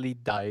immediately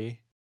die?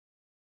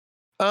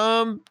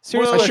 Serious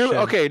well, question.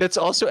 Okay, let's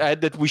also add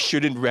that we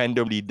shouldn't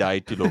randomly die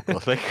to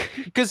locals. Like,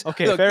 because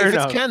Okay, fair if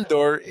enough. it's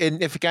Candor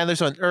and if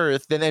Candor's on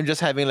Earth, then I'm just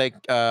having like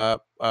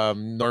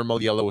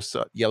normal yellow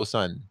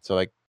sun. So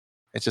like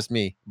it's just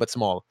me, but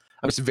small.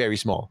 I'm just very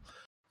small.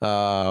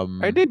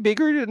 are they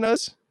bigger than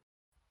us?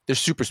 They're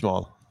super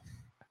small.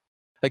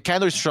 Like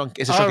Candor's shrunk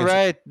is a Oh, shrunken.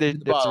 right. That's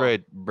Wow.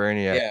 right.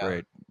 Berniac, Yeah.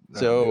 right.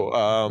 So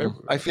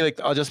Remember- I feel like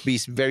I'll just be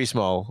very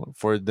small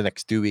for the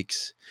next 2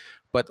 weeks,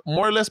 but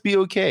more or less be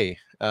okay.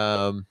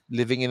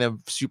 Living in a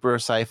super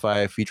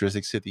sci-fi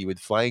futuristic city with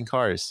flying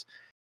cars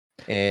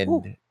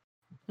and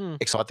Hmm.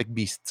 exotic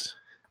beasts.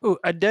 Oh,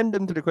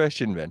 addendum to the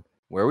question, man.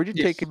 Where would you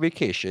take a Yes.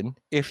 vacation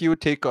if you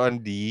would take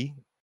on the?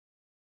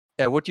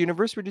 What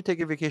universe would you take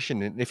a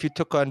vacation in if you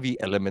took on the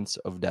elements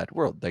of that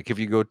world? Like if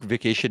you go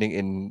vacationing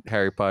in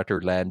Harry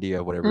Potter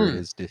Landia, whatever it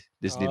is,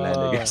 Disneyland,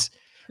 I Oh. guess.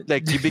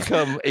 Like you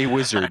become a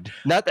wizard,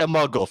 not a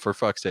muggle, for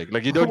fuck's sake.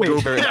 Like you don't go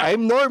Wait. there.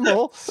 I'm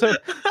normal. So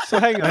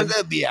hang I'm on.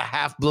 gonna be a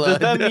half Does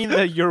blood. that mean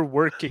that you're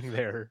working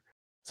there?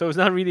 So it's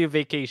not really a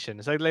vacation.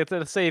 It's like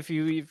let's say if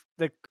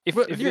But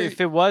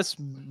if it was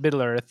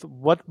Middle Earth,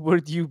 what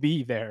would you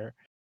be there?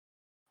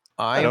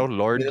 I know,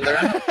 Lord.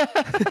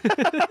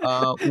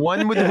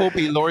 One would hope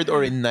a lord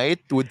or a knight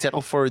would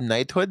settle for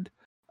knighthood.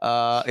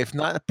 If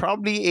not,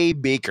 probably a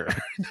baker.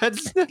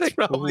 that's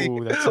probably.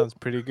 Ooh, that sounds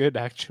pretty good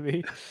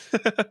actually.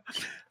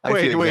 I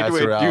Wait, feel like that's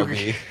wait, around you-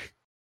 me.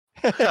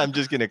 I'm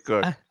just gonna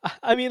cook.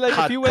 I mean, like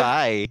Hot if you went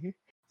pie.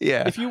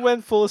 Yeah. if you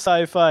went full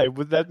sci-fi,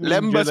 would that mean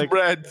you're, Lembas like,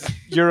 bread.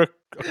 you're a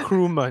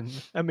crewman?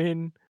 I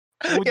mean,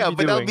 what would Yeah, you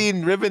be but I'll doing? be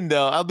in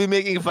Rivendell. I'll be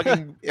making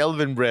fucking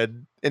elven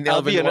bread and I'll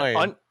elven be an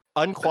wine.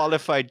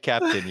 unqualified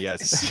captain.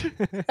 Yes.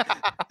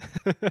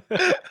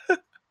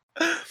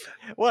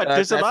 What?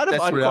 There's a That's- lot of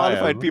that's where I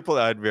unqualified am. people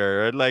out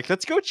there. And, like,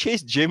 let's go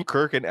chase Jim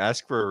Kirk and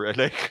ask for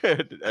like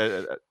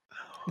an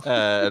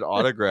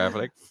autograph.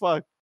 Like,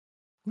 fuck.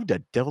 Who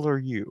the devil are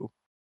you?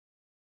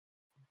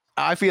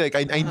 I feel like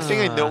I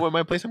think I know Ah. where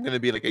my place. I'm gonna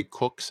be like a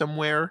cook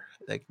somewhere.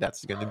 Like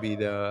that's gonna be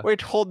the.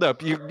 Wait, hold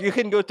up. You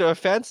can go to a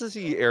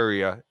fantasy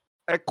area,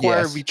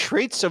 acquire Yes. the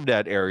traits of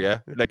that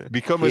area, like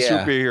become a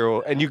Yeah.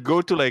 superhero, and you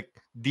go to like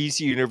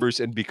DC Universe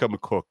and become a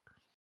cook.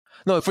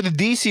 No, for the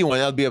DC one,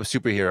 I'll be a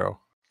superhero.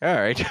 All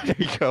right, there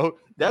you go.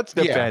 That's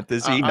the Yeah,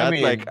 fantasy, I not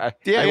mean, like I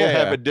yeah, will yeah,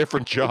 have yeah. a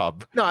different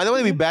job. No, I don't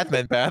want to be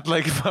Batman, Pat.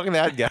 Like fucking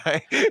that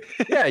guy.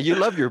 Yeah, you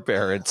love your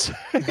parents.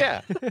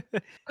 yeah.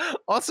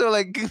 Also,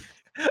 like,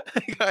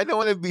 I don't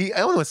want to be. I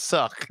don't want to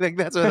suck. Like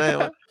that's what I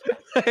want.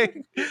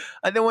 Like,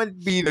 I don't want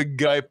to be the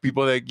guy.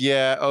 People like,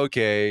 yeah,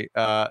 okay.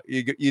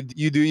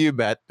 You do you,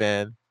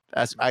 Batman.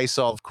 As I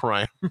solve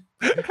crime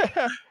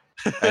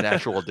An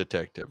actual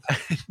detective.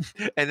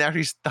 and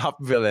actually stop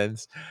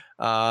villains.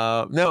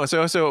 No,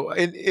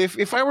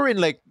 if I were in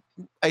like,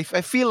 I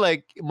feel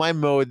like my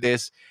mode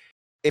is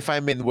if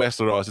I'm in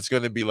Westeros, it's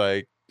gonna be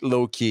like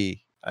low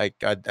key. Like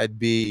I'd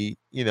be,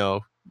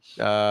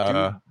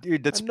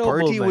 Dude, that's A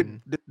party with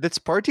nobleman. that's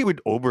party with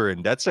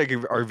Oberyn. That's like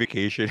our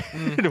vacation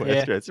in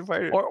yeah. Westeros. If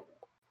I-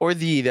 or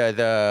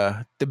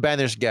the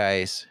banners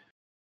guys.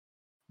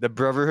 The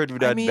Brotherhood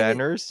without mean,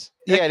 banners.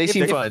 Yeah, they if-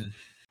 seem if- fun,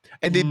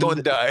 and they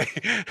don't die.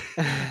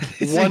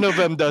 One of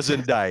them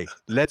doesn't die.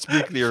 Let's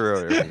be clear.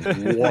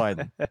 Earlier.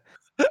 One.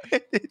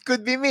 It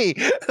could be me.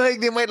 Like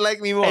they might like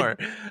me more.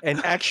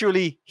 And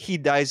actually, he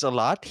dies a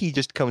lot. He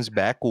just comes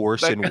back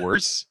worse and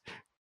worse.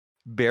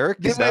 Beric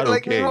They is might not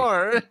like me okay.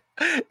 more.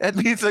 That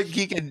means like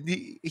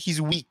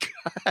he's weak.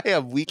 I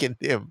have weakened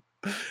him.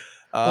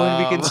 Oh,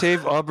 and we can Um,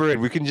 save Oberyn.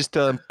 We can just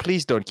tell him,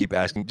 please don't keep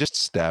asking. Just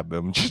stab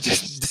him.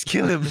 just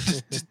kill him,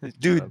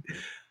 dude.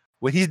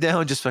 When he's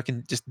down, just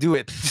fucking just do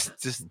it.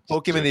 Just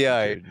poke him in the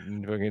eye.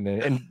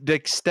 And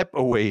like step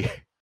away.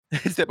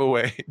 Step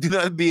away. Do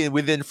not be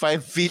within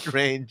 5 feet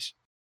range.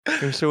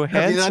 You're so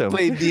Have you not handsome.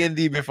 played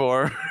D&D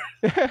before?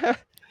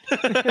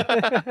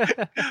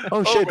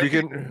 Oh shit! wait, we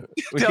can.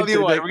 We Tell can you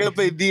do, what, like- we're gonna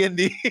play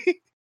D&D.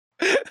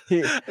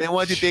 I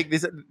want you to take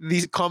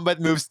these combat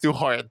moves to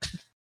heart.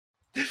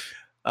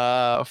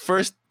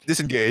 First,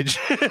 disengage.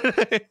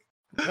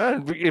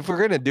 If we're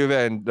gonna do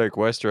that in like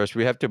Westeros,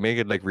 we have to make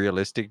it like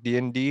realistic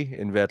D&D.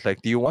 In that,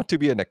 like, do you want to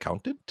be an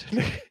accountant?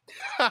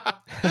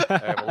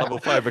 I'm a level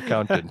 5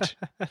 accountant.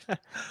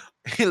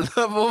 A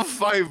level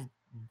 5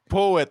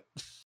 poet.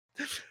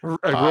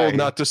 I Pie. rolled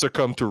not to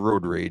succumb to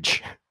road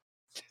rage.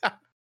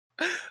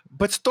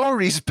 But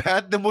stories,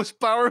 Pat, the most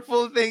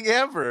powerful thing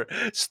ever.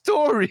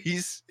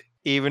 Stories.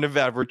 Even if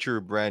that were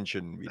true,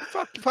 Branson.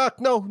 Fuck,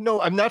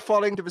 no, I'm not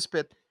falling into the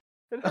spit.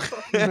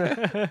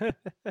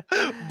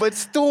 But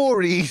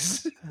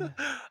stories.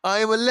 I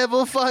am a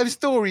level 5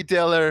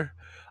 storyteller.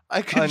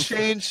 I can Unf-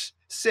 change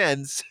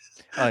sense.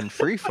 On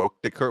Free Folk,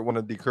 one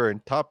of the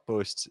current top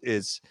posts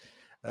is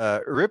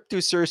 "Rip to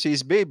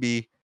Cersei's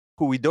baby,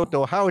 who we don't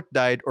know how it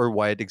died or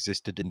why it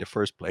existed in the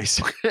first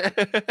place."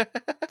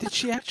 Did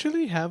she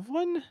actually have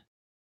one?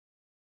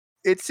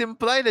 It's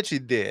implied that she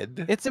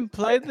did. It's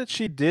implied that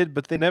she did,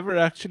 but they never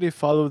actually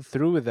followed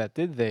through with that,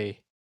 did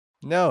they?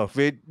 No,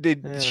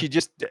 Yeah. she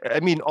just. I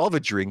mean, all the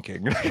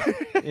drinking.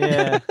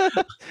 Yeah.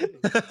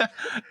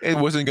 It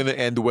wasn't going to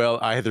end well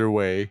either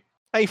way.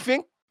 I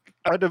think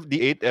out of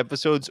the 8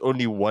 episodes,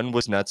 only one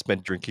was not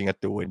spent drinking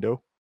at the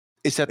window.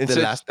 Is that It's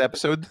the a- last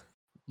episode?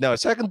 No,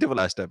 second to the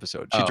last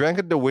episode. She Oh. drank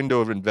at the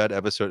window in that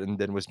episode and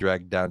then was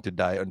dragged down to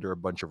die under a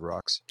bunch of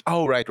rocks.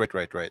 Oh, right.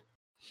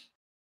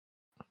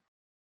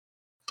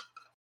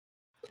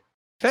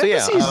 So, yeah,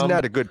 Fantasy is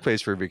not a good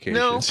place for No,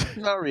 vacations.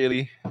 not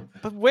really.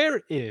 But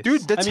where is?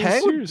 Dude, that's I mean,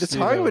 hang seriously,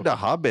 with though. the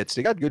hobbits.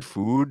 They got good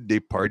food. They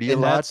party a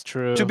And lot. that's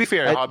true. To be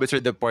fair, I- hobbits are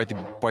the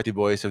party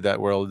boys of that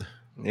world.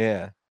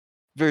 Yeah.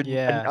 They're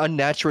Yeah.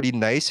 unnaturally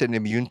nice and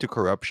immune to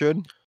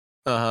corruption.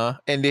 And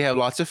they have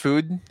lots of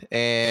food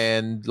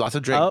and lots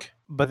of drink. Oh,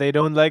 but they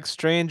don't like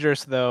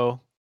strangers, though.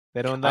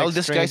 They don't like I'll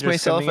disguise strangers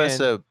myself coming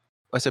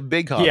as in. a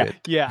big Yeah, hobbit.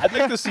 yeah. I'd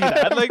like to see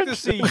that. I'd like to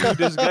see you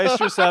disguise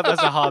yourself as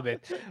a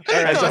hobbit. All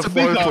right, As a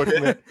big 4-foot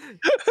hobbit. man.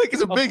 Like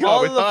it's a Of big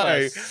all hobbit. of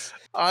Hi. us,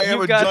 I am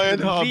you've a got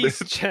giant the hobbit.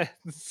 least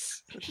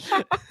chance.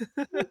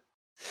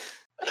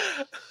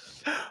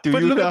 Do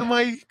But you look not- at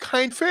my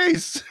kind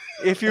face.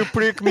 If you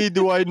prick me,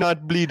 do I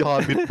not bleed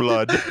hobbit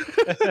blood?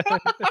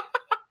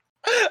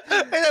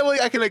 And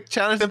I can like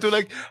challenge them to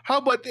like, how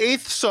about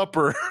 8th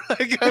supper?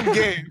 Like I'm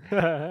game.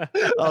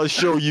 I'll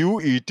show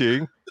you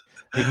eating.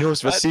 He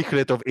knows the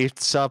secret of 8th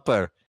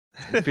supper.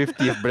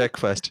 50th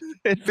breakfast.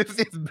 And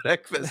 50th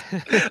breakfast.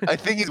 I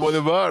think he's one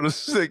of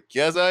ours. Like,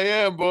 yes, I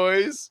am,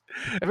 boys.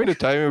 I mean, the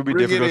time it would be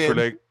Bring it difficult for in.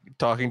 like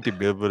talking to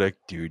Bill, but like,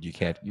 dude, you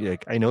can't.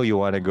 Like, I know you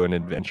want to go on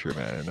an adventure,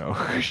 man. I know.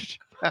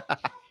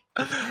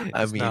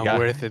 I It's mean, not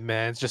worth it,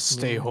 man. Just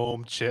stay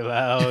home, chill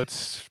out,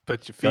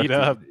 put your feet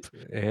up,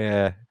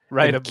 Yeah.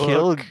 write a And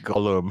kill book.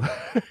 Gollum.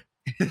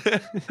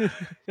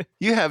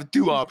 you have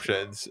 2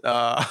 options.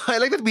 I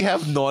like that we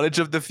have knowledge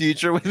of the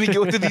future when we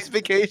go to these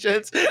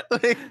vacations.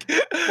 Like,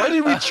 Why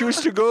did we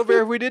choose to go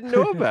there if we didn't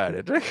know about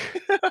it?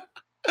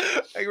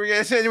 Like we're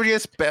gonna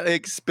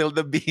spill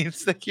the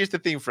beans. Like here's the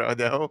thing,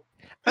 Frodo.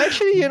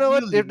 Actually, you know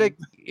what? Really?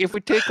 If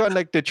we take on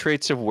like the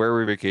traits of where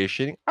we're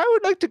vacationing, I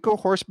would like to go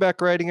horseback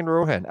riding in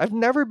Rohan. I've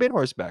never been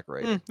horseback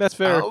riding. That's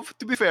fair.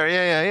 To be fair,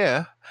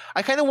 yeah.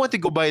 I kind of want to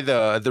go by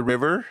the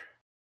river,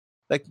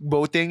 like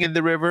boating in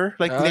the river,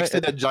 like next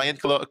to the giant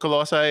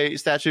colossi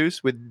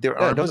statues with their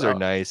Yeah, arms. those are out.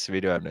 nice.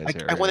 We do have nice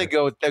I want to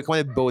area. go. I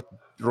want to boat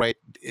right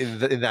in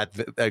that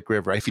like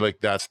river. I feel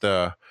like that's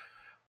the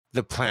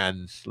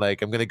plan.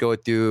 Like I'm gonna go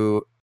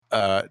to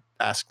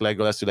ask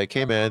Legolas to like,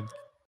 hey man,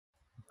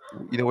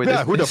 you know where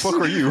Yeah, this who the is?" fuck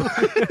are you?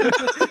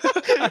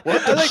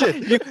 What the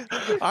shit?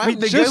 I'm We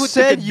the guy who just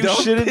took a said you dump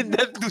in shouldn't.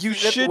 that- You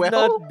that should well.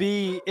 not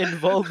be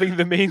involving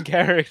the main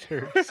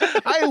characters.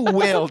 I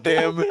wailed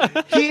him.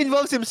 He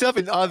involves himself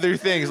in other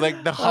things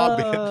like the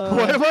Hobbit.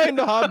 Why am I in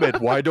the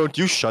Hobbit? Why don't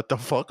you shut the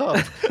fuck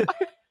up?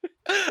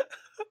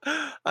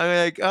 I'm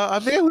like,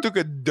 I'm the guy who took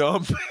a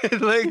dump in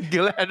like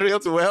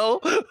Galadriel's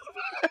well.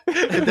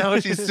 And now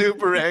she's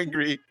super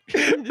angry.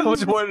 I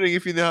was wondering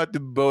if you know how to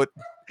boat.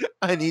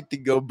 I need to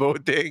go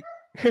boating.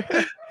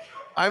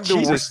 I'm the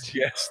Jesus. worst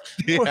guest.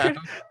 Yeah.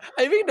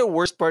 I think the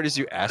worst part is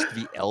you asked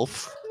the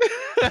elf.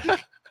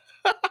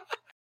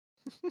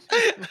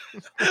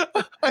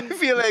 I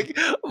feel like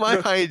my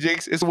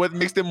hijinks is what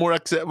makes them more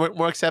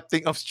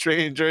accepting of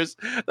strangers.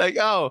 Like,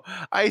 oh,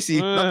 I see.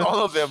 Not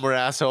all of them are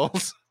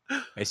assholes.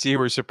 I see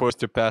we're supposed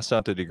to pass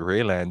on to the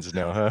Greylands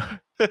now, huh?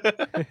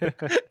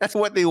 That's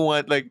what they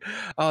want. Like,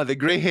 oh, the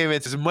Grey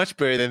Havens is much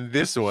better than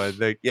this one.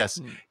 Like, yes,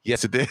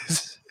 it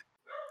is.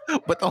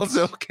 But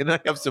also, can I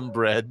have some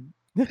bread?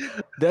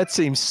 That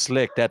seems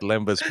slick. That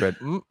Lemba spread.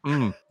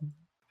 Mm-mm.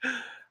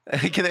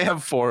 Can I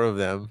have 4 of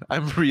them?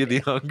 I'm really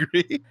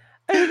hungry.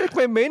 Like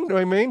my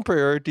main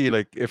priority,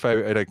 like if I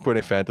like when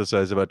I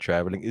fantasize about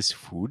traveling, is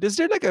food. Is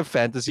there like a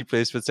fantasy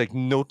place that's like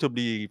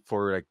notably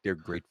for like their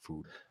great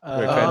food?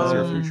 Like fantasy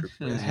or future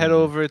place? Head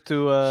over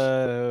to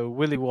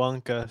Willy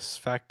Wonka's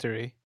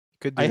factory.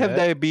 Could do I have that.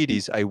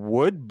 diabetes. I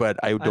would, but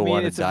I I don't mean,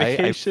 want to it's a die.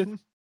 vacation.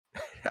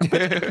 We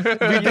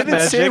didn't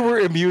say Magic. we're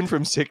immune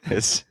from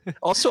sickness.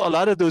 Also, a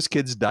lot of those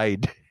kids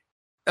died.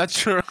 That's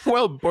true.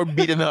 Well, or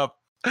beaten up.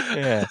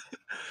 Yeah.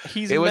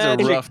 He's It was a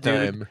magic, rough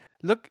dude.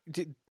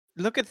 time.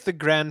 Look at the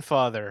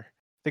grandfather.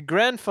 The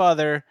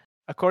grandfather,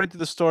 according to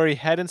the story,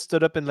 hadn't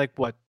stood up in like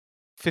what,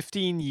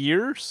 15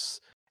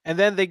 years, and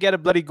then they get a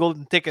bloody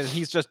golden ticket, and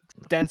he's just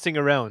dancing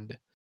around.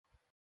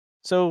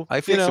 So I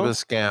think you it know,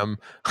 was a scam.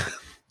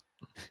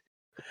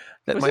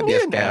 That Wasn't might be he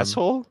a an scam.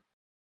 asshole?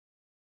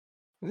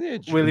 Wasn't he a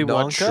jerk? Willy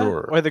not Wonka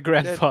sure. or the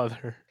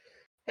grandfather?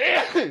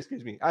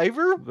 Excuse me,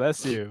 Ivor.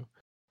 Bless you.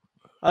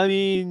 I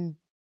mean,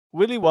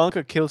 Willy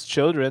Wonka kills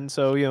children,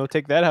 so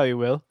take that how you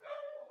will.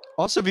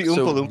 Also, the So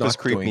Oompa Loompas not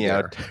creep going me there.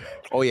 out.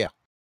 Oh yeah.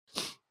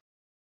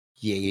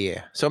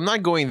 Yeah. So I'm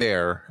not going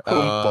there.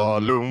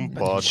 Oompa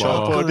Loompa,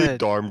 chocolate.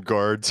 the armed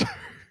guards.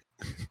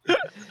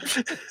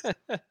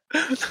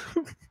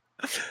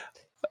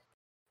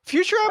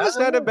 Futurama is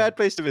not a bad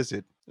place to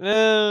visit.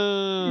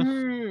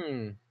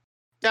 Actually,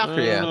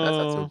 yeah, that's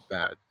not so Oh.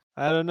 bad.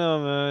 I don't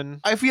know,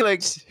 man. I feel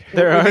like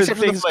There are except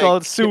for the, things like,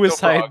 called Crypto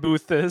suicide Frog.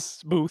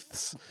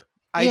 booths.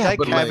 I Yeah, like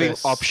but having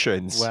like-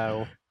 options.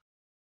 Wow.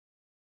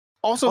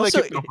 Also, like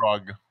Also, Crypto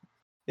Frog.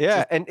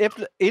 Yeah, and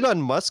if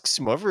Elon Musk's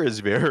mother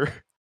is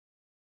there,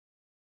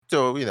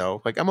 So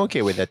like I'm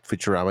okay with that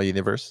Futurama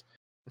universe.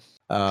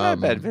 not a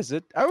bad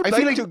visit. I would I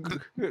feel like like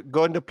to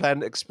go on the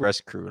Planet Express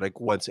crew like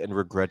once and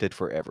regret it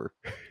forever.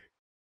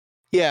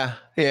 Yeah.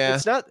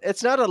 It's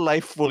not a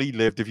life fully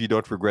lived if you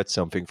don't regret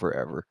something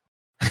forever.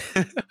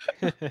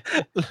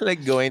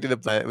 Like going to the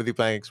planet with the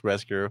Planet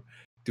Express crew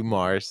to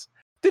Mars.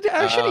 Did they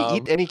actually Um,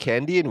 eat any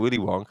candy in Willy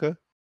Wonka?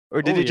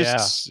 Or did Oh, they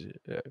just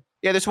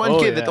Yeah, there's one Oh,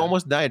 kid that yeah.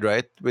 almost died,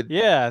 right? With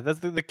Yeah, that's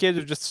the kid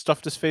who just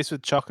stuffed his face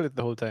with chocolate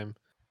the whole time.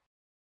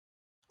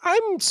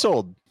 I'm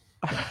sold.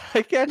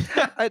 I can't.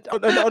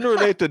 On an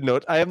unrelated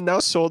note, I am now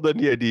sold on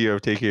the idea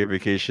of taking a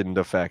vacation in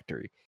the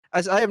factory.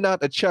 As I am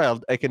not a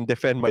child, I can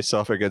defend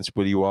myself against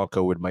Willy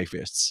Wonka with my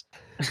fists.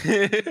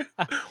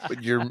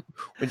 with your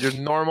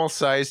normal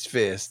sized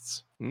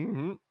fists.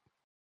 Mm-hmm.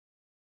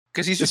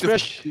 Because he's just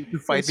Especially,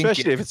 fighting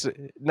especially if kids. it's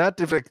not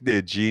if like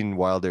the Gene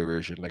Wilder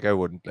version. Like I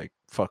wouldn't like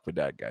fuck with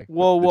that guy.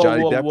 Whoa, The whoa,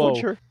 Johnny whoa, Depp one, whoa.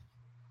 sure.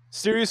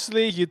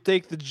 Seriously, you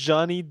take the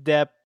Johnny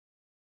Depp.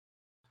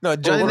 No,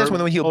 Johnny Depp's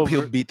when he'll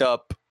over- beat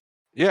up.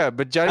 Yeah,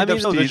 but Johnny I mean,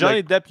 Depp's no, the the, Johnny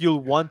like, Depp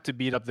you'll want to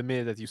beat up the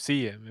minute that you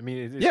see him. I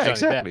mean, it's yeah, Johnny Depp.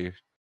 exactly.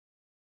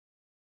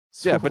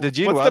 So Yeah, but the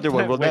Gene what's Wilder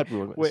plan- one will wait, not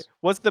ruin Wait, this.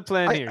 what's the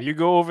plan I- here? You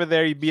go over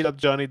there, you beat up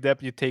Johnny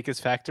Depp, you take his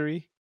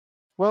factory.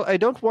 Well, I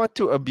don't want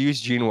to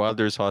abuse Gene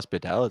Wilder's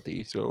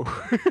hospitality, so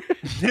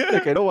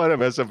like I don't want to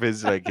mess up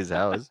his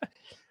house.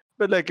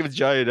 But like if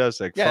Johnny does,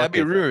 like Yeah, that'd fuck be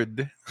it.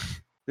 rude.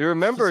 You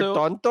remember So-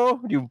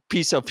 Tonto? You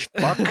piece of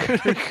fuck. You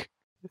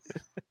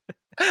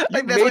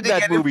Like, that's made what they that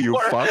get him movie, you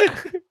for.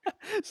 fuck.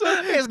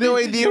 So He has no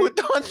idea who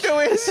Tonto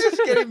is. He's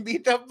just getting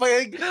beat up by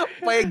a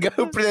guy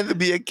who pretended to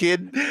be a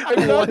kid who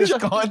not won his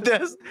Johnny-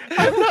 contest.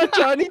 I'm not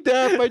Johnny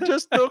Depp. I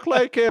just look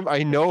like him.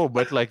 I know,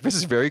 but like this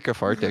is very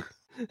cathartic.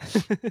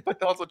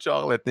 But also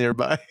chocolate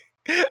nearby.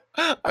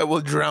 I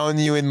will drown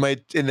you in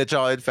the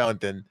chocolate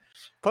fountain.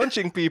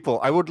 Punching people.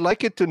 I would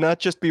like it to not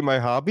just be my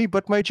hobby,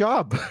 but my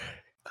job.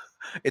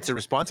 It's a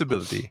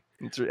responsibility.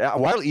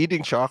 While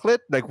eating chocolate,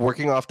 like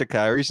working off the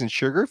calories and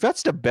sugar,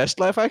 that's the best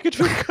life I could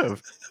think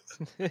of.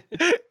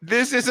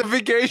 This is a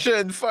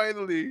vacation,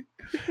 finally.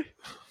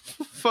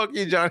 Fuck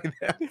you, Johnny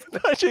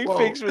Depp. Punching Whoa.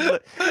 pigs with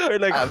like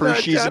I'm not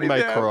Hershey's in Johnny my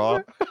Depp. craw.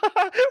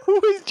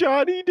 Who is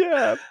Johnny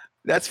Depp?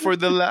 That's for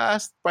the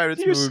last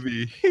Pirates He's-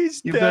 movie.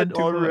 He's You've dead done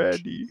too much.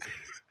 already.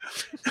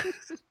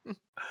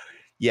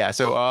 Yeah,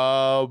 so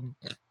I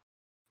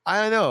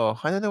don't know.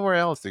 I don't know where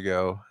else to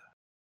go.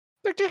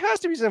 Like there has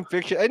to be some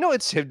fiction. I know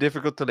it's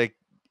difficult to like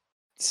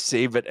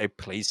say that a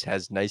place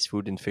has nice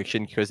food in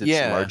fiction because it's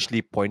Yeah.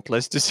 largely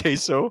pointless to say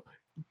so.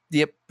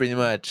 Yep, pretty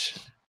much.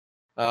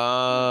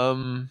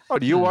 Oh,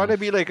 do you want to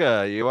be like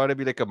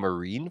a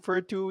marine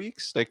for 2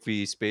 weeks, like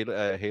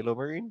the Halo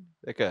Marine,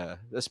 like a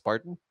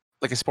Spartan?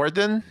 like a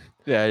Spartan?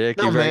 Yeah, like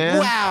No, you're like, man.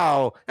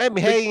 wow, I'm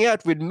hanging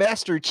out with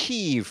Master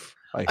Chief.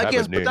 I have a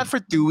guess, but name. not for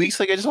 2 weeks.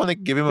 Like I just want to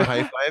give him a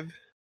high five.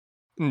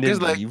 And just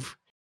then like- leave.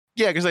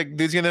 Yeah, because like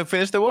dude's gonna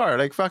finish the war.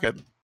 Like fuck it,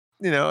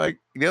 like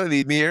they don't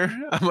need me here.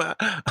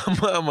 I'm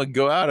gonna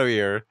go out of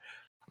here.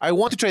 I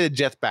want to try the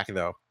jetpack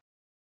though.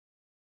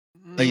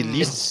 The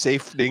least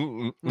safe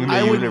thing in the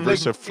I would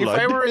universe like, of flood.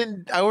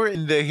 If I were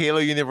in the Halo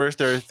universe,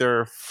 there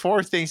are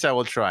 4 things I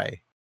will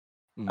try.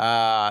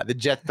 Mm. The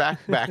jetpack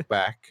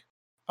backpack,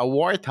 a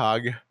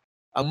warthog,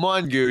 a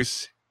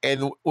mongoose,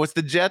 and what's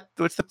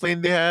the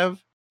plane they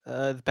have?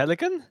 the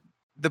Pelican?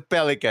 The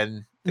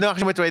Pelican. No,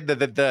 actually, wait, the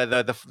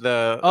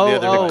Oh,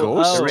 the other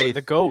ghost? oh, The Wraith.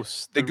 the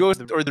ghost. The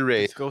ghost or the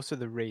Wraith. The ghost or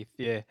the wraith?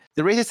 Yeah.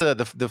 The Wraith is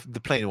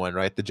the plain one,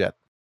 right? The jet.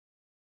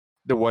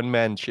 The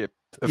one-man ship.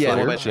 The Yeah,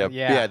 fire. the one ship.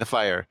 Yeah. Yeah, the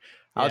fire.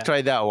 I'll Yeah.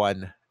 try that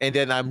one, and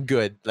then I'm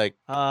good. Like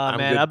Ah I'm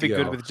man, good I'll to be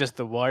good go. with just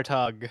the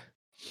warthog.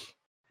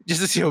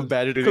 just to see how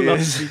bad it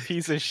Clumsy is.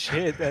 piece of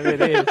shit that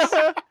it is.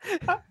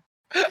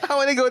 I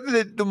want to go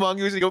to the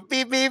mongoose and go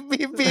beep beep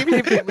beep beep Beep,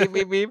 beep. beep, beep,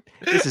 beep, beep.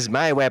 This is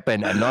my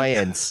weapon,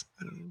 annoyance.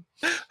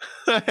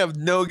 I have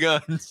no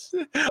guns.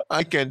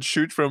 I can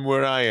shoot from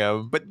where I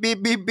am, but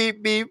beep beep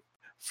beep beep.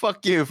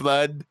 Fuck you,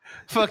 Flood.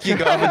 Fuck you,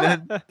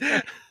 Covenant.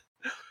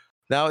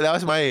 Now that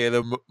was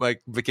my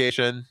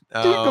vacation. Do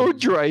you go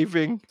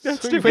driving?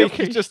 That's So the wait,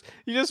 vacation.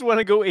 you just want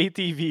to go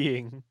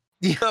ATVing.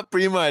 Yeah,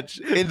 pretty much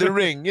in the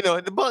ring. In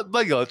the Blood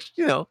Gulch.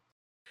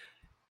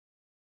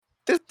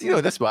 That's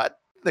the spot.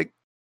 Like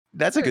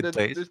that's a good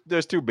place.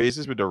 There's 2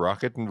 bases with a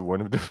rocket, and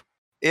one of them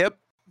Yep.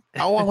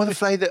 Oh, I want to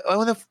fly the. I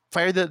want to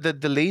fire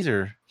the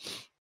laser.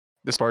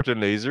 The Spartan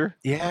laser.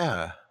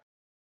 Yeah.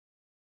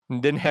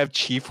 And then have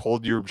Chief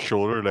hold your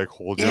shoulder, like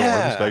hold your arms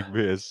Yeah. like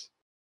this.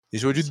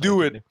 Here's how you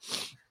do it.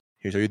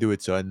 Here's how you do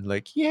it, son.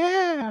 Like,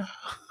 yeah.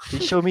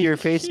 Show me your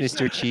face,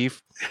 Mr.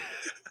 Chief.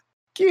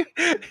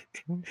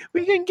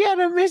 We can get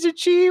him, Mr.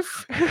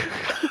 Chief.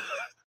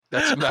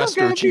 That's I'm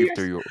Master gonna Chief be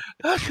to you.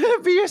 I'm gonna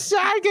be your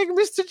sidekick,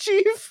 Mr.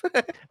 Chief.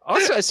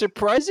 Also, a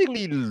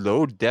surprisingly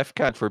low death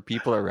count for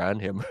people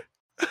around him.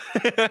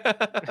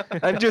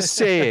 I'm just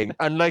saying,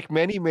 unlike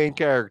many main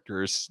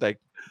characters, like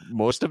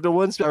most of the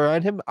ones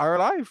around him are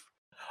alive.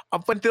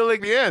 Up until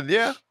like the end,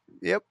 yeah.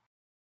 Yep.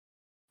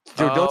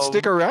 So don't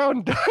stick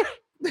around.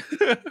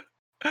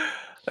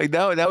 Like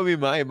that would be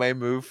my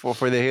move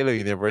for the Halo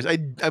universe.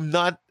 I'm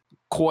not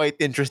quite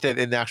interested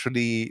in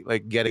actually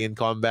like getting in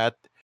combat,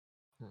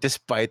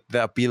 despite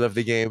the appeal of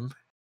the game.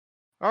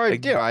 All right,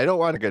 Like- yeah, I don't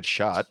want to get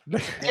shot.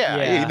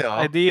 Yeah, you know.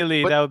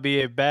 Ideally, but- that would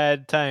be a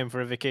bad time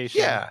for a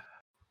vacation. Yeah.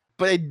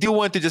 But I do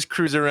want to just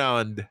cruise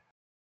around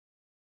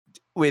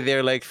with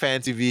their like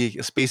fancy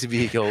space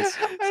vehicles.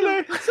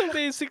 So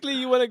basically,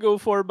 you want to go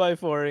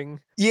 4x4ing.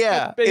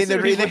 Yeah, in the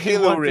Basically what you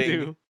Halo want to ring.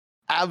 do.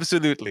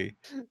 Absolutely.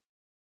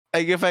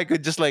 Like if I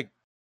could just like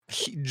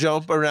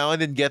jump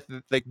around and get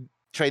like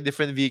try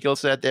different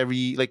vehicles at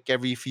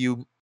every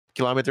few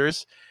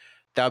kilometers,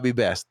 that would be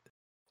best.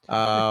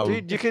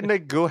 Dude, you can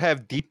like go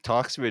have deep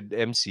talks with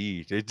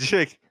MC. They just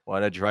like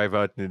want to drive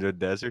out into the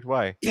desert.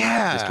 Why?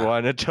 yeah. Just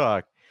want to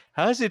talk.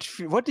 How's it?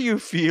 What do you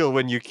feel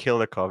when you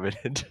kill a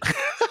Covenant?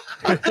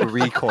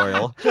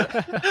 Recoil.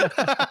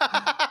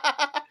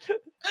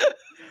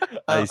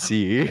 I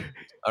see.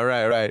 All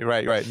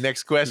right.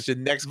 Next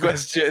question.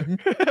 The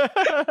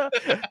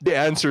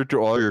answer to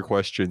all your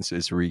questions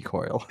is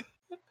recoil.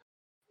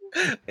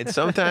 And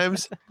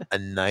sometimes a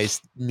nice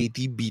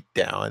meaty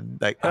beatdown.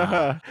 Like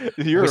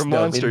You're a wisdom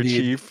monster,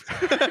 indeed. Chief.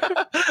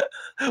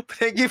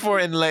 Thank you for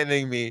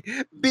enlightening me.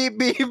 Beep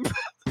beep.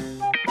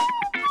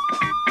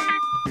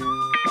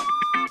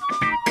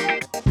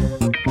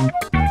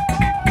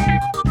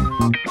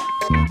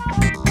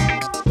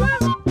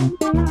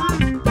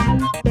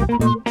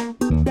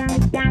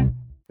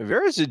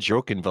 There is a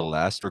joke in the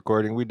last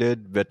recording we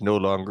did that no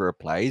longer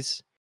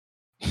applies.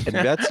 And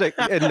that's like,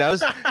 and now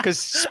because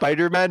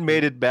Spider-Man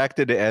made it back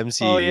to the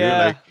MCU. Oh,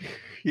 yeah. Like,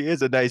 he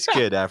is a nice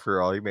kid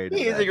after all. He made it.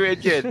 He is a back.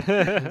 great kid.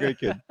 Great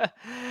kid.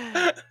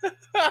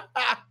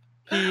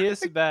 He is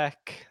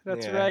back.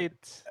 That's Yeah.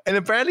 right. And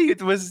apparently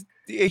it was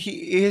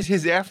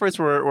his efforts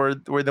were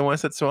the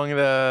ones that swung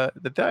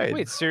the tide.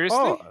 Wait, seriously?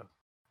 Oh,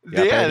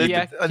 yeah,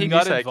 apparently he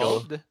got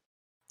involved.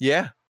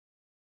 Yeah.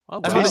 Oh,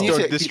 That's wow. what please he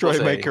don't said- destroy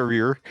people my say.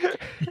 career.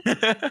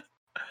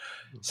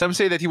 Some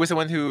say that he was the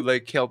one who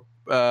like helped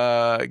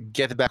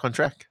get it back on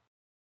track.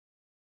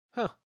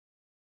 Huh.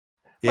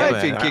 Yeah, my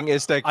man. thinking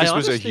is like I this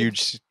was a honestly-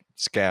 huge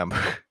scam.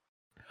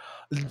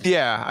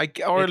 Yeah,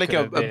 or It like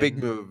could a have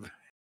big been. move.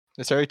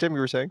 Sorry, Tim, you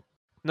were saying?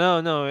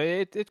 No,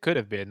 it could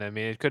have been. I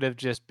mean, it could have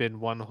just been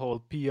one whole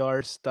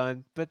PR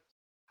stunt, but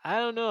I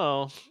don't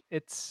know.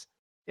 It's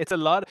a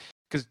lot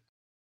because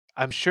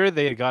I'm sure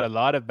they got a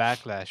lot of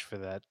backlash for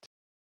that.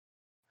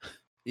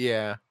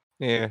 Yeah,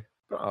 Yeah.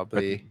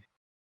 probably.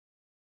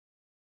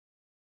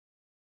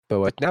 But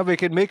what? Now they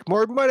can make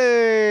more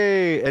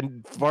money.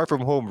 And Far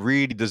From Home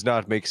really does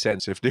not make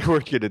sense if they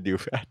weren't going to do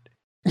that.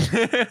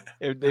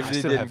 If they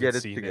still didn't haven't get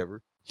it seen it.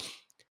 together.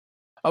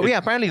 Oh yeah,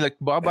 apparently like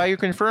Bob Iger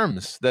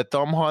confirms that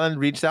Tom Holland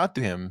reached out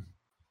to him.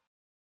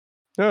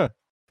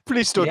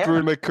 Please don't Yeah.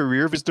 ruin my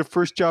career. It's the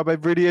first job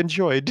I've really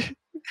enjoyed.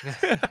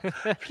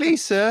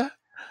 Please, sir.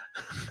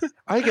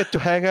 I get to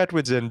hang out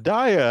with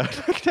Zendaya.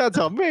 That's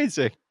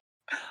amazing.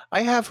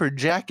 I have her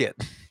jacket.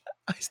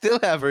 I still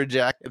have her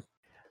jacket.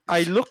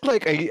 I look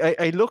like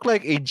I look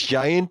like a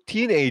giant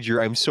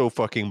teenager. I'm so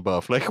fucking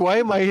buff. Like, why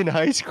am I in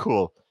high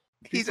school?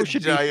 He's People a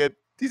should be- giant.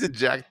 He's a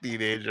jacked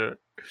teenager.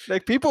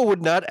 Like, people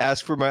would not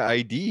ask for my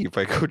ID if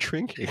I go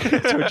drinking.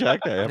 That's how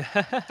jacked I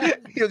am.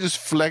 He'll just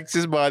flex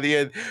his body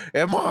and,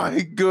 am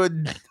I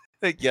good?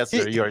 Like, yes,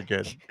 sir, you're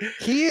good.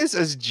 He is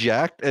as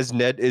jacked as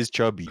Ned is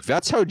chubby.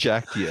 That's how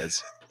jacked he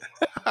is.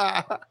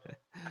 When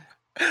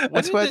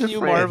That's is why the they're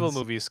new Marvel friends.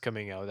 movies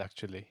coming out?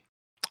 Actually,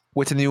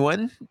 What's a new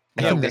one?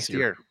 I Yeah, think this next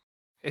year.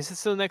 is it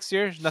still next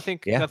year? Nothing.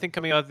 Yeah. Nothing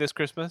coming out this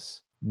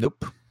Christmas.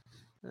 Nope.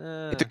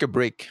 Uh, It took a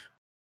break.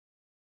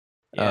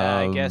 yeah,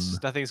 I guess um,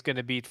 nothing's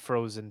gonna beat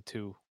Frozen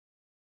 2.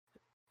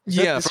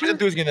 Yeah, this Frozen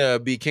 2 is gonna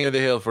be king of the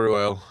hill for a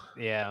while.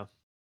 Yeah,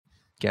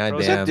 God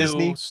Frozen damn. 2,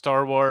 Disney?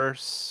 Star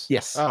Wars.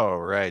 Yes. Oh,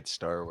 right.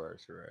 Star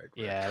Wars. Right.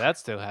 Yeah, that's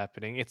still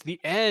happening. It's the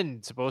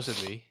end,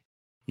 supposedly.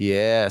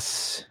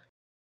 Yes.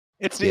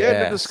 It's the end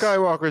of the Yes.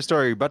 Skywalker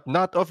story, but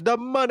not of the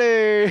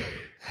money.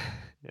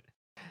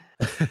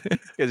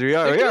 Because we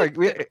are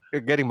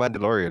getting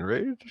Mandalorian,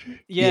 right?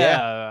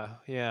 Yeah.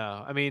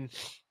 I mean,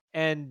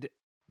 and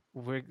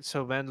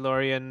so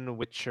Mandalorian,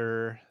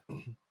 Witcher,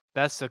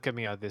 that's still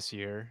coming out this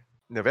year.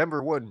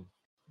 November 1.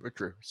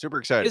 Witcher. Super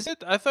excited. Is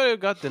it? I thought it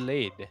got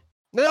delayed.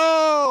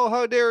 No!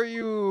 How dare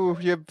you!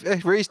 You've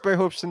raised my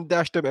hopes and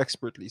dashed them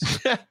expertly.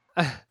 sir.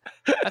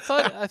 I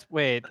thought.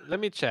 Wait, let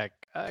me check.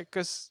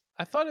 Because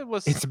I thought it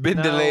was. It's been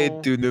now...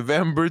 delayed to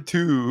November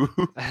 2.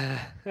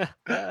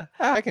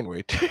 I can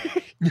wait.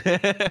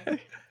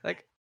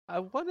 Like, I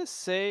want to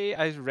say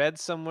I read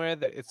somewhere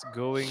that it's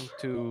going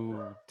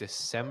to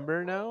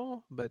December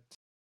now, but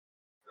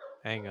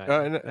hang on.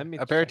 And, Let me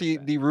check apparently,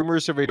 that. the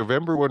rumors of a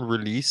November 1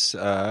 release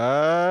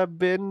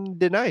been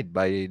denied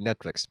by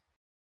Netflix.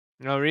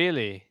 Oh,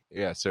 really?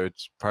 Yeah, so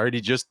it's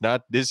probably just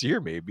not this year,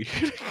 maybe.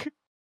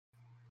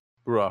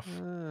 Rough.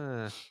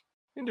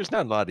 And there's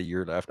not a lot of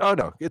year left. Oh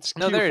no, it's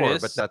No, there it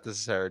Q4, but is. not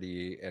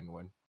necessarily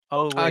N1.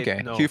 Oh, wait,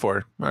 Okay, no.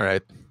 Q4. All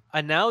right.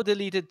 A now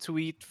deleted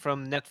tweet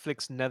from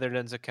Netflix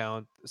Netherlands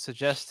account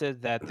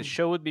suggested that the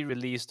show would be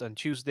released on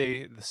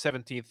Tuesday, the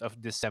 17th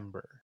of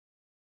December.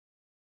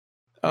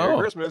 Merry Oh,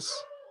 Christmas,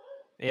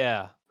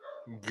 Yeah,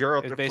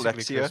 Geralt it's of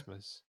basically Flexia.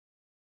 Christmas.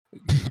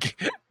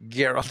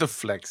 Geralt of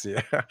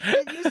Flexia.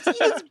 You see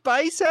his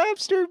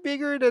biceps? They're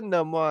bigger than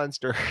the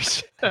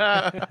monsters.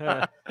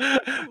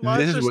 This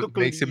Monsters is what look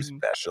makes him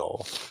lean.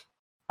 special.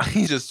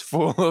 He's just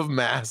full of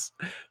mass.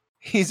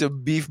 He's a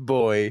beef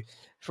boy.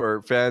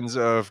 For fans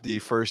of the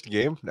first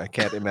game, I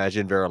can't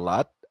imagine there are a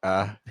lot.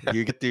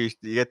 You get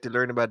to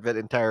learn about that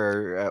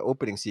entire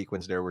opening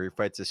sequence there, where he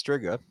fights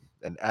Estriga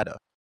and Ada.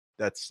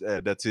 That's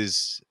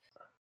his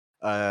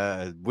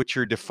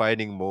Witcher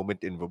defining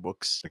moment in the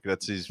books. Like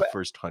that's his But-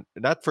 first hunt,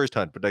 not first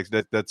hunt, but like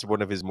that's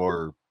one of his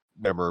more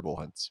memorable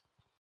hunts.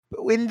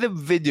 In the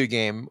video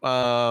game,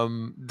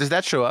 does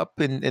that show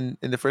up in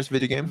the first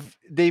video game?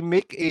 They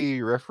make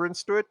a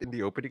reference to it in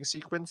the opening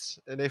sequence,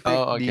 and I think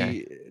Oh,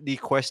 okay. the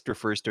quest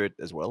refers to it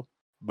as well.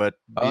 But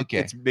Okay.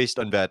 it's based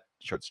on that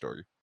short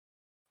story,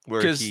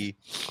 where 'Cause- he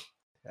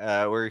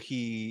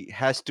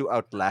has to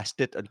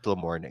outlast it until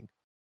morning.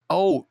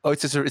 Oh,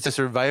 it's a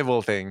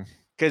survival thing,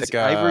 Because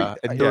like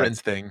endurance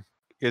thing.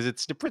 because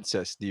it's the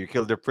princess. Do you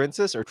kill the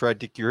princess or try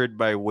to cure it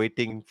by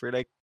waiting for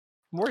like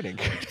morning?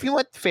 You know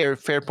what? Fair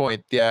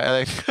point. Yeah,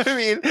 like I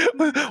mean,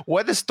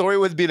 what the story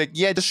would be like?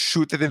 Yeah, just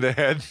shoot it in the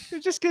head.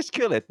 just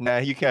kill it. Nah,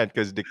 you can't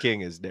because the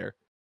king is there.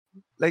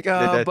 Like,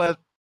 that-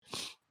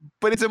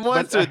 but it's a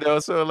monster though.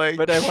 So like,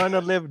 But I want to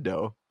live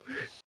though.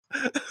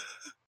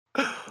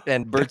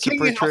 And the Birds of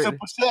king is also Prey.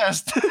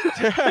 possessed.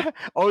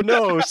 Oh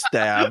no,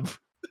 stab.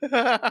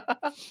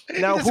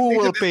 Now Just who makes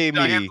will it this pay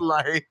giant me?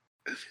 lie.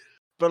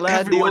 But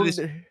Everyone is-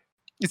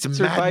 It's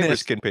survivors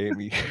madness. can pay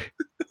me.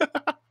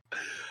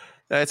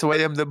 That's why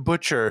I'm the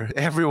butcher.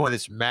 Everyone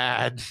is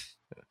mad.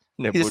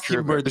 The He just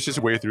butcher, murders his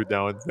way through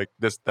down. Like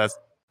this. That's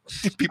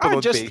people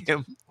don't just- pay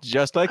him.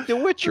 just like The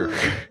Witcher.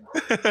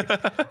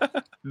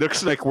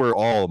 Looks like we're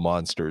all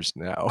monsters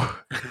now.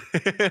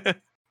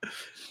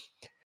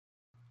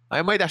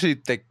 I might actually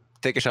take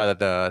a shot at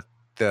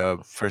the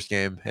first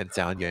game and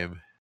sound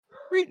game.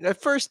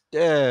 First,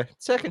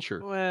 second,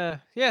 sure. Well,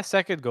 yeah,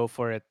 second, go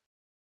for it.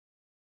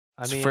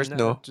 I mean, First,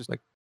 no. just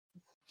Like,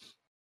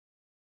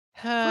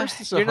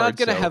 First is a you're not hard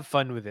gonna sell. have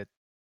fun with it.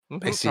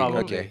 I see. Probably.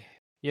 Okay.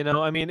 You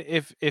know, I mean,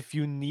 if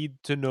you need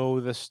to know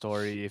the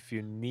story, if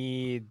you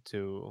need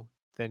to,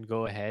 then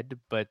go ahead.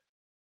 But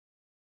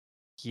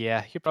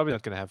yeah, you're probably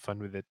not gonna have fun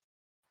with it.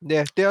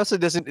 Yeah, they also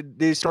doesn't.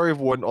 The story of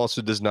one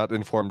also does not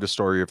inform the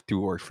story of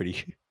 2 or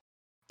 3.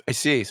 I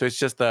see. So it's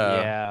just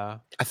Yeah.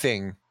 a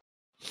thing.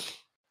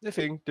 The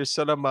thing, there's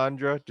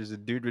Salamandra, there's a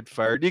dude with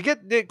fire. You get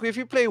if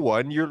you play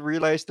 1, you'll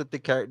realize that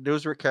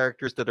those were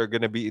characters that are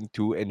gonna be in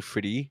 2 and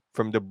 3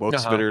 from the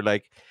books, but Uh-huh. are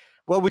like,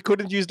 well, we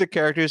couldn't use the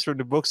characters from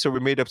the books, so we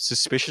made up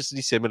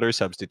suspiciously similar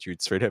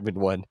substitutes for them in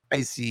 1.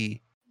 I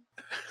see.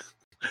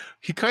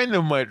 He kind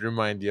of might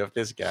remind you of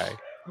this guy.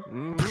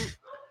 Mhm.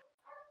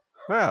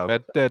 Wow,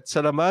 that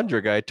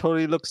Salamandra guy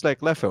totally looks like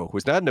Lefo,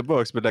 who's not in the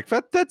books, but like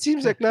that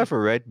seems like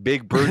Lefo, right?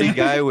 Big burly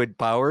guy with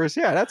powers.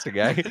 Yeah, that's the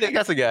guy. I think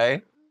that's the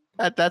guy.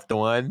 That's the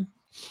one.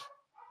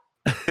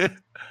 Okay,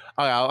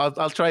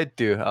 I'll try it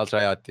too. I'll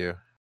try out too.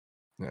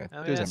 Yeah, I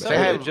mean, there's as a someone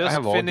I who have- I just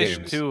have all finished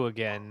games. 2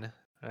 again,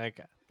 like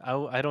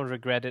I don't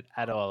regret it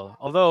at all.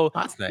 Although,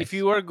 That's nice. if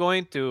you are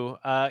going to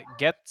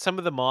get some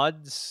of the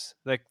mods,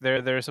 like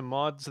there are some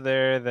mods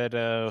there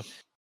that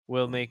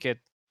will make it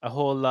a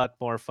whole lot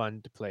more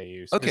fun to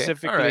play. Okay,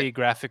 Specifically, alright.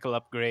 graphical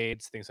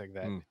upgrades, things like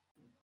that. Mm.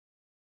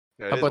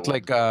 Yeah, How it is about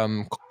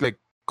old. like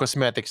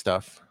cosmetic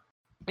stuff?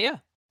 Yeah.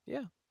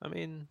 I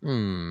mean,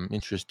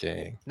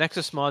 Interesting.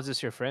 Nexus mods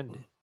is your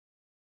friend.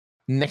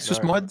 Nexus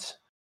Alright. mods?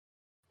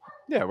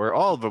 Yeah, where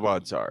all the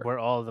mods are. Where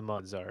all the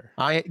mods are.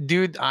 I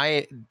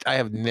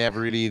have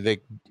never really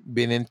like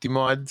been into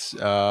mods.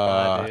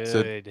 So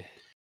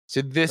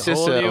Dude, this the is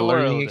whole a new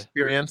learning world.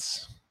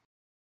 experience.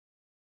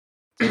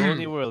 it's a whole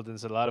new world and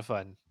it's a lot of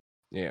fun.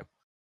 Yeah,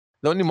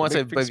 The only So mods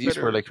make I've things used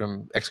were better. like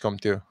from XCOM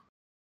 2.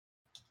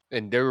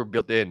 and they were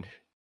built in.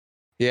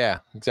 Yeah,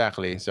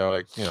 exactly. So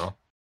like,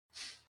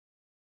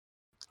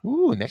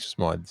 ooh, Nexus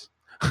mods.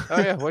 Oh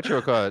yeah, what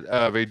you call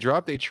it? They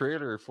dropped a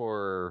trailer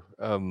for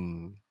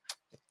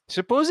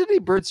supposedly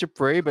Birds of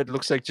Prey, but it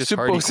looks like just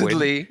Harley Quinn.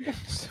 Supposedly,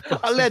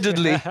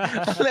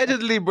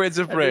 allegedly Birds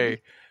of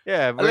Prey.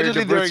 Yeah, where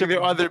Allegedly, the there Birds of-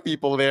 are other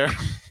people there.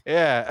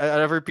 Yeah,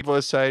 other people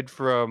aside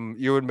from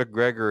Ewan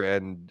McGregor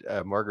and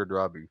Margot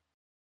Robbie.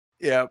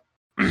 Yeah.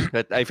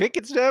 But I think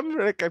it's them.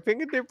 Like I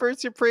think they're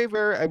Birds of Prey.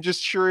 Where I'm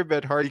just sure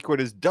that Harley Quinn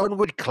is done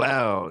with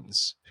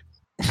clowns.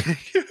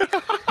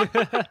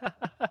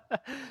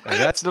 And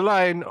that's the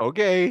line.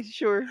 Okay,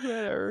 sure,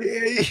 whatever.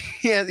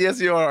 Yes,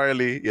 you are,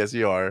 Harley. Yes,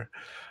 you are.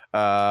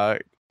 I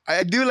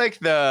do like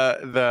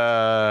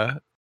the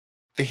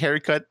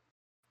haircut,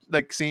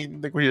 like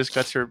scene, like where he just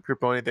cuts her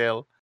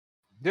ponytail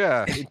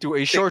Yeah, into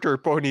a shorter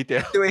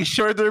ponytail. to a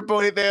shorter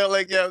ponytail.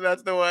 Like, yeah,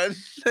 that's the one.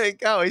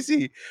 Like, oh, I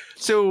see.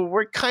 So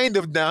we're kind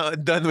of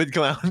done with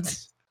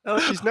clowns. No,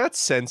 she's not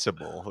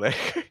sensible.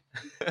 Like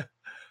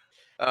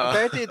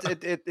apparently,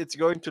 it's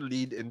going to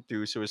lead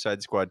into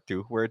Suicide Squad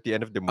 2, where at the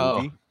end of the Oh.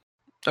 movie.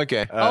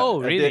 Okay. Oh,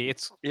 at the- really?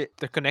 It's it-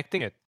 they're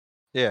connecting it.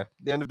 yeah,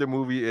 the end of the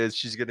movie is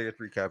she's gonna get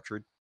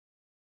recaptured.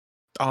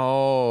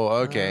 Oh,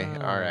 okay.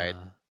 All right.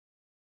 Ah.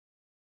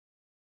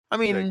 I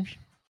mean,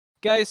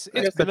 Guys, I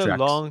it's guess that been a tracks.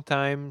 long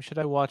time. Should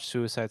I watch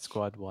Suicide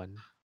Squad 1?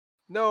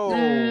 No,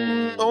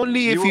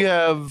 only if you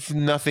have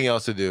nothing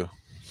else to do.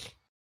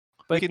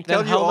 I can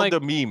tell you all the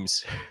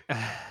memes.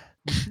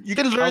 You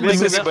can How learn am I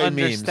the movie gonna by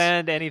memes.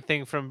 understand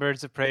anything from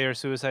Birds of Prey or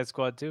Suicide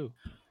Squad 2?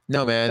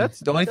 No, man. That's-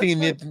 The only thing you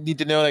that's need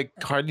to know, like,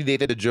 Harley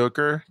dated the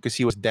Joker because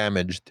he was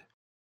damaged.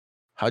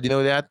 How do you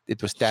know that?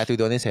 It was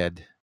tattooed on his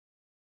head.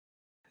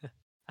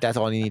 That's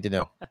all you need to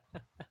know.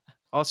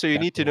 Also, you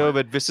That's need to the know one.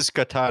 that this is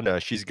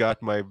Katana. She's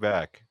got my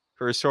back.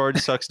 Her sword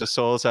sucks the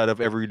souls out of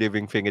every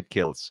living thing it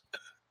kills.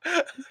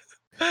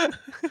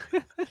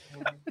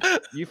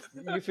 You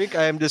think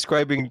I am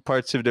describing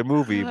parts of the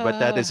movie, but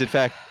that is in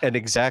fact an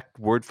exact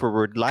word for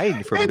word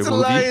line from It's the a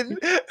movie. line.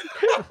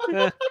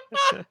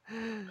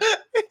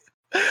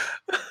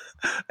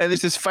 And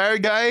there's this fire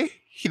guy.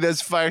 He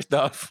does fire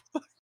stuff.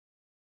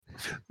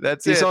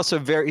 That's He's it. also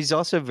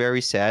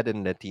very sad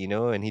and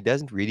Latino, and he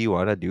doesn't really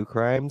want to do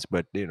crimes,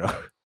 but you know.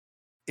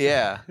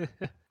 Yeah.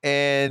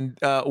 And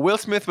Will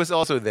Smith was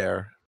also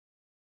there.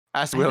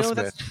 As I Will know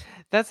Smith.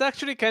 that's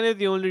actually kind of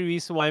the only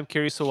reason why I'm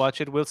curious to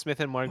watch it. Will Smith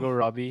and Margot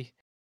Robbie,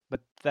 but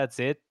that's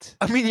it.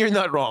 I mean, you're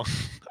not wrong.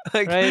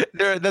 Like, Right?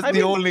 that's I the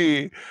mean-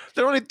 only.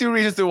 There are only two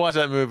reasons to watch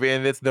that movie,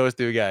 and it's those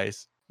two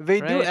guys. They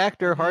do Right, act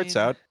their I hearts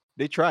mean- out.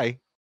 They try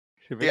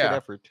to make an Yeah.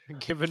 effort.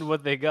 Given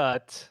what they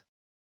got,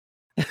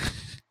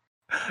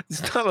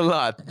 It's not a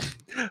lot,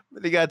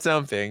 but they got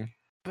something.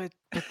 but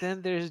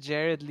then there's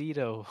Jared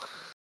Leto.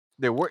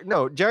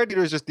 No, Jared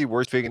Leto is just the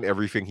worst thing in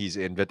everything he's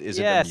in that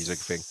isn't a music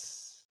thing.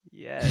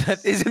 Yes.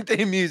 That isn't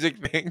a music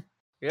thing.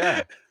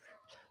 Yeah.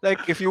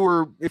 Like if you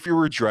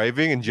were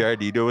driving and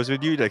Jared Leto was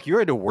with you, like you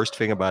are the worst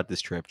thing about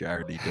this trip,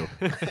 Jared Leto.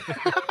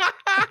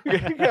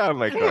 Oh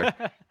my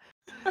god.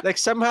 Like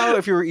somehow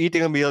if you were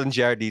eating a meal and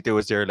Jared Leto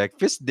was there, like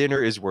this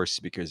dinner is worse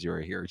because you're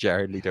here,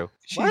 Jared Leto.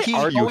 Why He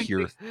are you always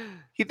here?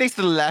 He takes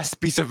the last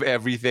piece of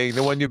everything,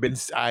 the one you've been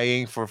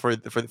eyeing for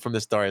from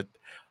the start.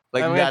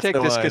 Like, I'm gonna that's take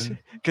the this one.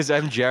 because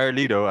I'm Jared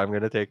Leto. I'm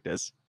gonna take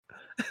this.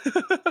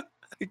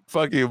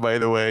 Fuck you, by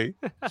the way.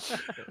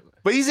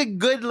 But he's a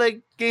good,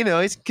 like,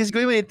 he's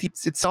good when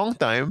it's song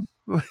time.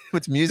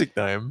 It's music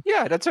time.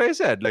 Yeah, that's what I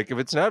said. Like if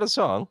it's not a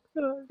song,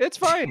 it's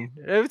fine.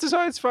 If it's a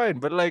song, it's fine.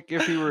 But like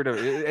if you were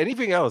to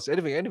anything else,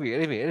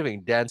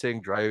 anything, dancing,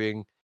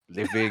 driving,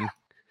 living,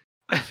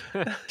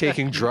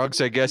 taking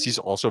drugs, I guess he's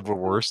also the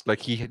worst.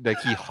 Like he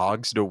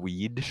hogs the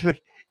weed.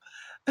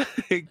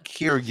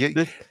 Here,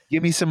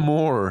 give me some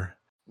more.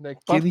 Like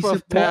Give puff me puff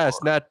some pass,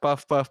 more. not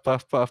puff puff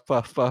puff puff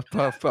puff puff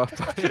puff puff.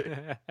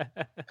 puff.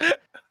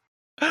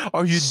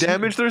 Are you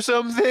damaged or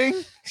something?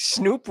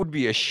 Snoop would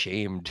be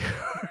ashamed.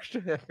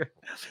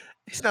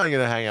 He's not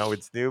gonna hang out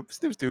with Snoop.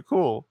 Snoop's too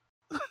cool.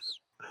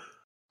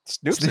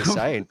 Snoop's a Snoop.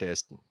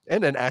 scientist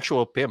and an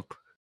actual pimp.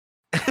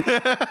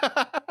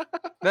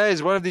 That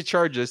is one of the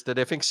charges that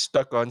I think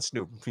stuck on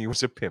Snoop. He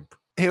was a pimp.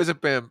 He was a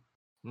pimp.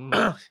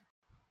 Mm.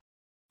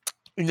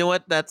 You know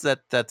what? That's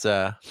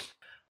about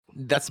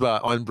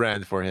on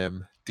brand for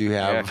him to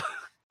have.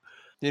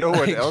 You know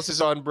what else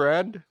is on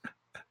brand?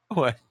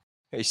 What?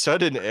 A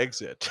sudden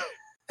exit.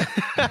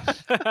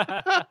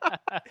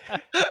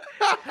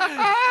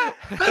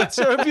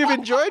 So if you've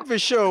enjoyed the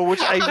show,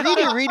 which I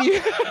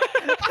really,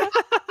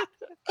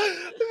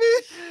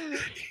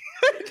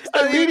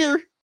 I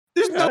really,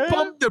 There's no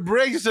pump the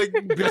brakes. Like,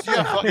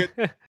 yeah, fuck it.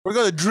 We're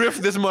gonna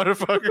drift this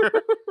motherfucker.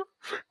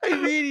 I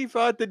really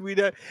thought that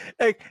we'd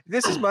like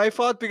this is my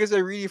fault because I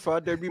really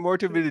thought there'd be more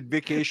to the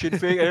vacation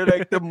thing. And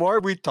like the more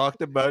we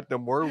talked about, the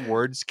more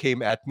words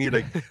came at me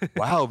like,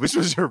 wow, this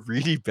was a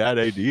really bad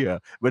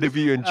idea. But if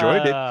you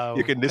enjoyed it,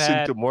 you can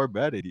listen to more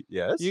bad ideas.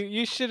 Yes.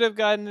 You should have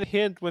gotten a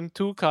hint when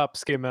Two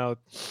Cops came out.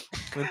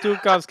 When Two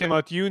Cops came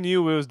out, you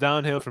knew it was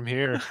downhill from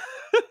here.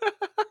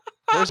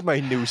 Where's my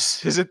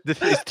noose? Is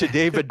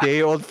today the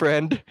day, old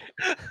friend?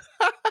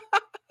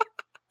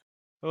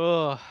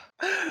 Oh,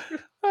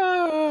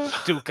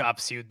 Two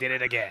Cops, you did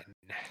it again.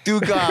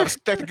 Two cops,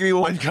 technically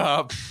one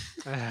cop.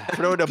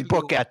 Throw the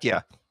book at you.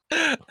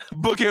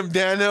 Book him,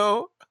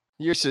 Dano.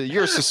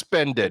 You're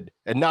suspended,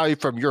 and now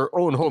from your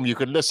own home you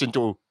can listen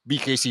to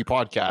BKC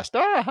podcast.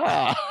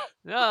 Aha!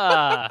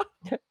 Ah,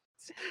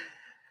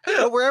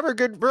 But wherever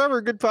good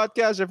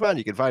podcasts are found,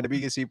 you can find a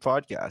BKC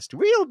podcast.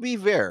 We'll be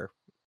there.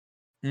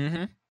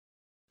 Mm-hmm.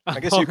 I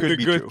guess you Among could the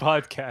be good too.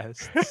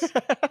 podcasts.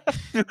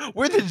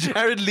 We're the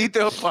Jared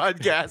Leto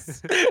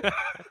podcast.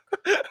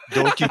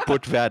 Don't you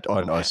put that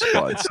on us,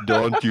 Pods.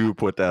 Don't you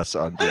put us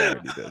on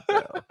Jared Leto.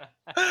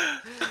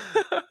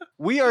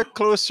 We are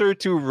closer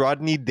to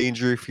Rodney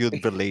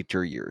Dangerfield the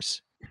later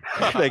years.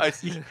 I Like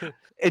see.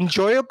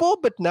 enjoyable,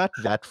 but not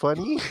that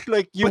funny.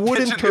 Like you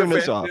wouldn't turn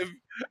Potentially us off. offensive.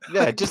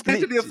 Yeah, Like, just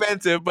potentially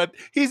offensive, but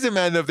he's a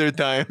man of their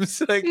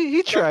times. Like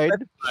he tried.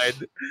 ride.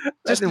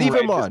 Just Let leave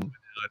him ride this on.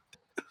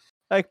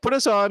 Like put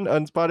us on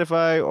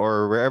Spotify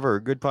or wherever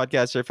good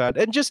podcasts are found,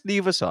 and just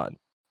leave us on.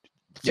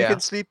 You Yeah. can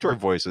sleep to our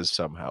voices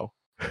somehow.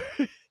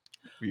 If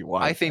you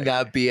want. I think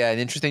that'd be an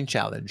interesting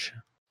challenge.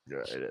 Yeah,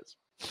 it is.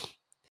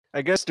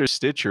 I guess there's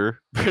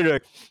Stitcher.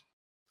 Like,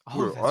 Oh,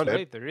 We're that's on it.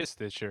 right. There is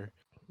Stitcher.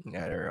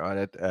 yeah, they're on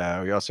it.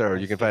 We also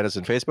you can find us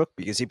on Facebook,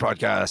 BKC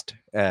Podcast,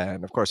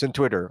 and of course on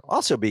Twitter,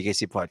 also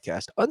BKC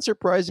Podcast.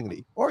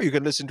 Unsurprisingly, or you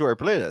can listen to our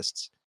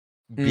playlists,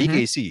 Mhm.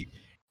 BKC.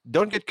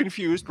 Don't get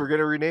confused. We're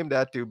gonna rename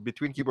that to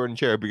Between Keyboard and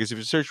Chair because if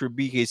you search for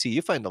BKC,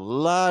 you find a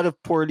lot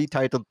of poorly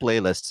titled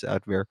playlists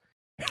out there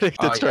that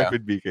Oh, start yeah.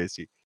 with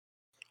BKC.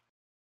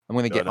 I'm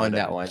gonna No, get no, on no.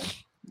 that one.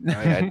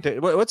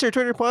 What's your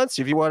Twitter response?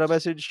 If you want a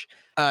message,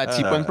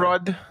 T1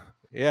 Prod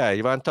yeah,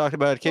 you want to talk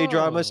about K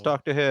dramas, Oh.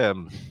 talk to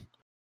him.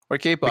 or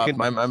K-pop.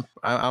 can-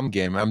 I'm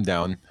game. I'm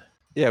down.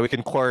 Yeah, we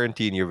can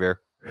quarantine you there.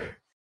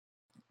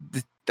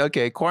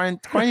 Okay,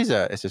 quarantine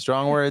is a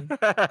strong word.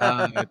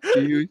 To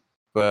use,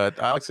 but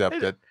I'll accept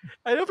it.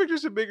 I don't think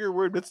there's a bigger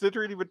word. That's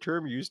literally the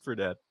term used for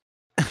that.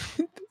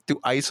 To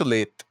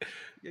isolate.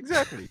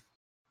 Exactly.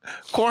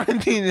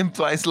 Quarantine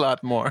implies a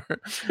lot more.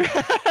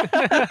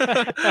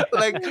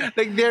 like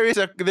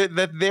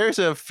there's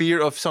a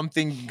fear of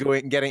something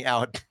getting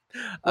out.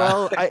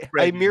 Well, I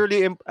spreading.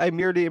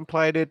 merely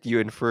implied it. You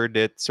inferred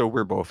it, so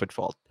we're both at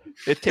fault.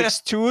 It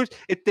takes two.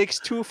 It takes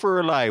two for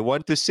a lie.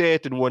 One to say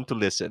it and one to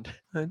listen.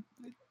 I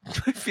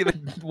feel like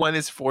one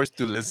is forced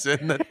to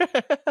listen.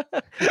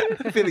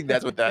 I feel like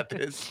that's what that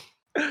is.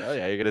 Oh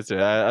yeah, you can listen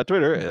on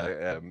Twitter,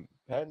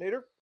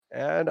 Patinator,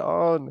 and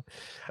on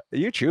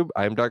YouTube,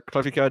 I'm Dark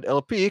Fluffy Cloud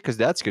LP because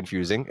that's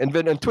confusing. And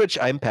then on Twitch,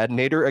 I'm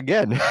Patinator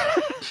again.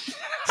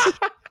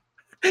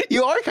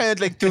 You are kind of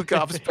like two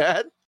cops,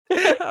 Pat.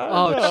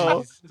 Oh,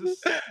 no.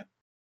 Jesus.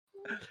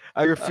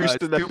 I refuse It's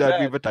to let too that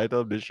be bad. the title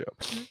of the show.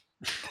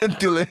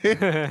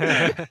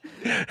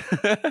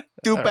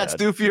 Two Pats,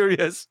 Too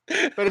Furious.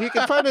 But if you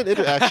can find an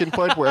interaction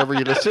point wherever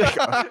you listen,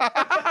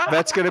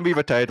 that's gonna be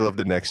the title of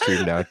the next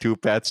stream now. Two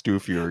Pats, Too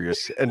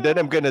Furious. And then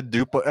I'm gonna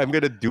dupe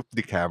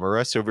the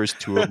camera so there's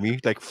two of me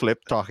like flip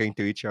talking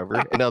to each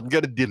other, and I'm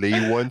gonna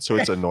delay one so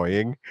it's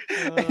annoying.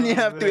 And you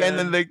have to end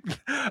on like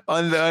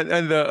on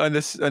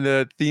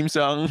the theme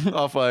song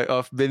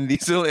of Vin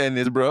Diesel and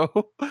his bro.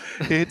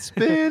 It's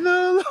been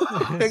a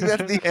long. Like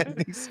that's the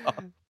ending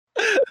song.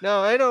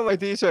 No, I know my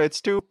theme song.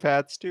 It's two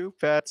Pats, two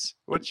Pats.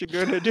 What you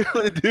gonna do?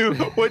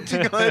 What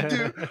you gonna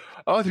do?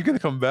 Oh, they're gonna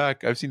come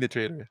back. I've seen the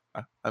trailer.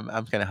 I'm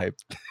kind of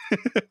hyped.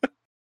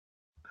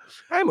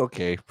 I'm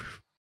okay.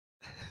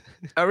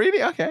 Oh,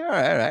 really? Okay. All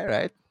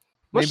right.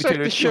 Much like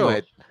the show,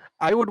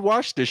 I would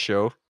watch the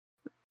show,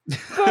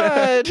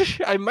 but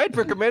I might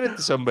recommend it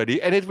to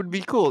somebody, and it would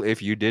be cool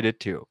if you did it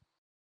too.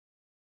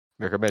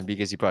 Recommend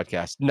BKC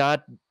podcast,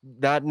 not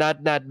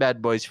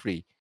Bad Boys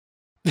Free.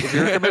 If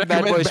you recommend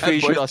Bad Boys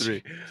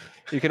Free,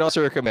 you can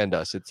also recommend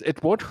us.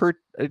 It won't hurt.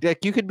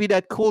 Like you could be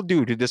that cool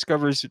dude who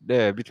discovers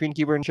Between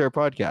Keyboard and Chair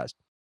podcast.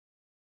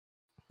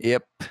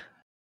 Yep.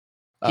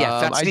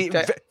 Yeah,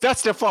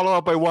 that's the follow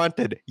up I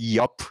wanted.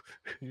 Yup.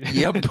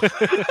 Yep.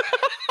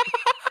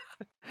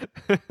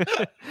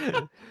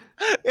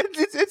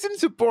 It's in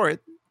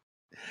support.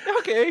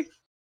 Okay.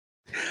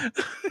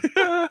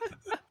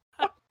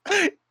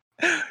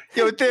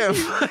 Yo, Tim,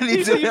 I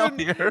need some help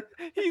even- here.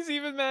 He's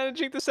even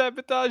managing to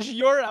sabotage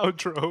your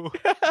outro.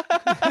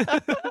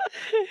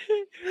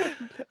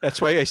 That's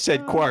why I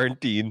said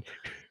quarantine.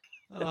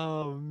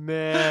 Oh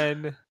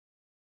man.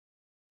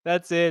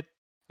 That's it.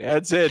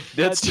 That's it.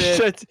 That's it.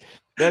 That's it.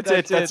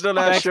 That's That's it. the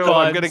last Next show.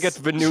 I'm gonna ones. get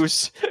the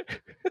news.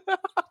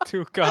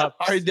 Two cops.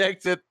 Hard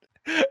exit.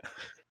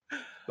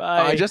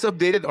 Bye. I just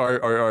updated our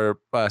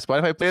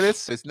Spotify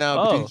playlist. It's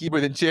now Between Oh.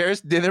 Keyboard and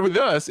Chairs, Dinner with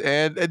Us,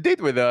 and A Date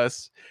with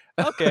Us.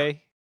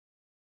 Okay.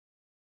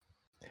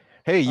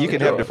 Hey, you Oh,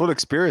 can have the no. full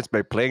experience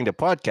by playing the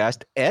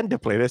podcast and the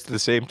playlist at the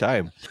same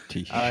time.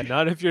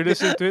 Not if you're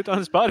listening to it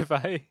on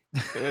Spotify.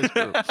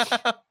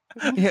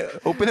 Yeah,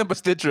 open up a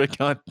Stitcher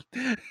account.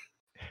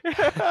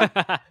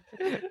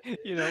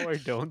 You know, or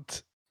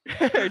don't.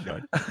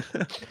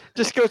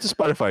 Just go to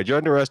Spotify.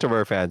 Join the rest of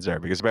our fans there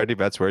because apparently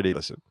that's where they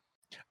listen.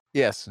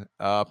 Yes,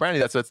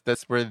 apparently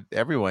that's where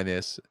everyone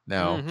is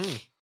now.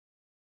 Mhm.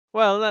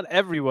 Well, not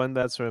everyone.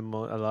 That's where a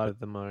lot of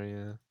them are.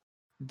 Yeah.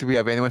 Do we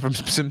have anyone from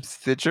some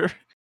Stitcher?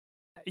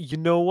 You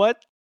know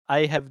what?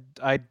 I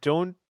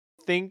don't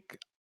think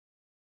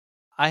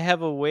I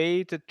have a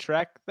way to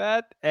track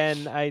that,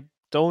 and I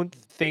don't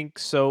think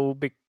so.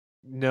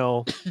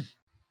 No,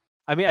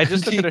 I mean, I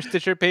just looked at our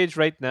Stitcher page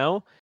right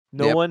now.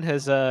 No Yep. one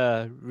has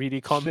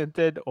really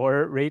commented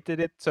or rated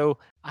it, so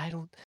I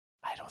don't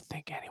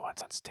think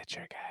anyone's on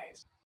Stitcher,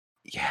 guys.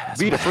 Yeah, that's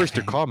Be the what I first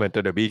to think. comment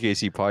on a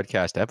BKC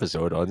podcast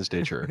episode on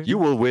Stitcher. You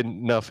will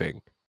win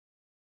nothing.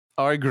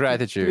 Our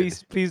gratitude.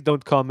 Please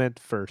don't comment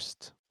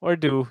first, or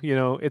do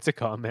it's a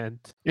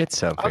comment.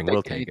 It's I'll something. take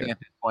We'll take anything it. at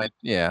this point.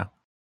 Yeah,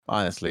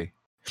 honestly.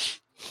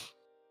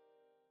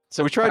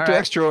 So we tried All to right.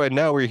 extra, and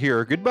now we're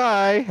here.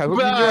 Goodbye. I hope you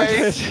Bye.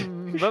 enjoyed it. See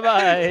you Bye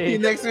bye.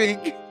 next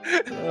week.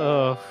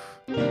 Oh.